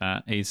 I like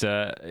that.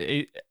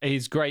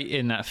 He's great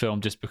in that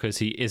film just because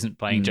he isn't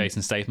playing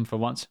Jason Statham for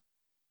once.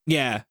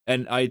 Yeah,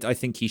 and I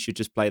think he should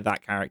just play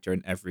that character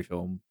in every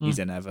film he's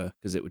in ever,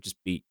 because it would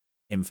just be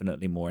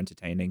infinitely more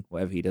entertaining,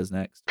 whatever he does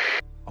next.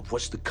 I've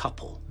watched the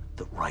couple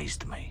that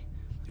raised me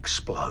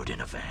explode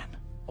in a van.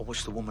 I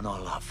watched the woman I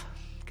love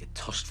get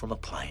tossed from a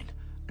plane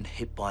and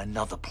hit by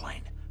another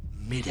plane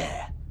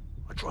mid-air.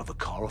 I drove a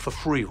car off a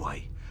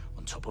freeway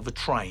on top of a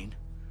train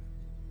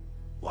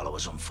while I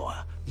was on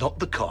fire. Not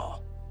the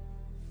car.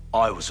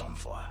 I was on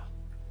fire.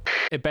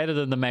 It's better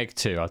than the Meg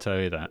 2, I'll tell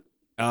you that.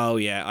 Oh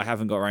yeah, I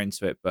haven't got around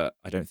to it, but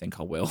I don't think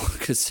I will,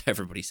 because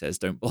everybody says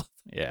don't bother.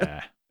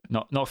 Yeah.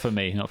 Not for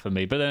me.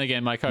 But then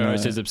again, my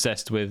co-host is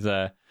obsessed with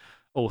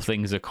all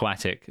things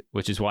aquatic,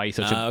 which is why he's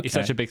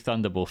such a big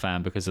Thunderball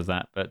fan because of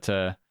that. But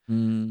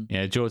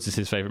yeah, Jaws is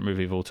his favorite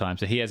movie of all time,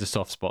 so he has a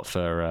soft spot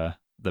for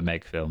the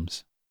Meg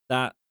films.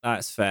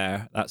 That's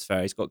fair. That's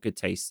fair. He's got good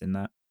taste in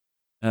that.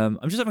 I'm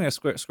just having a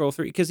scroll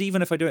through, because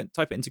even if I don't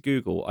type it into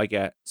Google, I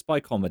get spy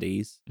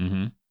comedies.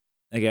 Mm-hmm.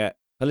 I get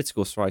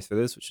political spy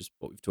thrillers, which is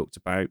what we've talked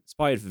about.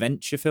 Spy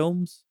adventure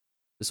films,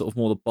 the sort of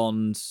more the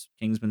Bond,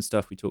 Kingsman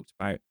stuff we talked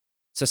about.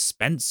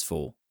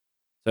 Suspenseful.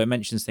 So it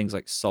mentions things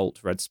like Salt,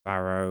 Red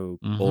Sparrow,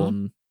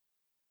 Bourne.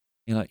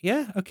 You're like,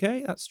 yeah,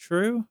 okay, that's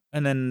true.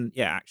 And then,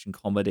 yeah, action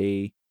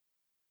comedy.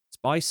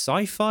 Spy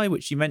sci-fi,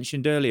 which you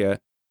mentioned earlier.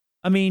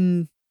 I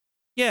mean,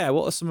 yeah,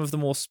 what are some of the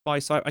more spy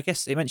sci-fi? I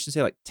guess they mentioned,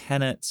 say, like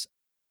Tenet.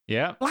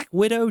 Yeah. Black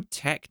Widow,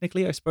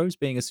 technically, I suppose,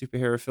 being a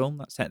superhero film,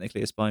 that's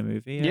technically a spy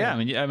movie. Yeah,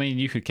 I mean,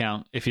 you could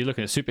count, if you're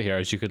looking at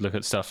superheroes, you could look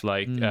at stuff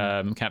like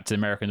Captain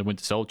America and the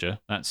Winter Soldier.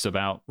 That's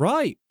about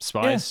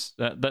spies.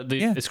 Yeah.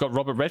 It's got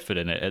Robert Redford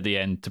in it at the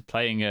end, to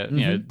playing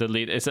the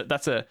lead.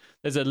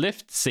 There's a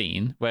lift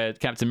scene where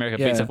Captain America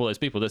beats up all those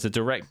people. There's a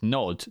direct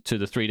nod to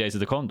the 3 Days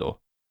of the Condor.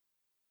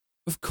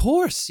 Of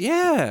course,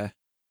 yeah.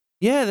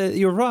 Yeah,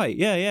 you're right.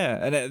 Yeah.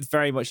 And it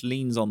very much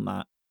leans on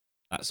that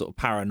sort of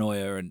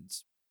paranoia, and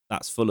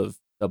that's full of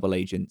double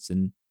agents,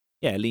 and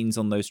yeah, leans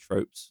on those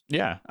tropes.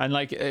 Yeah, and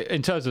like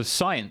in terms of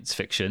science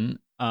fiction,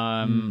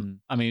 I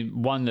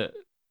mean, one that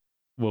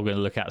we're going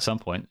to look at some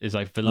point is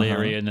like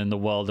Valerian and the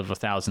World of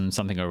 1,000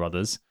 something or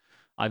others.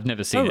 I've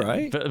never seen it.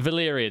 Right.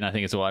 Valerian, I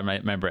think is what I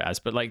remember it as.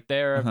 But like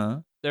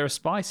they're a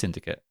spy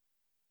syndicate,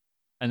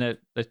 and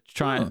they're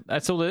trying.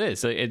 That's all it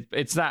is.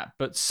 It's that,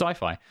 but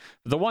sci-fi.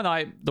 The one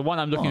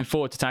I'm looking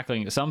forward to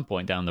tackling at some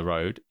point down the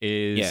road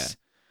is.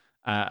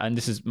 And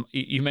this is,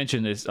 you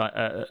mentioned this,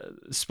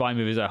 spy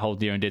movies I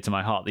hold near and dear to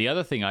my heart. The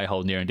other thing I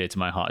hold near and dear to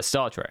my heart is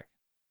Star Trek.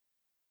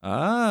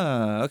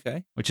 Ah,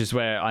 okay. Which is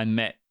where I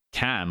met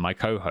Cam, my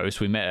co-host.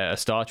 We met at a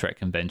Star Trek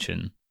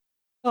convention.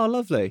 Oh,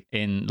 lovely.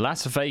 In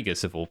Las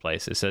Vegas, of all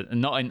places. So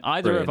not in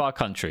either of our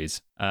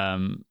countries.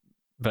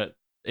 But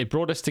it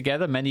brought us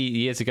together many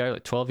years ago,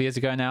 like 12 years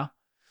ago now.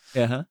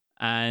 Yeah.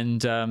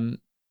 And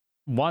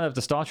one of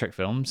the Star Trek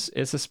films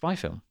is a spy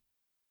film.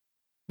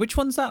 Which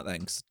one's that then?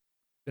 'Cause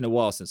it's been a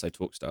while since I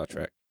talked Star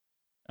Trek.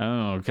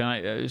 Oh, can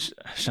I?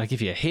 Should I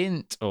give you a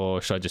hint,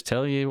 or should I just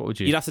tell you? What would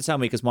you? You'd have to tell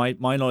me, because my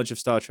knowledge of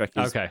Star Trek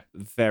is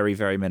very,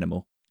 very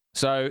minimal.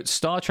 So,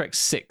 Star Trek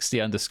 6: The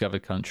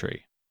Undiscovered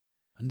Country.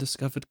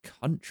 Undiscovered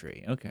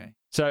Country. Okay.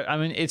 So, I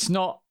mean, it's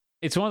not.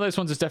 It's one of those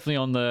ones that's definitely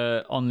on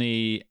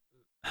the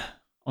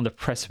on the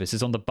precipice,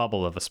 it's on the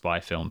bubble of a spy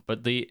film.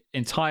 But the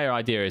entire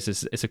idea is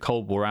it's a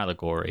Cold War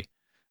allegory.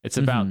 It's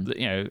about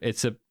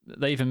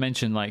they even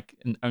mention like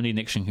only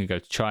Nixon can go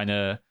to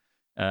China.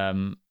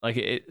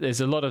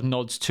 There's a lot of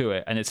nods to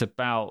it, and it's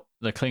about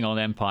the Klingon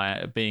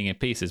Empire being in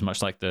pieces,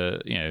 much like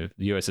the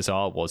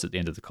USSR was at the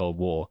end of the Cold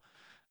War.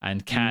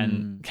 And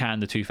can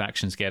the two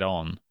factions get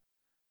on?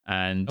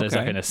 And there's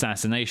like an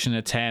assassination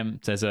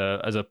attempt. There's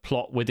a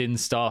plot within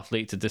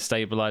Starfleet to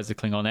destabilize the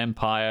Klingon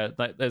Empire.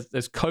 Like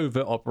there's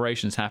covert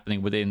operations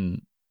happening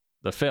within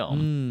the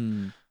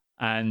film.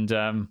 And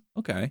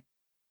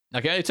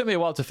it took me a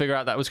while to figure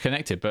out that was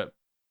connected, but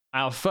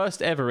our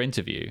first ever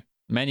interview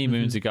many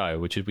moons ago,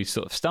 which we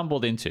sort of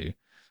stumbled into,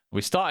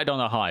 we started on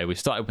a high. We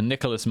started with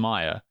Nicholas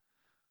Meyer,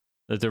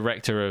 the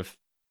director of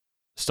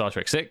Star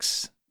Trek VI,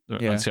 The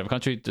Undiscovered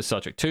Country, the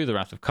Star Trek II, The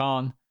Wrath of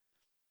Khan,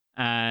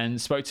 and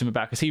spoke to him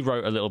about, because he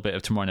wrote a little bit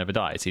of Tomorrow Never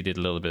Dies. He did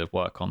a little bit of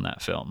work on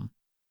that film.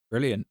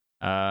 Brilliant.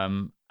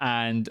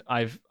 And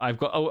I've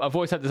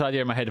always had this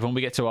idea in my head of when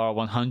we get to our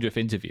 100th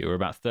interview, we're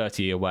about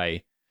 30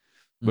 away.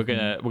 We're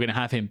gonna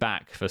have him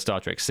back for Star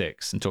Trek VI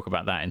and talk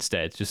about that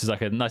instead. Just as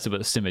like a nice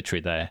bit of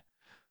symmetry there.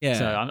 Yeah.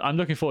 So I'm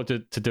looking forward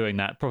to doing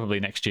that probably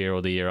next year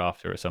or the year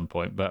after at some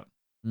point. But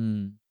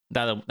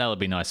that'll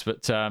be nice.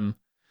 But the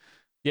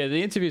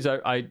interviews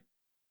I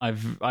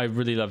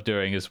really love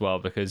doing as well,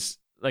 because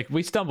like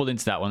we stumbled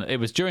into that one. It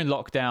was during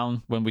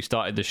lockdown when we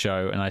started the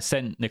show, and I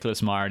sent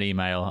Nicholas Meyer an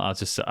email.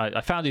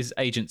 I found his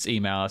agent's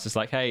email. I was just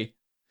like, hey,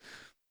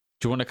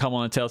 do you want to come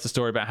on and tell us a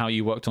story about how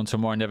you worked on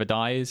Tomorrow Never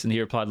Dies? And he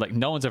replied, like,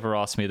 no one's ever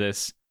asked me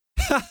this.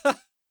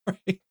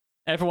 Right.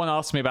 Everyone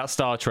asked me about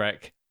Star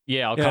Trek.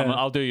 Yeah, I'll come.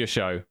 I'll do your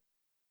show.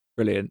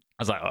 Brilliant.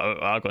 I was like, oh,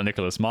 I've got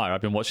Nicholas Meyer. I've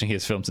been watching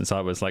his film since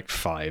I was like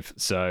 5.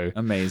 So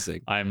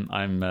amazing.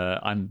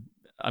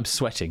 I'm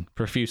sweating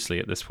profusely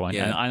at this point.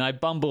 Yeah. And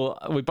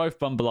we both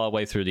bumble our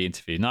way through the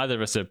interview. Neither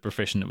of us are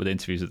proficient with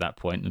interviews at that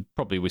point, and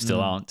probably we still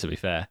aren't, to be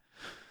fair.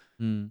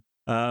 And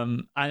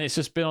it's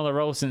just been on a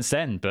roll since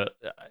then. But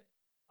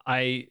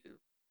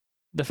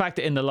the fact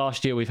that in the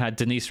last year we've had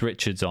Denise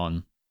Richards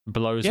on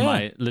blows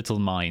my little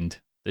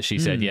mind that she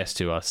said yes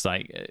to us.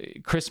 Like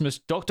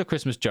Dr.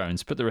 Christmas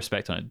Jones, put the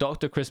respect on it.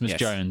 Dr. Christmas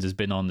Jones has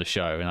been on the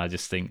show, and I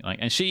just think like,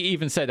 and she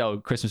even said, "Oh,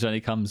 Christmas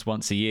only comes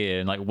once a year,"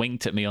 and like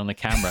winked at me on the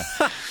camera.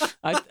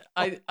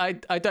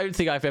 I don't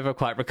think I've ever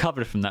quite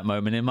recovered from that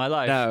moment in my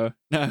life.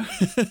 No.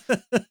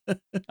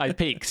 I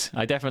peaked.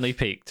 I definitely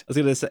peaked. I was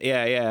gonna say,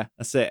 yeah,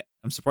 that's it.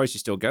 I'm surprised you're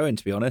still going,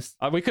 to be honest.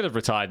 We could have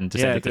retired and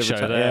just ended the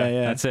show there.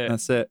 Yeah,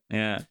 that's it.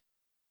 Yeah.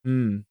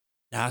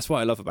 That's what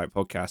I love about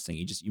podcasting.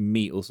 You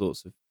meet all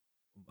sorts of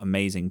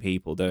amazing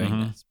people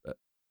doing this. But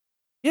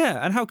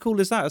yeah, and how cool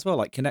is that as well?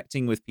 Like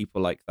connecting with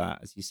people like that,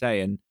 as you say.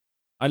 And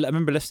I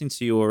remember listening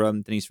to your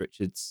Denise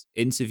Richards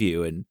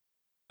interview, and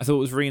I thought it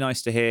was really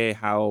nice to hear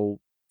how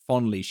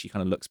fondly she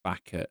kind of looks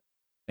back at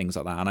things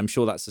like that. And I'm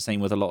sure that's the same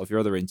with a lot of your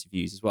other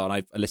interviews as well. And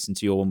I listened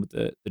to your one with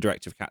the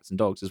director of Cats and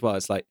Dogs as well.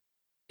 It's like,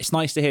 it's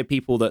nice to hear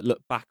people that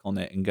look back on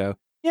it and go,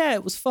 yeah,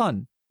 it was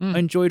fun. I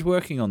enjoyed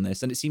working on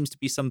this. And it seems to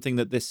be something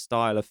that this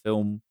style of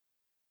film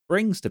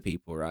brings to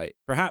people, right?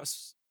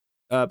 Perhaps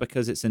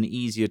because it's an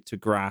easier to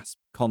grasp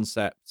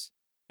concept.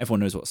 Everyone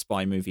knows what a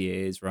spy movie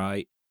is,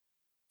 right?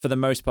 For the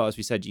most part, as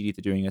we said, you're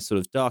either doing a sort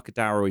of darker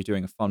dour or you're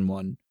doing a fun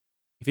one.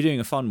 If you're doing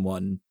a fun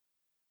one,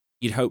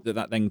 you'd hope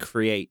that then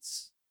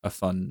creates a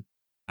fun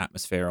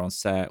atmosphere on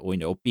set,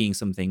 or being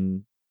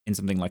something in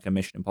something like a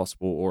Mission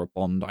Impossible or a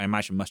Bond. I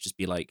imagine must just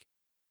be like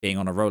being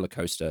on a roller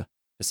coaster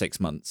for 6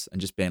 months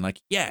and just being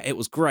like, yeah, it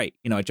was great.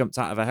 I jumped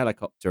out of a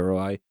helicopter, or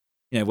I,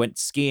 went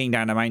skiing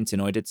down a mountain,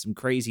 or I did some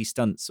crazy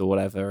stunts or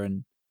whatever,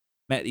 and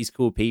met these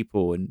cool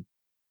people, and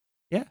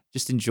yeah,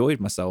 just enjoyed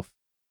myself.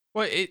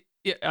 Well,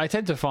 I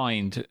tend to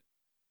find,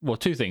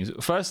 two things.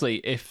 Firstly,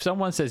 if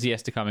someone says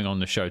yes to coming on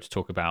the show to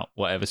talk about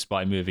whatever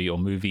spy movie or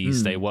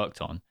movies they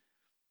worked on,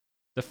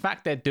 the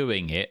fact they're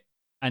doing it,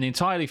 and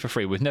entirely for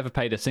free, we've never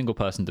paid a single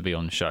person to be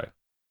on the show.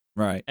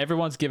 Right.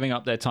 Everyone's giving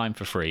up their time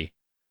for free.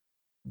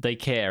 They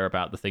care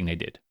about the thing they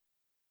did.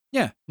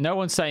 Yeah. No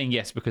one's saying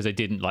yes because they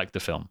didn't like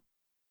the film.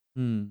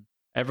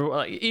 Everyone,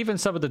 like, even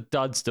some of the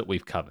duds that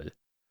we've covered.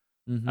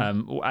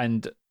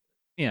 And,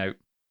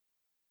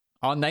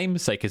 Our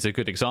Namesake is a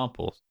good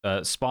example.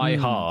 Spy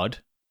Hard,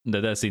 the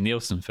Leslie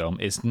Nielsen film,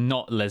 is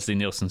not Leslie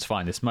Nielsen's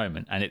finest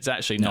moment. And it's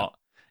actually not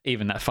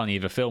even that funny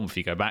of a film if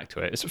you go back to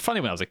it. It's funny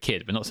when I was a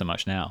kid, but not so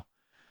much now.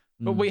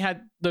 But we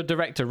had the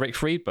director Rick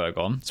Friedberg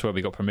on. That's where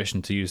we got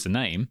permission to use the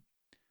name.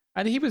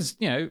 And he was,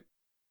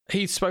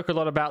 he spoke a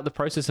lot about the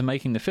process of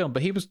making the film,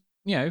 but he was,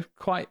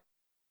 quite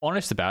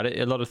honest about it.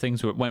 A lot of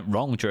things went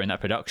wrong during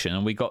that production,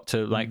 and we got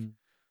to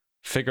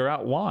figure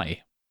out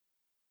why.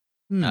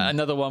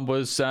 Another one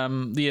was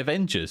The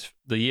Avengers,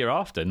 the year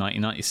after,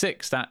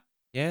 1996. That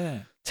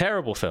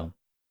terrible film.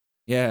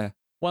 Yeah.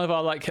 One of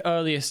our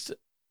earliest,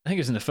 I think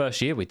it was in the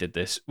first year we did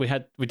this. We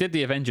did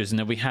The Avengers, and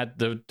then we had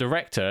the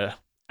director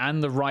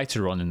and the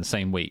writer on in the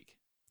same week.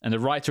 And the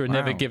writer had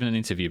never given an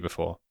interview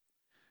before.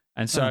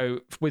 And so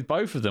with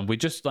both of them, we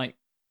just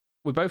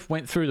we both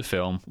went through the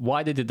film,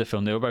 why they did the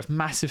film. They were both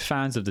massive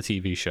fans of the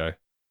TV show.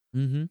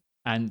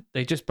 and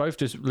they just both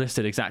just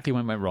listed exactly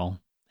when it went wrong,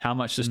 how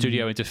much the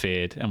studio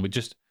interfered, and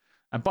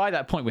and by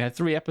that point we had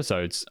 3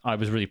 episodes I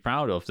was really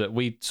proud of that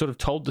we sort of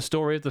told the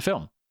story of the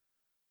film.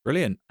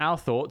 Brilliant. Our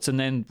thoughts, and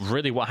then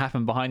really what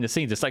happened behind the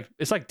scenes. It's like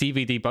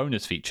DVD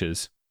bonus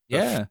features.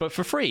 But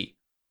for free.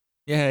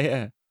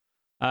 Yeah.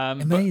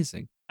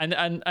 Amazing.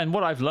 And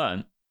what I've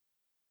learned,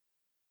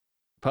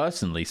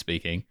 personally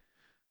speaking,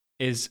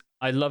 is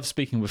I love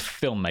speaking with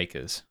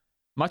filmmakers.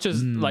 Much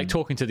as like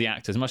talking to the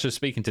actors, much as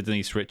speaking to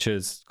Denise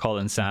Richards,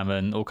 Colin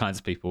Salmon, all kinds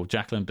of people,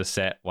 Jacqueline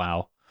Bisset,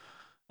 wow.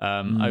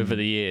 Over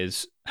the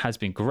years has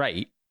been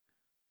great.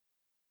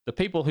 The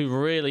people who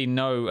really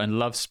know and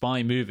love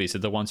spy movies are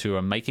the ones who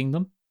are making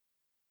them.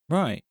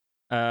 Right.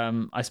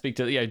 I speak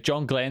to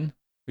John Glenn,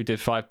 who did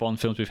 5 Bond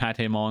films. We've had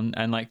him on,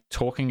 and like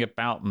talking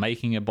about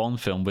making a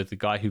Bond film with the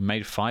guy who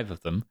made 5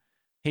 of them.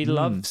 He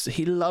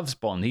loves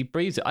Bond. He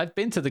breathes it. I've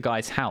been to the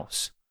guy's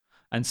house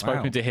and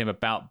spoken to him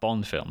about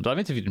Bond films. I've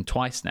interviewed him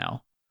twice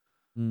now,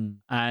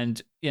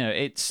 and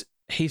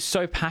he's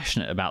so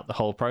passionate about the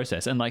whole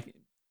process. And like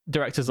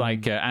directors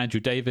like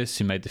Andrew Davis,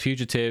 who made The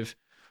Fugitive,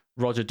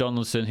 Roger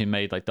Donaldson, who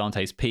made like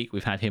Dante's Peak.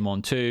 We've had him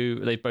on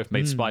too. They've both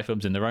made spy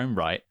films in their own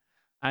right.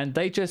 And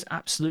they just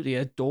absolutely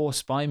adore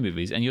spy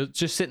movies. And you're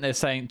just sitting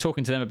there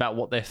talking to them about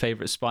what their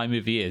favorite spy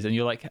movie is. And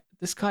you're like,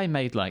 this guy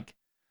made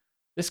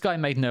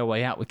No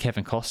Way Out with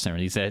Kevin Costner.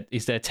 And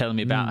he's there telling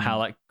me about how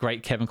like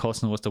great Kevin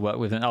Costner was to work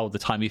with. And the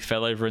time he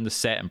fell over in the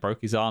set and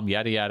broke his arm,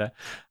 yada, yada.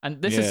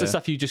 And this is the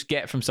stuff you just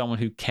get from someone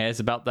who cares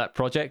about that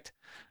project.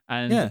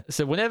 And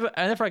so whenever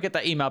I get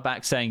that email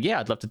back saying, yeah,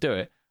 I'd love to do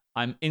it,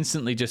 I'm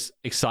instantly just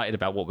excited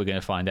about what we're going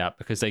to find out,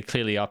 because they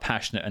clearly are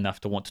passionate enough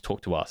to want to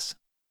talk to us.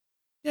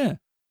 Yeah.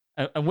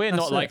 And we're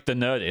not like the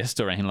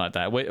Nerdist or anything like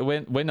that.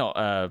 We're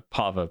not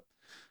part of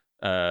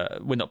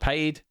we're not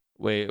paid.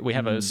 We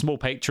have a small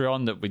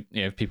Patreon that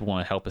if people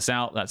want to help us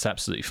out, that's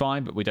absolutely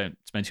fine. But we don't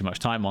spend too much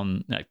time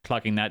on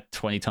plugging that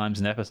 20 times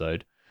an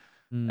episode.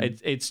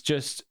 It's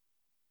just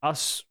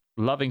us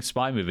loving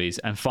spy movies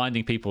and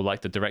finding people like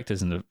the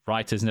directors and the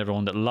writers and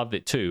everyone that love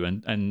it too,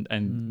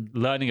 and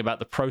learning about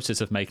the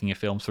process of making a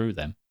film through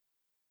them.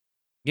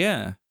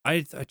 Yeah,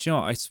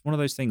 it's one of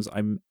those things.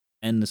 I'm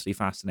endlessly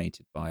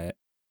fascinated by it,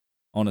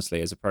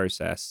 honestly, as a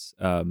process.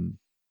 And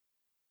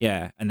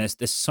there's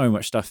so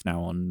much stuff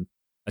now on,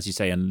 as you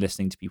say, and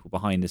listening to people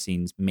behind the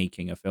scenes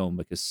making a film,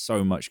 because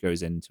so much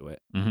goes into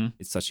it.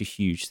 It's such a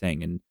huge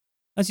thing, and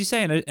as you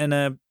say,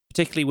 in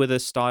particularly with a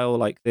style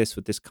like this,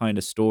 with this kind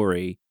of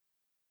story,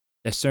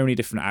 there's so many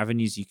different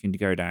avenues you can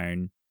go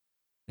down.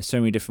 There's so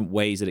many different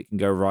ways that it can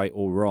go right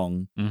or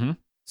wrong.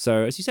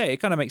 So as you say, it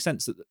kind of makes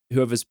sense that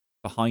whoever's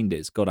behind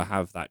it's got to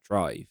have that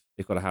drive.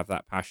 They've got to have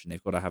that passion.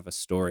 They've got to have a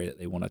story that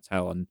they want to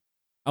tell. And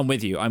I'm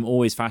with you. I'm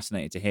always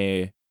fascinated to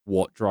hear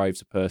what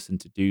drives a person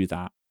to do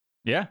that.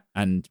 Yeah.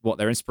 And what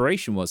their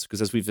inspiration was.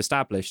 Because as we've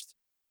established,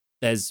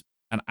 there's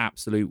an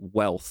absolute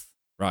wealth,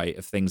 right,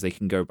 of things they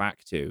can go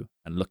back to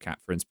and look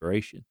at for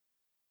inspiration.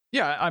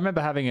 Yeah, I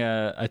remember having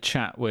a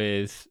chat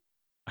with,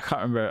 I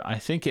can't remember, I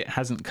think it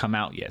hasn't come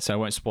out yet, so I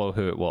won't spoil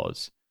who it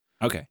was.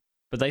 Okay.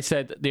 But they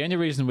said the only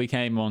reason we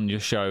came on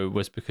your show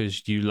was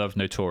because you love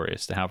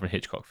Notorious, the Alfred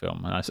Hitchcock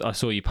film. And I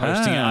saw you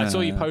posting it. I saw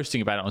you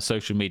posting about it on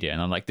social media.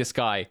 And I'm like, this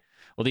guy,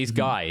 or these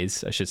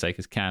guys, I should say,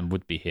 because Cam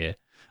would be here,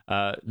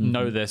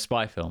 know their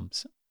spy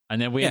films.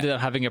 And then we ended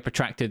up having a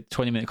protracted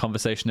 20-minute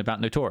conversation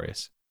about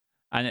Notorious.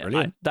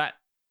 And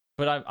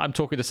I'm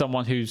talking to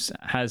someone who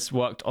has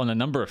worked on a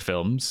number of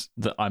films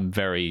that I'm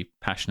very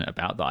passionate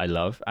about, that I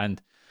love.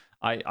 And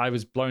I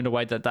was blown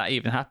away that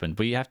even happened.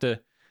 But you have to,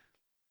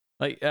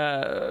 like,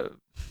 I'm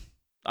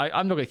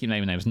not going to keep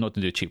naming names, not to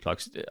do cheap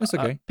plugs. That's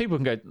okay. People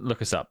can go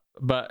look us up.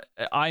 But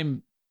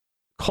I'm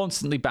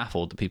constantly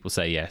baffled that people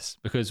say yes,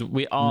 because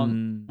we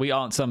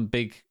aren't some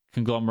big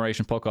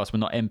conglomeration podcast. We're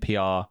not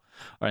NPR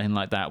or anything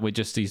like that. We're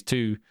just these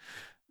two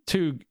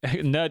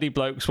nerdy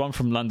blokes, one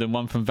from London,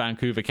 one from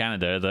Vancouver,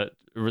 Canada, that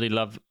really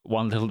love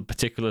one little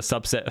particular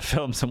subset of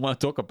films and want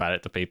to talk about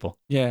it to people.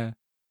 Yeah.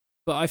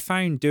 But I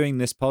found doing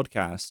this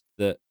podcast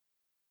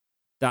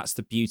that's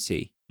the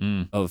beauty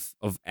of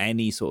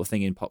any sort of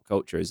thing in pop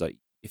culture, is like,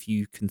 if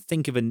you can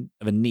think of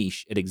a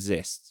niche, it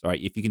exists,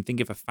 right? If you can think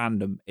of a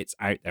fandom, it's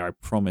out there. I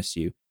promise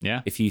you.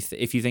 Yeah. If you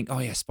think, oh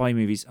yeah, spy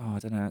movies, oh I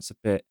don't know, it's a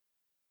bit.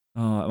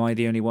 Oh, am I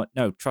the only one?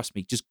 No, trust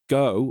me. Just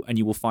go and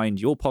you will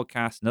find your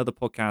podcast and other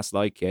podcasts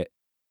like it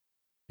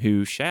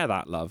who share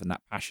that love and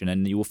that passion,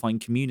 and you will find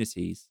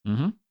communities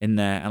in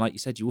there. And like you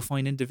said, you will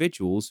find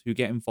individuals who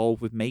get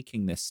involved with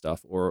making this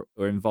stuff, or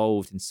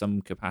involved in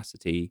some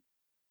capacity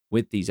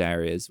with these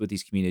areas, with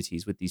these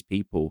communities, with these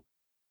people.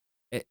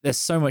 There's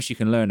so much you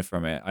can learn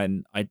from it,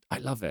 and I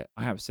love it.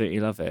 I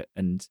absolutely love it.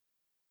 And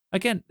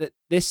again,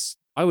 this,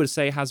 I would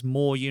say, has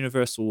more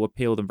universal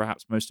appeal than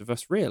perhaps most of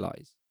us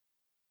realize.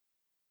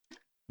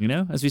 You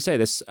know, as we say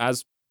this,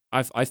 as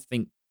I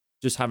think,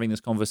 just having this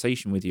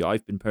conversation with you,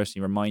 I've been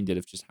personally reminded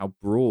of just how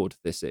broad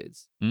this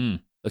is.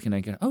 Looking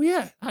and going, oh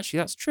yeah, actually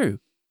that's true.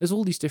 There's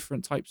all these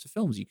different types of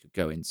films you could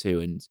go into,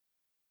 and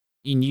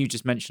you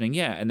just mentioning,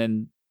 and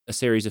then a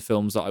series of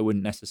films that I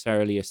wouldn't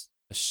necessarily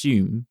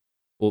assume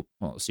or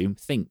not assume,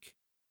 think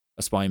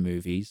are spy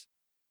movies.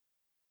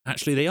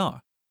 Actually, they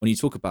are. When you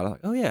talk about it, like,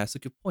 oh yeah, that's a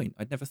good point.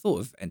 I'd never thought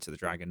of Enter the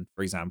Dragon,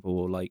 for example,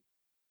 or like,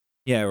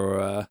 yeah,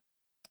 or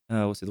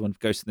what's the other one?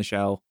 Ghost in the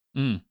Shell,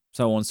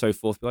 so on and so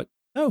forth. Be like,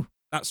 oh,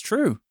 that's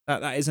true.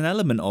 That is an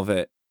element of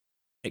it.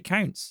 It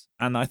counts,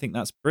 and I think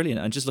that's brilliant.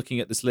 And just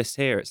looking at this list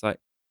here, it's like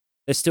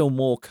there's still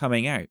more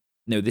coming out.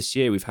 You know, this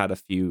year we've had a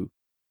few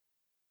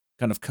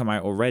kind of come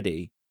out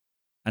already,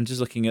 and just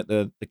looking at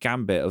the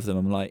gambit of them,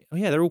 I'm like, oh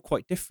yeah, they're all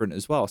quite different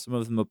as well. Some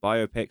of them are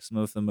biopics, some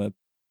of them are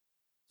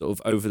sort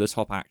of over the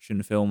top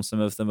action films, some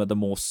of them are the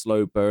more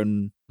slow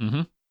burn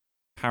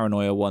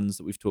paranoia ones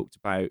that we've talked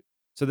about.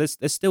 So there's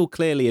still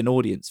clearly an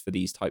audience for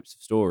these types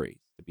of stories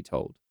to be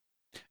told.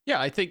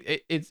 Yeah, I think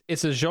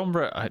it's a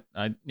genre.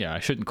 I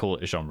shouldn't call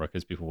it a genre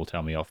because people will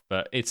tell me off.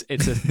 But it's a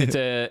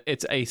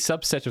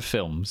subset of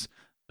films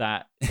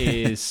that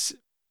is.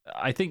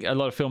 I think a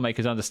lot of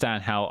filmmakers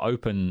understand how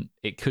open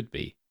it could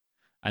be,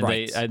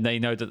 and they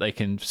know that they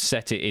can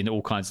set it in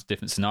all kinds of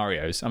different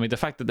scenarios. I mean, the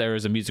fact that there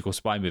is a musical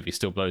spy movie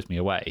still blows me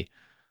away.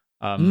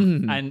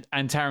 And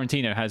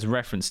Tarantino has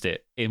referenced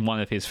it in one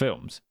of his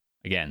films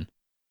again.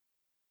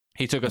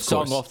 He took a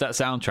song off that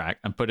soundtrack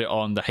and put it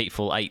on the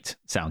Hateful Eight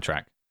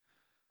soundtrack.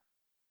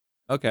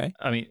 Okay.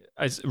 I mean,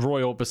 it's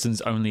Roy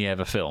Orbison's only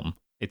ever film.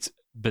 It's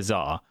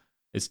bizarre.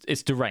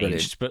 It's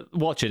deranged, but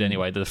watch it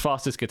anyway. The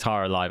Fastest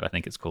Guitar Alive, I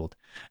think it's called,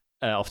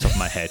 off the top of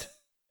my head.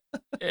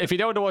 If you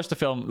don't want to watch the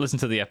film, listen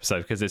to the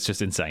episode because it's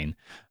just insane.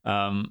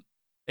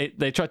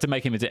 They tried to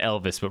make him into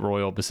Elvis, but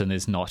Roy Orbison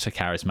is not a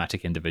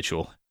charismatic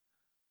individual.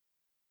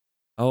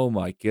 Oh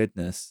my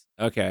goodness.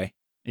 Okay.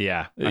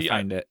 Yeah, I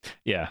find it.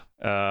 Yeah,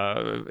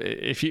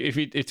 if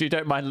you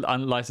don't mind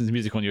unlicensed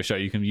music on your show,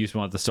 you can use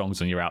one of the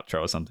songs on your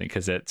outro or something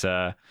because it.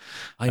 I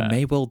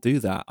may well do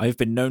that. I've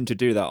been known to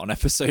do that on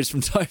episodes from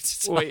time to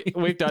time.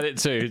 We've done it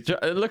too.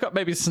 Look up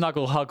maybe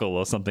Snuggle Huggle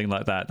or something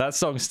like that. That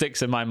song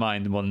sticks in my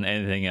mind more than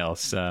anything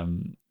else.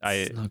 Snuggle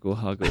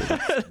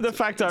Huggle. The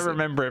fact I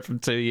remember it from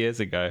 2 years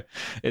ago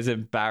is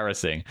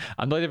embarrassing.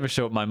 I'm not even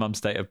sure what my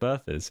mum's date of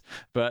birth is,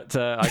 but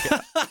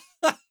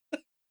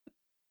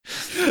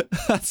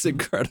That's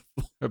incredible.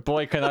 But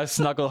boy, can I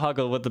snuggle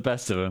huggle with the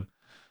best of them.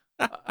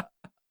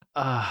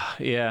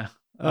 Yeah.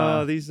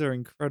 These are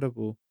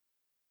incredible.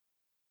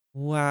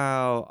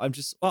 Wow.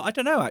 I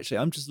don't know, actually.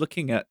 I'm just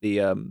looking at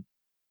the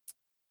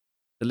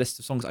list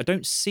of songs. I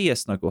don't see a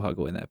Snuggle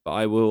Huggle in there, but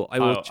I will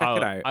check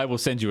it out. I will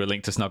send you a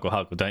link to Snuggle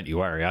Huggle, don't you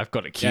worry. I've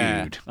got it queued.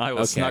 Yeah. I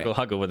will snuggle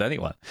huggle with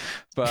anyone.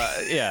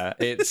 But yeah,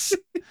 it's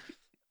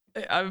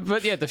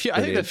but yeah,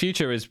 I think the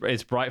future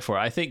is bright for it.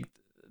 I think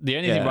the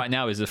only thing right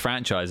now is the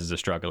franchises are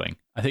struggling.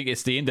 I think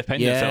it's the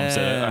independent films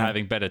that are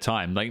having better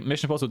time. Like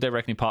Mission Impossible Dead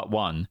Reckoning Part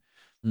 1,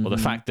 well, the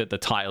fact that the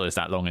title is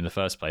that long in the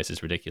first place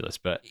is ridiculous.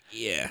 But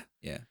yeah.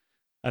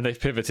 And they've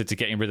pivoted to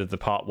getting rid of the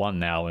Part 1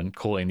 now and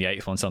calling the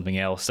 8th one something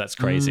else. That's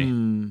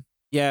crazy.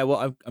 Yeah,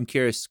 well, I'm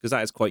curious because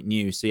that is quite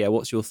new. So yeah,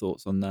 what's your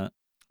thoughts on that?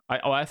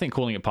 I think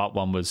calling it Part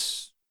 1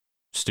 was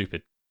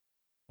stupid,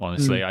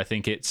 honestly. I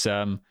think it's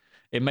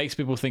it makes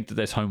people think that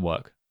there's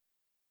homework.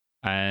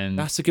 And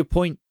that's a good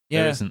point.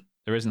 Yeah.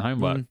 There isn't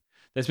homework.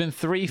 There's been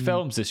 3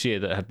 films this year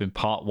that have been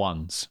Part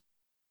 1s.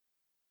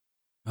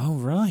 Oh,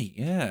 right.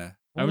 Yeah.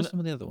 What were some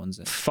of the other ones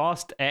then?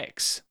 Fast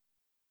X.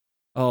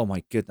 Oh,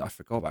 my goodness. I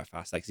forgot about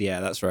Fast X.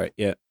 Yeah, that's right.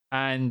 Yeah.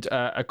 And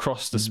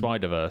Across the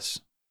Spider-Verse.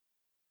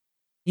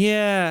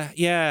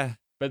 Yeah.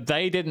 But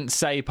they didn't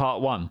say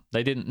Part 1.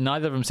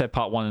 Neither of them said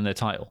Part 1 in their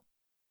title.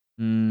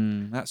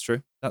 That's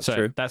true. That's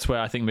true. That's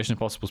where I think Mission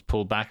Impossible's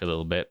pulled back a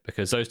little bit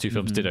because those 2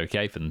 films did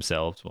okay for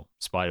themselves. Well,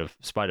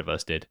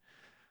 Spider-Verse did.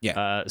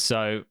 Yeah.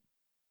 So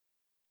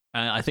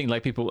I think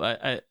like people,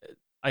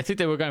 I think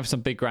they were going for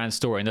some big grand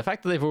story, and the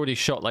fact that they've already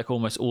shot like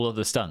almost all of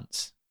the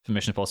stunts for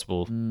Mission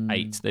Impossible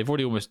 8, they've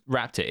already almost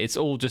wrapped it. It's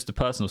all just the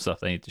personal stuff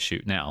they need to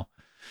shoot now.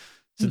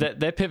 So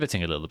they're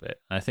pivoting a little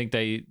bit. I think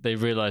they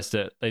realized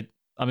that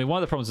one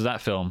of the problems with that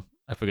film,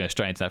 if we're going to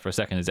stray into that for a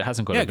second, is it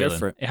hasn't got a villain. Go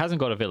for it. It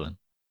hasn't got a villain.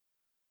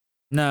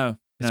 No.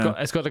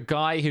 It's got a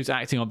guy who's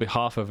acting on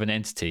behalf of an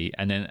entity,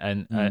 and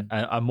then an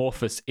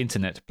amorphous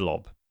internet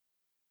blob.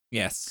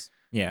 Yes.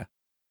 Yeah.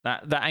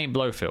 That ain't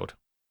Blofeld.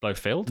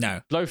 Blofeld? No.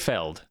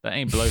 Blofeld. That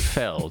ain't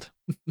Blofeld.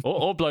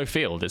 or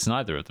Blofeld. It's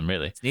neither of them,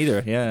 really. It's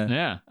neither,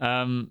 yeah.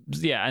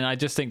 Yeah. And I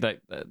just think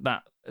that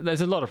there's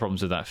a lot of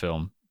problems with that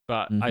film,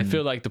 but I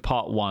feel like the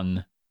Part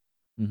 1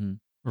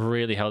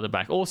 really held it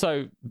back.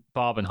 Also,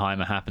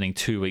 Barbenheimer happening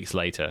 2 weeks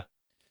later.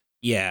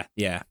 Yeah.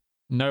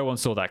 No one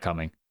saw that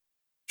coming.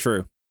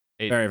 True.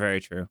 Very, very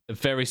true. A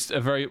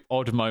very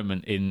odd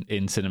moment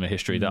in cinema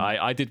history that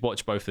I did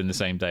watch both in the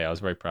same day. I was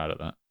very proud of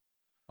that.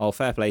 Oh,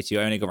 fair play to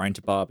you. I only got around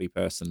to Barbie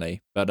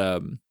personally, but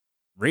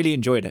really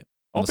enjoyed it.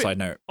 On the side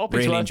note,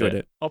 really enjoyed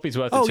it. Oppie's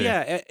worth it too. Oh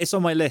yeah, it's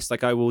on my list.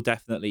 Like I will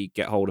definitely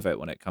get hold of it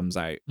when it comes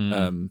out.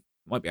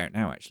 Might be out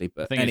now actually,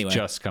 but I think anyway. it's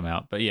just come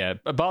out. But yeah,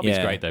 Barbie's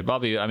great though.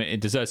 Barbie, I mean,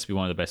 it deserves to be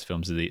one of the best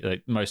films of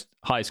the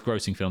highest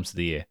grossing films of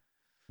the year.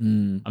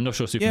 I'm not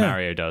sure Super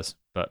Mario does,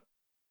 but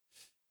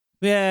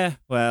Yeah,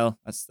 well,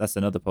 that's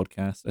another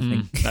podcast, I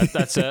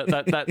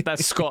think.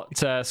 That's Scott.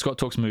 Scott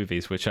Talks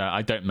Movies, which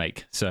I don't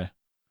make. So,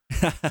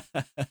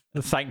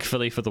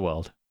 thankfully for the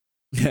world.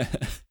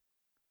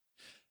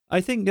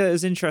 I think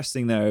it's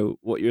interesting though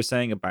what you're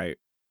saying about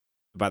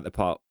the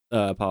part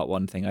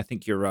one thing. I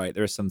think you're right.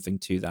 There is something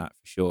to that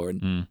for sure,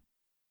 and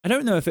I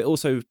don't know if it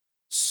also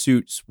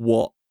suits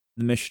what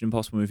the Mission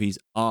Impossible movies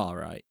are,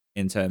 right,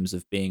 in terms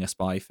of being a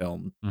spy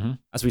film.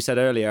 As we said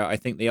earlier, I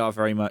think they are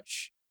very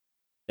much,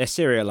 they're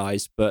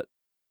serialized, but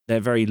they're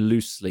very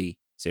loosely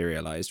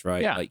serialized,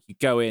 right? Yeah. Like you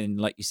go in,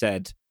 like you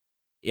said,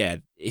 yeah,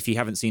 if you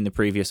haven't seen the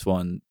previous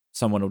one,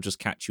 someone will just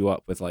catch you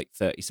up with like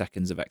 30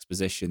 seconds of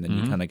exposition and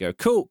you kind of go,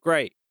 cool,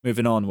 great,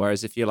 moving on.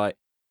 Whereas if you're like,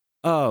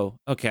 oh,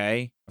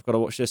 okay, I've got to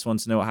watch this one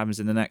to know what happens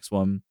in the next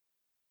one.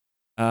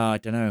 I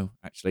don't know,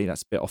 actually,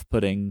 that's a bit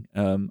off-putting.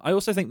 I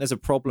also think there's a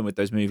problem with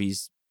those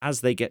movies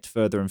as they get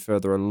further and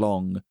further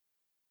along,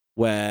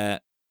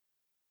 where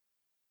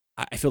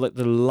I feel like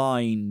the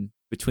line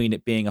between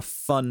it being a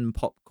fun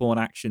popcorn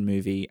action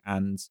movie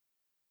and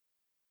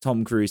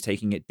Tom Cruise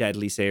taking it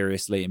deadly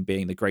seriously and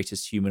being the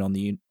greatest human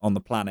on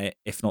the planet,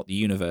 if not the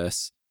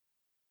universe,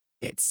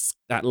 it's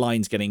that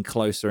line's getting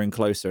closer and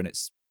closer, and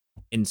it's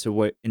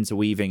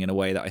interweaving in a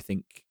way that I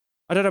think,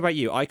 I don't know about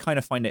you, I kind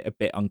of find it a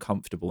bit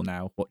uncomfortable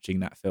now watching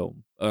that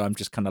film. I'm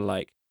just kind of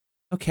like,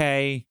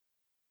 okay,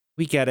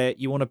 we get it.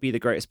 You want to be the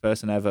greatest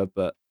person ever,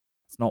 but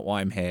that's not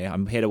why I'm here.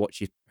 I'm here to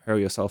watch you hurl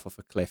yourself off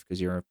a cliff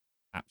because you're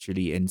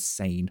actually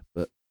insane.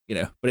 But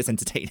but it's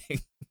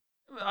entertaining.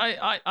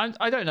 I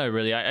don't know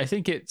really. I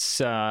think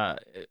it's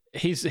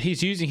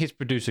he's using his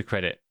producer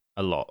credit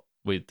a lot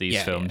with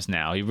these films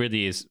now. He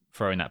really is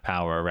throwing that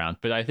power around.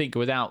 But I think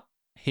without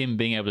him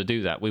being able to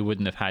do that, we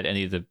wouldn't have had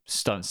any of the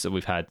stunts that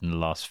we've had in the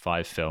last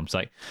 5 films.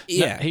 Like,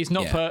 he's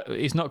not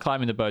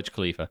climbing the Burj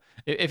Khalifa.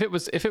 If it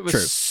was True.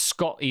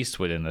 Scott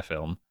Eastwood in the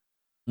film,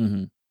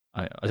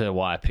 I don't know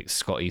why I picked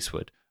Scott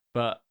Eastwood,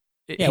 but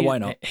why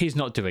not? He's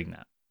not doing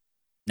that.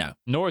 No,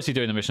 nor is he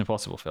doing the Mission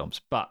Impossible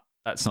films. But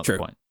that's not True. the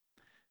point.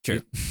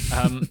 True.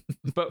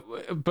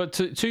 But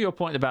to your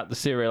point about the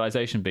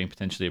serialization being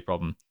potentially a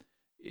problem,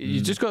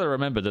 you just got to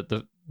remember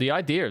that the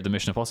idea of the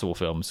Mission Impossible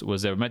films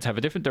was they were meant to have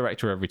a different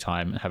director every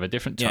time, have a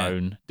different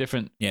tone,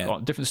 different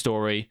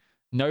story,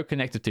 no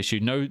connective tissue,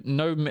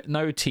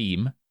 no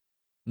team.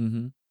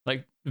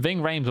 Like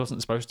Ving Rhames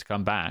wasn't supposed to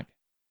come back.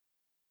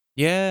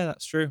 Yeah,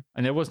 that's true.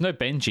 And there was no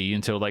Benji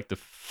until like the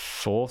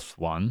 4th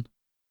one.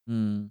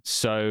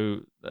 So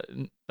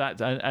that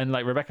and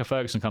like Rebecca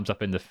Ferguson comes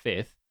up in the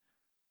 5th.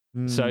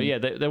 So yeah,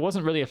 there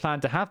wasn't really a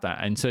plan to have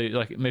that. And so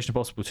like Mission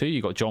Impossible 2,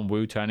 you got John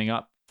Woo turning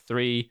up.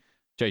 3,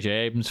 J.J.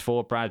 Abrams.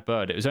 4, Brad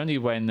Bird. It was only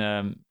when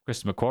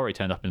Christopher McQuarrie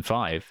turned up in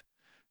 5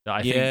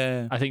 that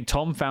I think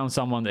Tom found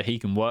someone that he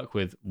can work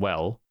with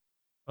well.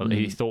 Or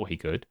he thought he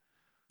could.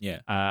 Yeah.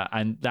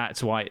 And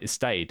that's why it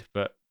stayed.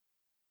 But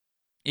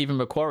even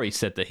McQuarrie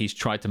said that he's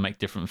tried to make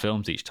different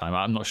films each time.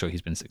 I'm not sure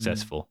he's been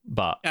successful,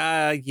 but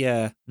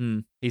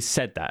he's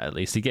said that at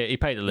least. He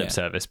paid a lip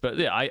service. But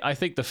yeah, I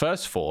think the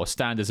first 4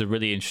 stand as a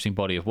really interesting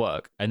body of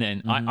work. And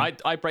then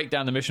I break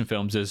down the Mission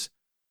films as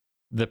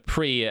the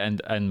pre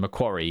and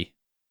McQuarrie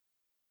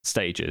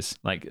stages.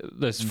 Like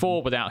there's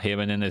 4 without him,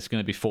 and then there's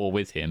going to be 4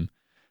 with him.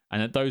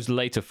 And those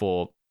later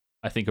 4,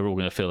 I think, are all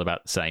going to feel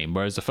about the same.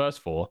 Whereas the first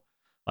 4,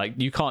 like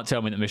you can't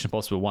tell me that Mission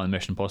Impossible 1 and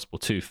Mission Impossible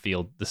 2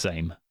 feel the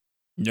same.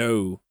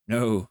 No,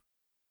 not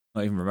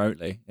even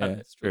remotely. Yeah,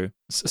 it's true.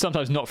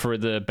 Sometimes not for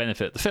the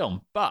benefit of the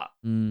film, but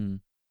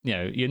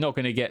you're not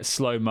going to get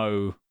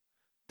slow-mo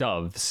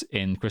doves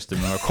in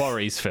Christopher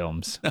McQuarrie's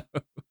films.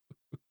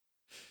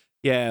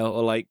 Yeah,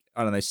 or like,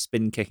 I don't know,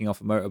 spin kicking off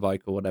a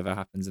motorbike or whatever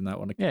happens in that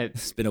one. Yeah,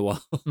 it's been a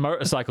while.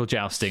 Motorcycle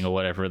jousting or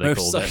whatever they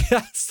called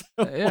it.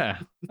 Yeah,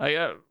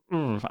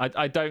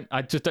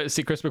 I just don't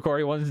see Chris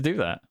McQuarrie wanting to do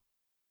that.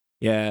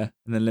 Yeah,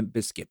 and then Limp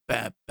Bizkit,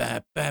 ba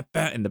ba ba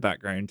ba in the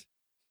background.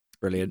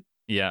 Brilliant.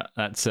 Yeah,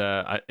 that's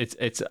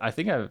it's. I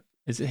think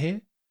is it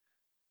here?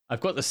 I've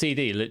got the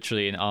CD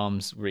literally in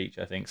arm's reach.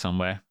 I think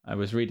somewhere. I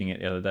was reading it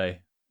the other day.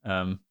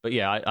 But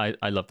yeah,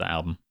 I love that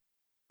album.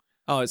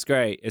 Oh, it's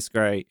great. It's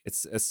great.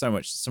 It's so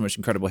much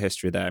incredible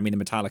history there. I mean,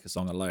 the Metallica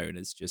song alone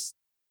is just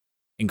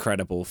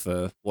incredible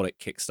for what it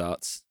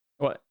kickstarts.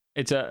 Well,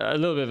 it's a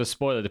little bit of a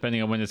spoiler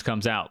depending on when this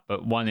comes out,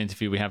 but one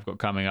interview we have got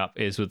coming up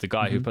is with the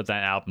guy who put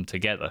that album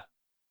together.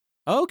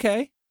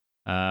 Okay.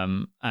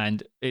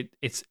 And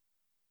it's.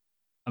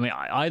 I mean,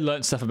 I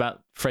learned stuff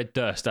about Fred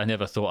Durst I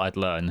never thought I'd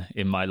learn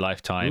in my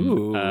lifetime.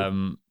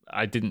 Ooh.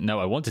 I didn't know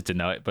I wanted to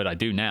know it, but I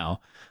do now.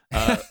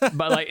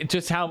 But like,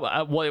 just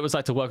how what it was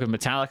like to work with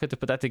Metallica to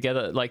put that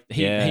together. Like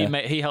he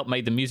helped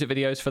make the music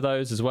videos for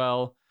those as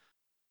well.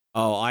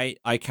 Oh,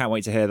 I can't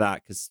wait to hear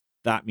that, because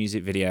that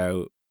music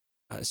video,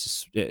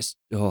 there's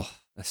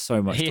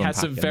so much. He has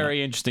some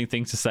very interesting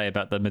things to say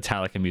about the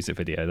Metallica music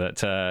video.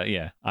 That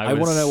I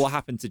want to know what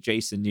happened to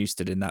Jason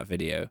Newsted in that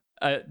video.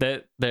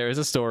 There is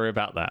a story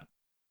about that.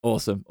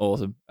 Awesome.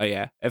 Oh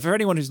yeah. For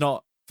anyone who's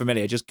not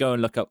familiar, just go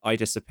and look up I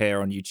Disappear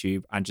on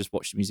YouTube and just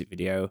watch the music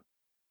video.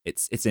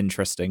 it's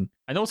interesting.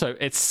 And also,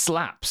 it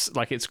slaps.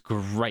 Like, it's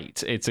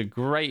great. It's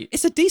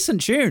a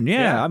decent tune.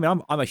 Yeah. I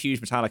mean, I'm a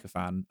huge Metallica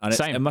fan, and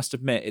Same. I must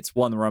admit, it's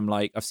one where I'm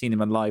like, I've seen him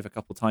live a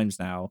couple times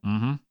now,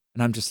 Mm-hmm.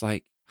 and I'm just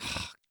like,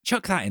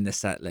 chuck that in the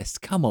set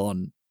list. Come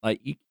on, like,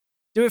 you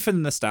do it for the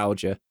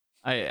nostalgia.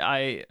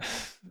 I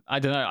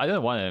don't know. I don't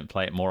know why they don't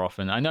play it more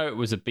often. I know it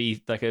was a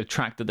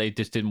track that they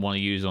just didn't want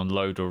to use on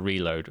Load or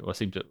Reload, or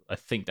I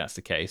think that's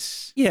the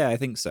case. Yeah, I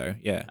think so.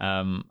 Yeah.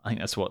 I think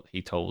that's what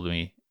he told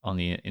me on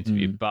the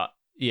interview. But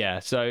yeah,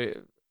 so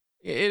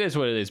it is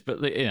what it is.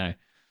 But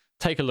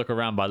take a look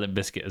around by Limp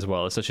Bizkit as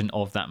well. It's such an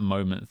of that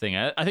moment thing.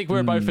 I think we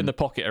were both in the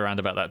pocket around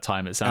about that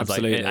time. It sounds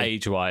Absolutely. like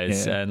age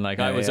wise, and like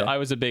I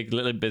was a big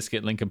Limp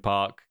Bizkit, Linkin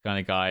Park kind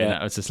of guy, and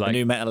that was just like the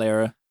new metal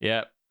era.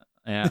 Yeah.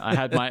 Yeah, I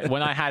had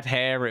when I had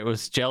hair, it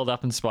was gelled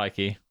up and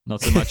spiky.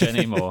 Not so much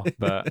anymore,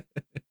 but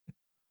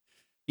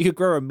you could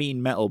grow a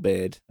mean metal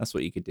beard. That's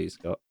what you could do,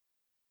 Scott.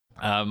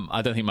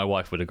 I don't think my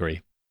wife would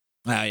agree.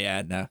 Oh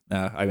yeah, no.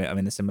 I'm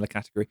in a similar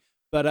category.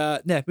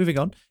 But yeah, moving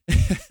on.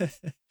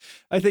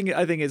 I think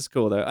it's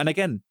cool though, and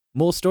again,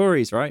 more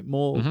stories, right?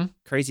 More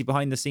crazy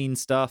behind the scenes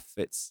stuff.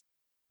 It's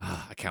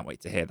I can't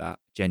wait to hear that.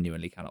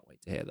 Genuinely cannot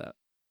wait to hear that.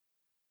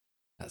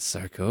 That's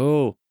so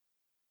cool.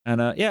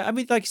 And yeah, I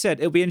mean, like you said,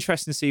 it'll be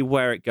interesting to see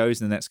where it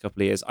goes in the next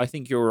couple of years. I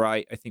think you're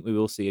right. I think we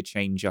will see a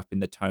change up in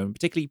the tone,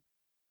 particularly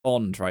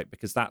Bond, right?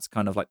 Because that's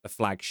kind of like the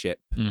flagship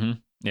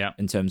Yeah.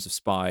 in terms of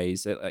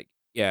spies.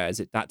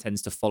 That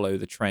tends to follow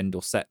the trend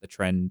or set the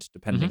trend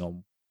depending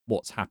on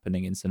what's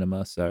happening in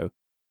cinema. So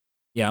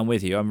yeah, I'm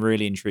with you. I'm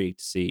really intrigued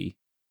to see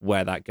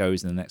where that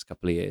goes in the next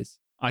couple of years.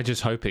 I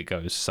just hope it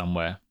goes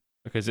somewhere,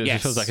 because it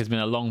just feels like it's been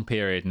a long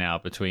period now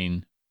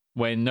between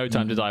when No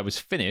Time to Die was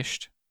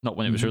finished, not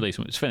when it was released,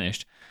 when it was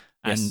finished,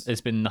 and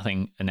there's been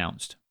nothing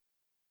announced.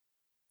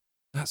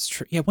 That's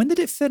true. Yeah, when did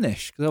it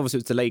finish? Because obviously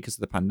it was delayed because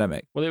of the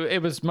pandemic. Well, it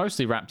was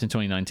mostly wrapped in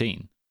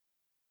 2019.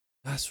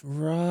 That's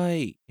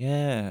right.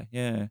 Yeah.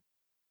 And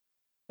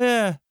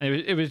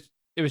it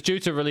was due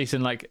to release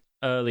in like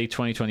early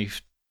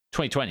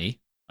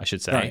 2020, I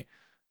should say. Right.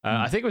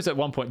 I think it was at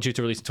one point due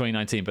to release in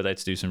 2019, but they had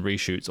to do some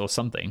reshoots or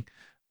something.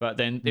 But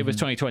then it was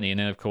 2020, and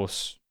then of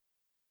course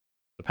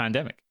the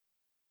pandemic.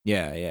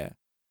 Yeah.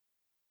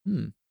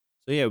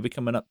 So yeah, we'll be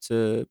coming up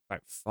to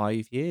about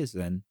 5 years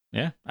then.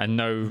 Yeah, and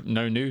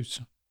no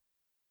news.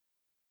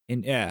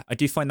 I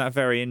do find that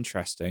very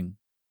interesting.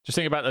 Just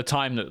think about the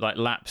time that like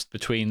lapsed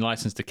between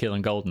License to Kill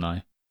and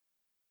GoldenEye.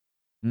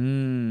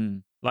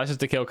 License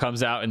to Kill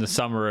comes out in the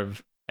summer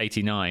of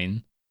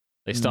 '89.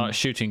 They start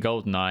shooting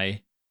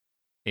GoldenEye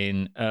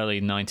in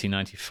early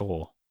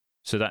 1994.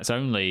 So that's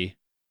only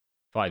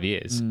 5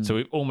 years. So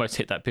we've almost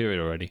hit that period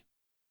already.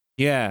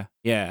 Yeah.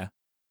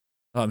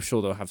 Oh, I'm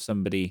sure they'll have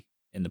somebody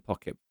in the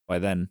pocket by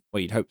then.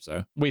 Well, you'd hope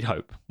so. We'd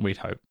hope.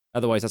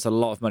 Otherwise, that's a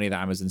lot of money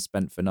that Amazon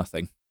spent for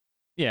nothing.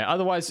 Yeah,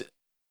 otherwise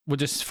we'll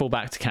just fall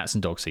back to Cats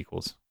and Dogs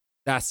sequels.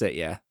 That's it,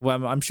 yeah.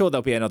 Well, I'm sure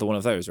there'll be another one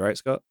of those, right,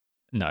 Scott?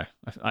 No,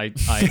 I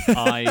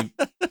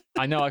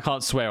know I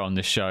can't swear on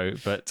this show,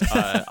 but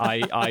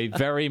I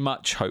very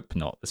much hope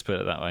not. Let's put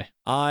it that way.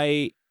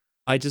 I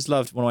just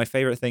loved one of my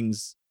favorite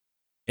things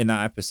in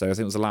that episode. I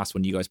think it was the last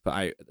one you guys put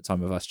out at the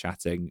time of us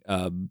chatting.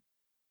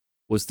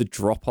 Was the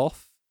drop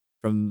off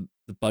from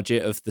the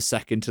budget of the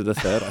second to the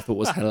third. I thought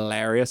was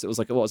hilarious. It was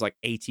like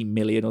 80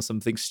 million or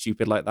something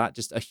stupid like that.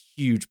 Just a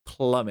huge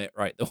plummet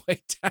right the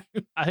way down.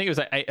 I think it was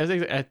like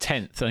a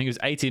tenth. I think it was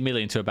 80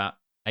 million to about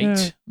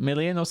 8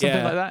 million or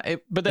something like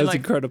that. But then, it was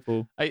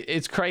incredible.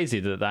 It's crazy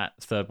that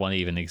third one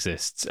even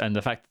exists, and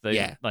the fact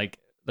that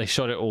they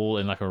shot it all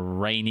in like a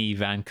rainy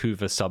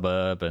Vancouver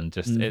suburb, and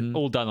just it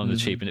all done on the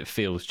cheap, and it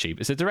feels cheap.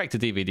 It's a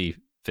direct-to-DVD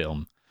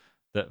film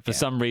that for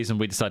some reason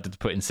we decided to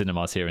put in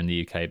cinemas here in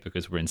the UK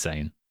because we're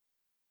insane.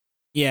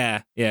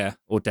 Yeah,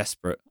 or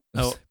desperate.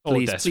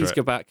 Please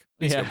go back.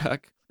 Please go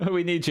back.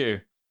 We need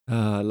you.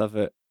 Oh, I love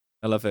it.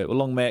 Well,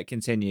 long may it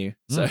continue.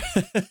 So,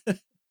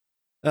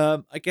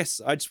 I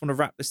guess I just want to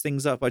wrap this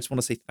things up. I just want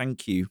to say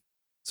thank you,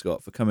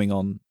 Scott, for coming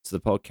on to the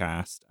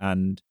podcast.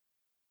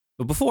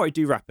 But before I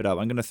do wrap it up,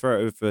 I'm going to throw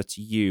it over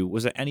to you.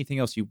 Was there anything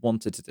else you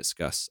wanted to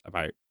discuss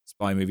about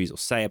spy movies or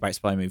say about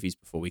spy movies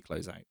before we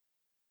close out?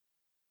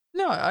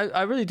 No,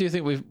 I really do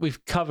think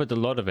we've covered a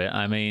lot of it.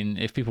 I mean,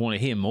 if people want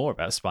to hear more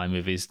about spy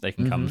movies, they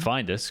can come and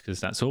find us, because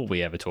that's all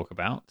we ever talk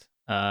about.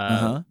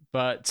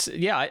 But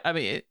yeah, I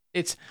mean,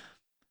 it's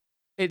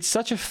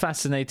such a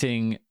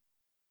fascinating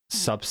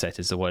subset,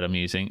 is the word I'm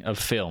using, of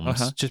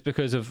films, just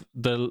because of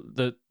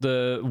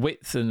the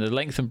width and the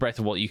length and breadth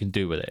of what you can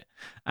do with it.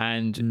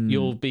 And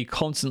you'll be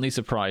constantly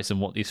surprised in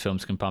what these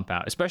films can pump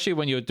out, especially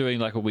when you're doing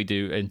like what we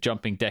do and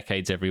jumping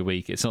decades every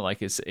week. It's not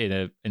like it's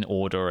in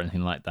order or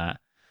anything like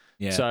that.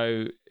 Yeah.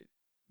 So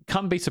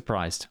come be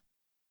surprised.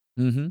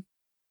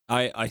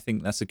 I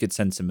think that's a good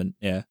sentiment.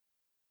 Yeah.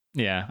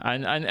 Yeah,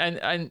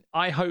 and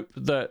I hope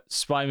that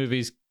spy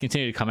movies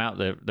continue to come out.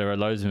 There are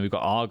loads of them. We've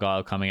got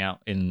Argyle coming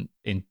out in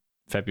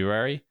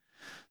February.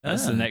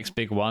 That's the next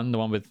big one, the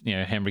one with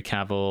Henry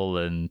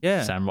Cavill and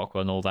Sam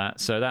Rockwell and all that.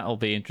 So that'll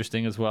be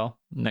interesting as well.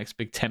 Next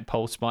big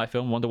tentpole spy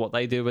film. Wonder what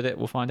they do with it.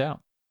 We'll find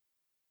out.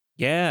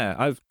 Yeah,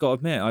 I've got to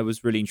admit, I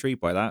was really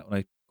intrigued by that when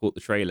I caught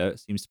the trailer.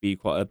 It seems to be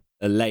quite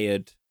a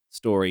layered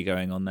story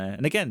going on there.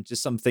 And again,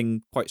 just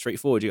something quite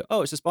straightforward. You go,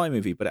 oh, it's a spy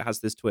movie, but it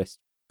has this twist.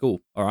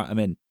 Cool. All right, I'm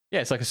in.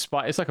 Yeah, it's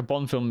like a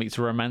Bond film meets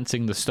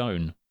Romancing the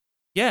Stone.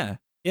 Yeah,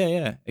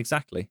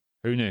 exactly.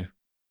 Who knew?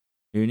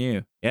 Who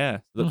knew? Yeah,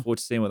 look forward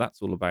to seeing what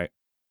that's all about.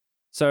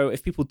 So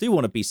if people do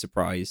want to be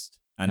surprised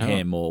and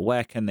hear more,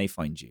 where can they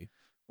find you?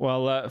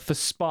 Well, for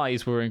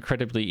spies, we're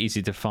incredibly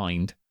easy to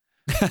find.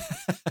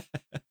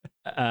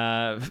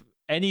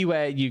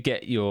 Anywhere you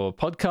get your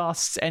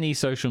podcasts, any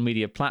social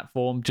media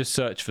platform, just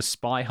search for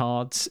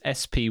Spyhards,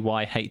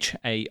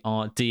 SPYHARDS,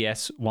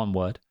 one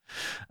word,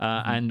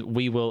 and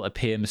we will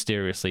appear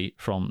mysteriously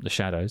from the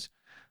shadows.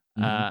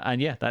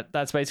 And yeah,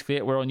 that's basically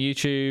it. We're on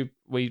YouTube.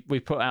 We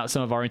put out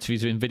some of our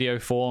interviews in video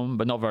form,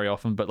 but not very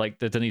often. But like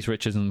the Denise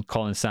Richards and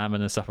Colin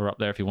Salmon and stuff are up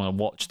there if you want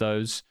to watch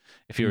those,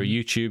 if you're a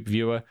YouTube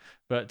viewer.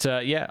 But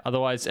yeah,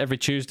 otherwise, every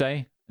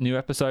Tuesday, new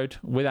episode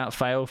without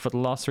fail for the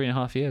last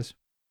 3.5 years.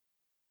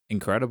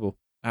 Incredible.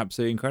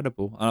 Absolutely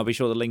incredible. And I'll be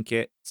sure to link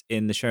it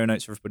in the show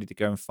notes for everybody to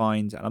go and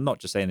find. And I'm not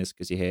just saying this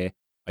because you're here.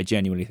 I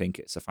genuinely think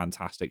it's a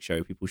fantastic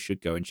show. People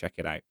should go and check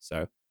it out.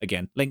 So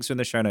again, links are in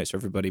the show notes for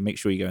everybody. Make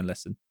sure you go and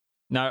listen.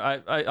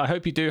 No, I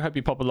hope you do. Hope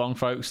you pop along,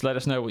 folks. Let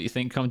us know what you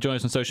think. Come join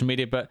us on social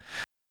media. But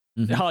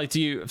Harley,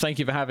 thank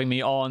you for having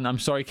me on. I'm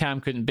sorry Cam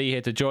couldn't be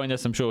here to join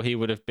us. I'm sure he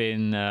would have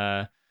been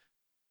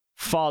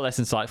far less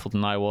insightful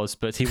than I was,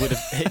 but he would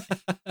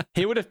have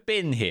he would have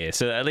been here.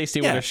 So at least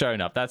he would have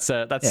shown up. That's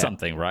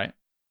something, right?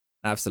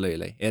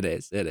 Absolutely, it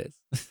is.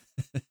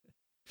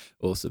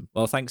 Awesome.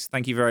 Well,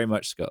 thank you very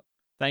much, Scott.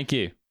 Thank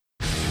you.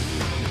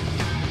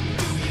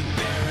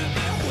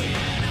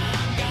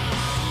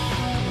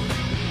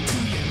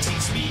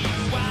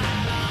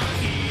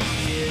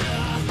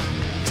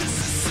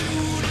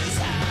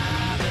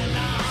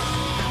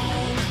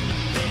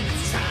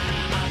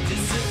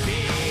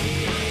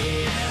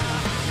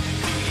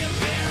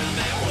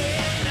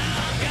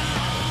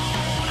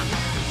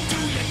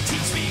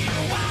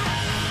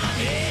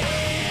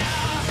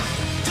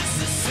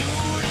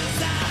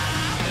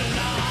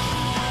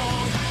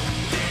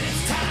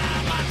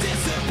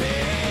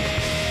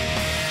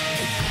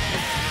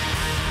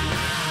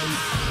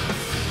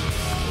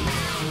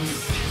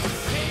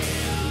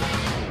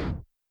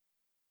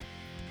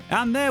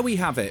 And there we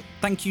have it.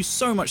 Thank you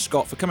so much,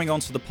 Scott, for coming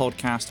onto the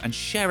podcast and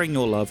sharing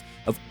your love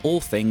of all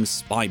things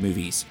spy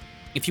movies.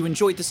 If you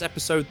enjoyed this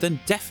episode, then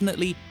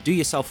definitely do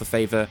yourself a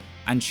favour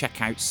and check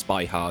out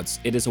Spyhards.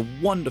 It is a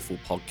wonderful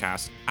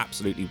podcast,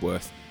 absolutely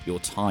worth your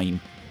time.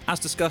 As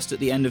discussed at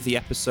the end of the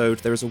episode,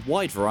 there is a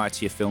wide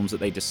variety of films that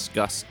they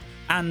discuss,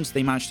 and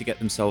they managed to get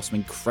themselves some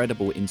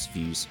incredible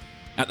interviews.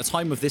 At the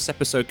time of this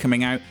episode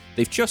coming out,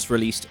 they've just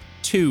released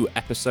 2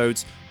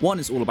 episodes. One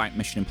is all about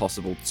Mission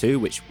Impossible 2,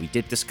 which we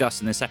did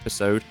discuss in this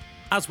episode,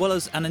 as well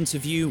as an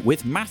interview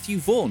with Matthew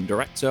Vaughn,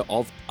 director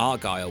of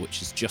Argyle, which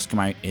has just come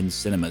out in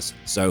cinemas.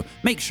 So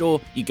make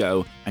sure you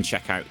go and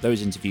check out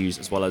those interviews,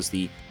 as well as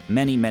the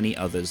many, many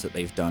others that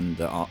they've done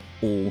that are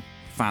all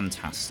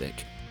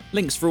fantastic.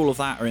 Links for all of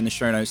that are in the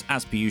show notes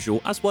as per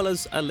usual, as well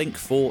as a link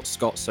for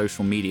Scott's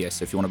social media.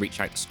 So if you want to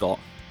reach out to Scott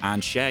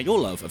and share your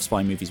love of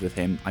spy movies with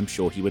him, I'm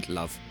sure he would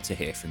love to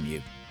hear from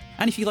you.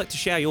 And if you'd like to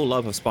share your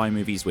love of spy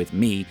movies with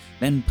me,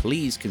 then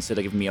please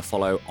consider giving me a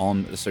follow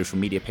on the social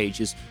media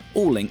pages,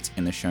 all linked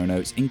in the show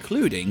notes,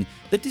 including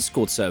the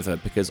Discord server,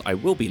 because I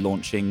will be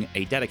launching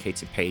a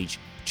dedicated page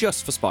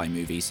just for spy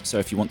movies. So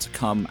if you want to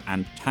come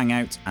and hang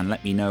out and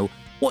let me know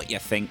what you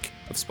think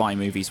of spy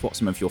movies, what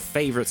some of your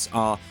favourites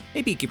are,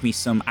 maybe give me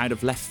some out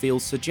of left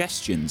field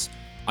suggestions,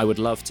 I would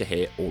love to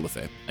hear all of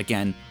it.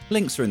 Again,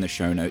 links are in the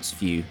show notes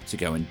for you to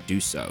go and do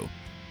so.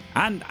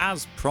 And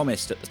as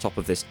promised at the top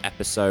of this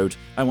episode,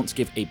 I want to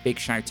give a big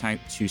shout out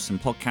to some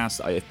podcasts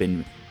that I have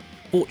been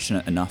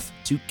fortunate enough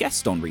to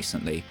guest on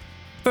recently.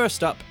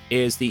 First up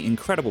is the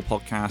incredible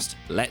podcast,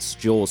 Let's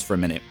Jaws for a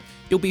Minute.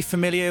 You'll be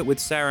familiar with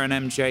Sarah and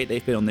MJ.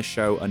 They've been on this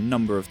show a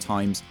number of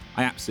times.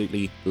 I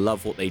absolutely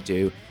love what they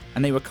do.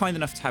 And they were kind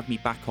enough to have me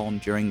back on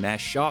during their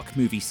shark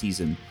movie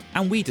season.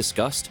 And we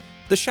discussed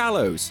The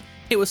Shallows.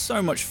 It was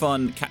so much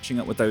fun catching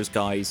up with those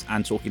guys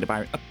and talking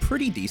about a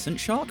pretty decent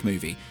shark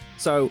movie.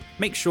 So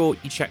make sure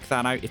you check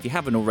that out if you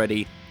haven't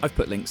already. I've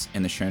put links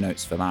in the show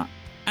notes for that.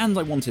 And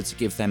I wanted to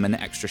give them an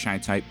extra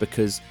shout out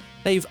because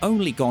they've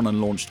only gone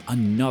and launched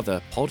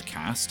another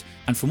podcast.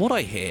 And from what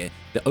I hear,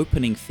 the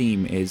opening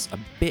theme is a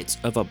bit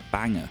of a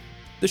banger.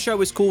 The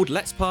show is called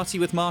Let's Party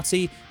with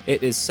Marty.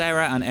 It is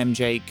Sarah and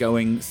MJ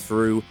going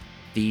through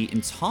the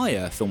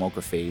entire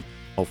filmography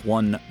of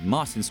one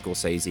Martin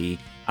Scorsese,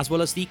 as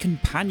well as the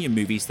companion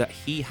movies that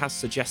he has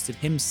suggested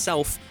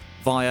himself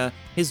via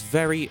his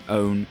very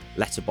own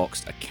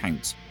Letterboxd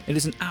account. It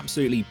is an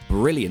absolutely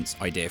brilliant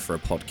idea for a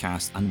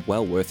podcast and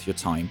well worth your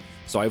time,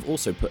 so I've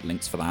also put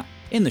links for that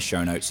in the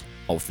show notes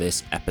of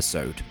this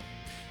episode.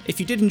 If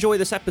you did enjoy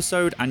this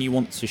episode and you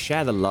want to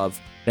share the love,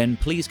 then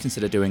please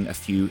consider doing a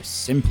few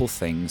simple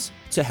things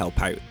to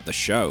help out the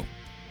show.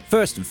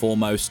 First and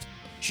foremost,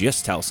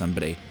 just tell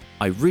somebody.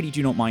 I really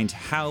do not mind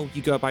how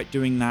you go about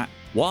doing that,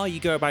 why you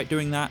go about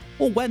doing that,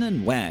 or when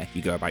and where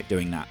you go about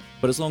doing that.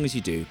 But as long as you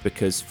do,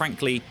 because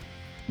frankly,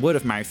 word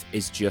of mouth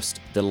is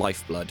just the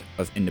lifeblood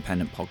of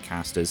independent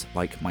podcasters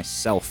like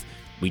myself.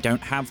 We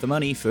don't have the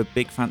money for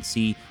big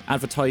fancy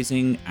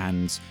advertising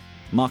and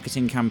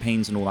marketing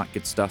campaigns and all that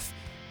good stuff,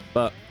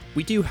 but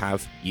we do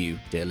have you,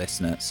 dear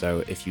listener.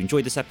 So if you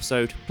enjoyed this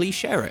episode, please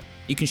share it.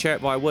 You can share it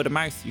via word of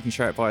mouth, you can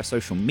share it via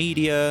social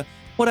media,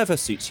 whatever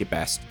suits you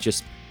best.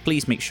 Just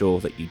please make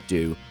sure that you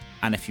do.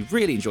 And if you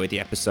really enjoyed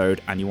the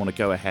episode and you want to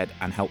go ahead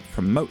and help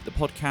promote the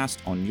podcast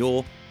on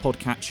your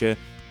podcatcher,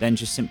 then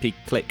just simply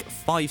click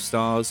 5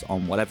 stars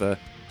on whatever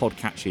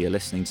podcatcher you're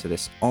listening to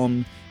this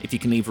on. If you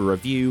can leave a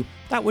review,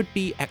 that would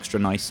be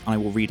extra nice. I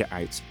will read it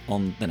out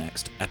on the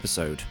next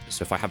episode.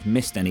 So if I have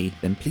missed any,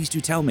 then please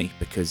do tell me,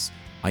 because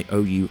I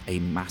owe you a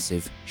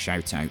massive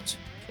shout out.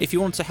 If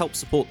you want to help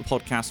support the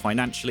podcast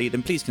financially,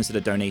 then please consider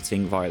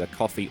donating via the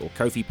Ko-fi or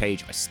Ko-fi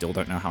page. I still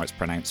don't know how it's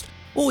pronounced.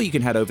 Or you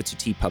can head over to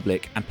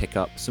TeePublic and pick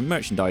up some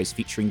merchandise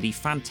featuring the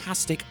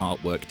fantastic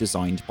artwork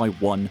designed by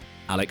one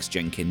Alex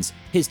Jenkins.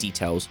 His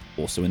details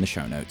also in the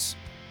show notes.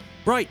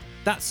 Right,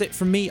 that's it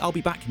from me. I'll be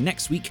back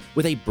next week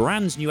with a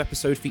brand new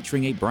episode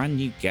featuring a brand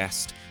new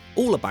guest,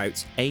 all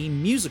about a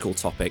musical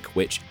topic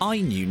which I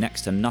knew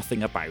next to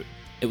nothing about.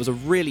 It was a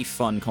really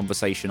fun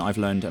conversation. I've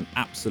learned an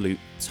absolute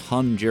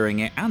ton during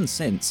it and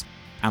since,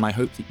 and I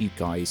hope that you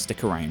guys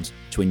stick around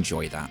to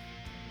enjoy that.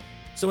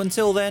 So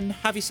until then,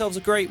 have yourselves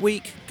a great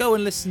week. Go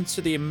and listen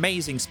to the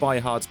amazing Spy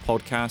Hards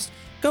podcast.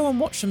 Go and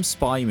watch some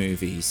spy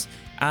movies.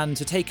 And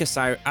to take us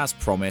out, as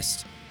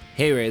promised,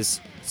 here is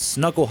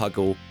Snuggle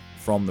Huggle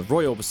from the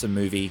Roy Orbison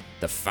movie,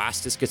 The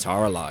Fastest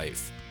Guitar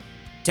Alive.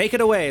 Take it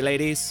away,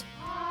 ladies.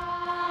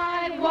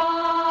 I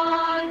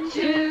want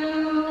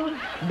to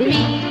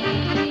be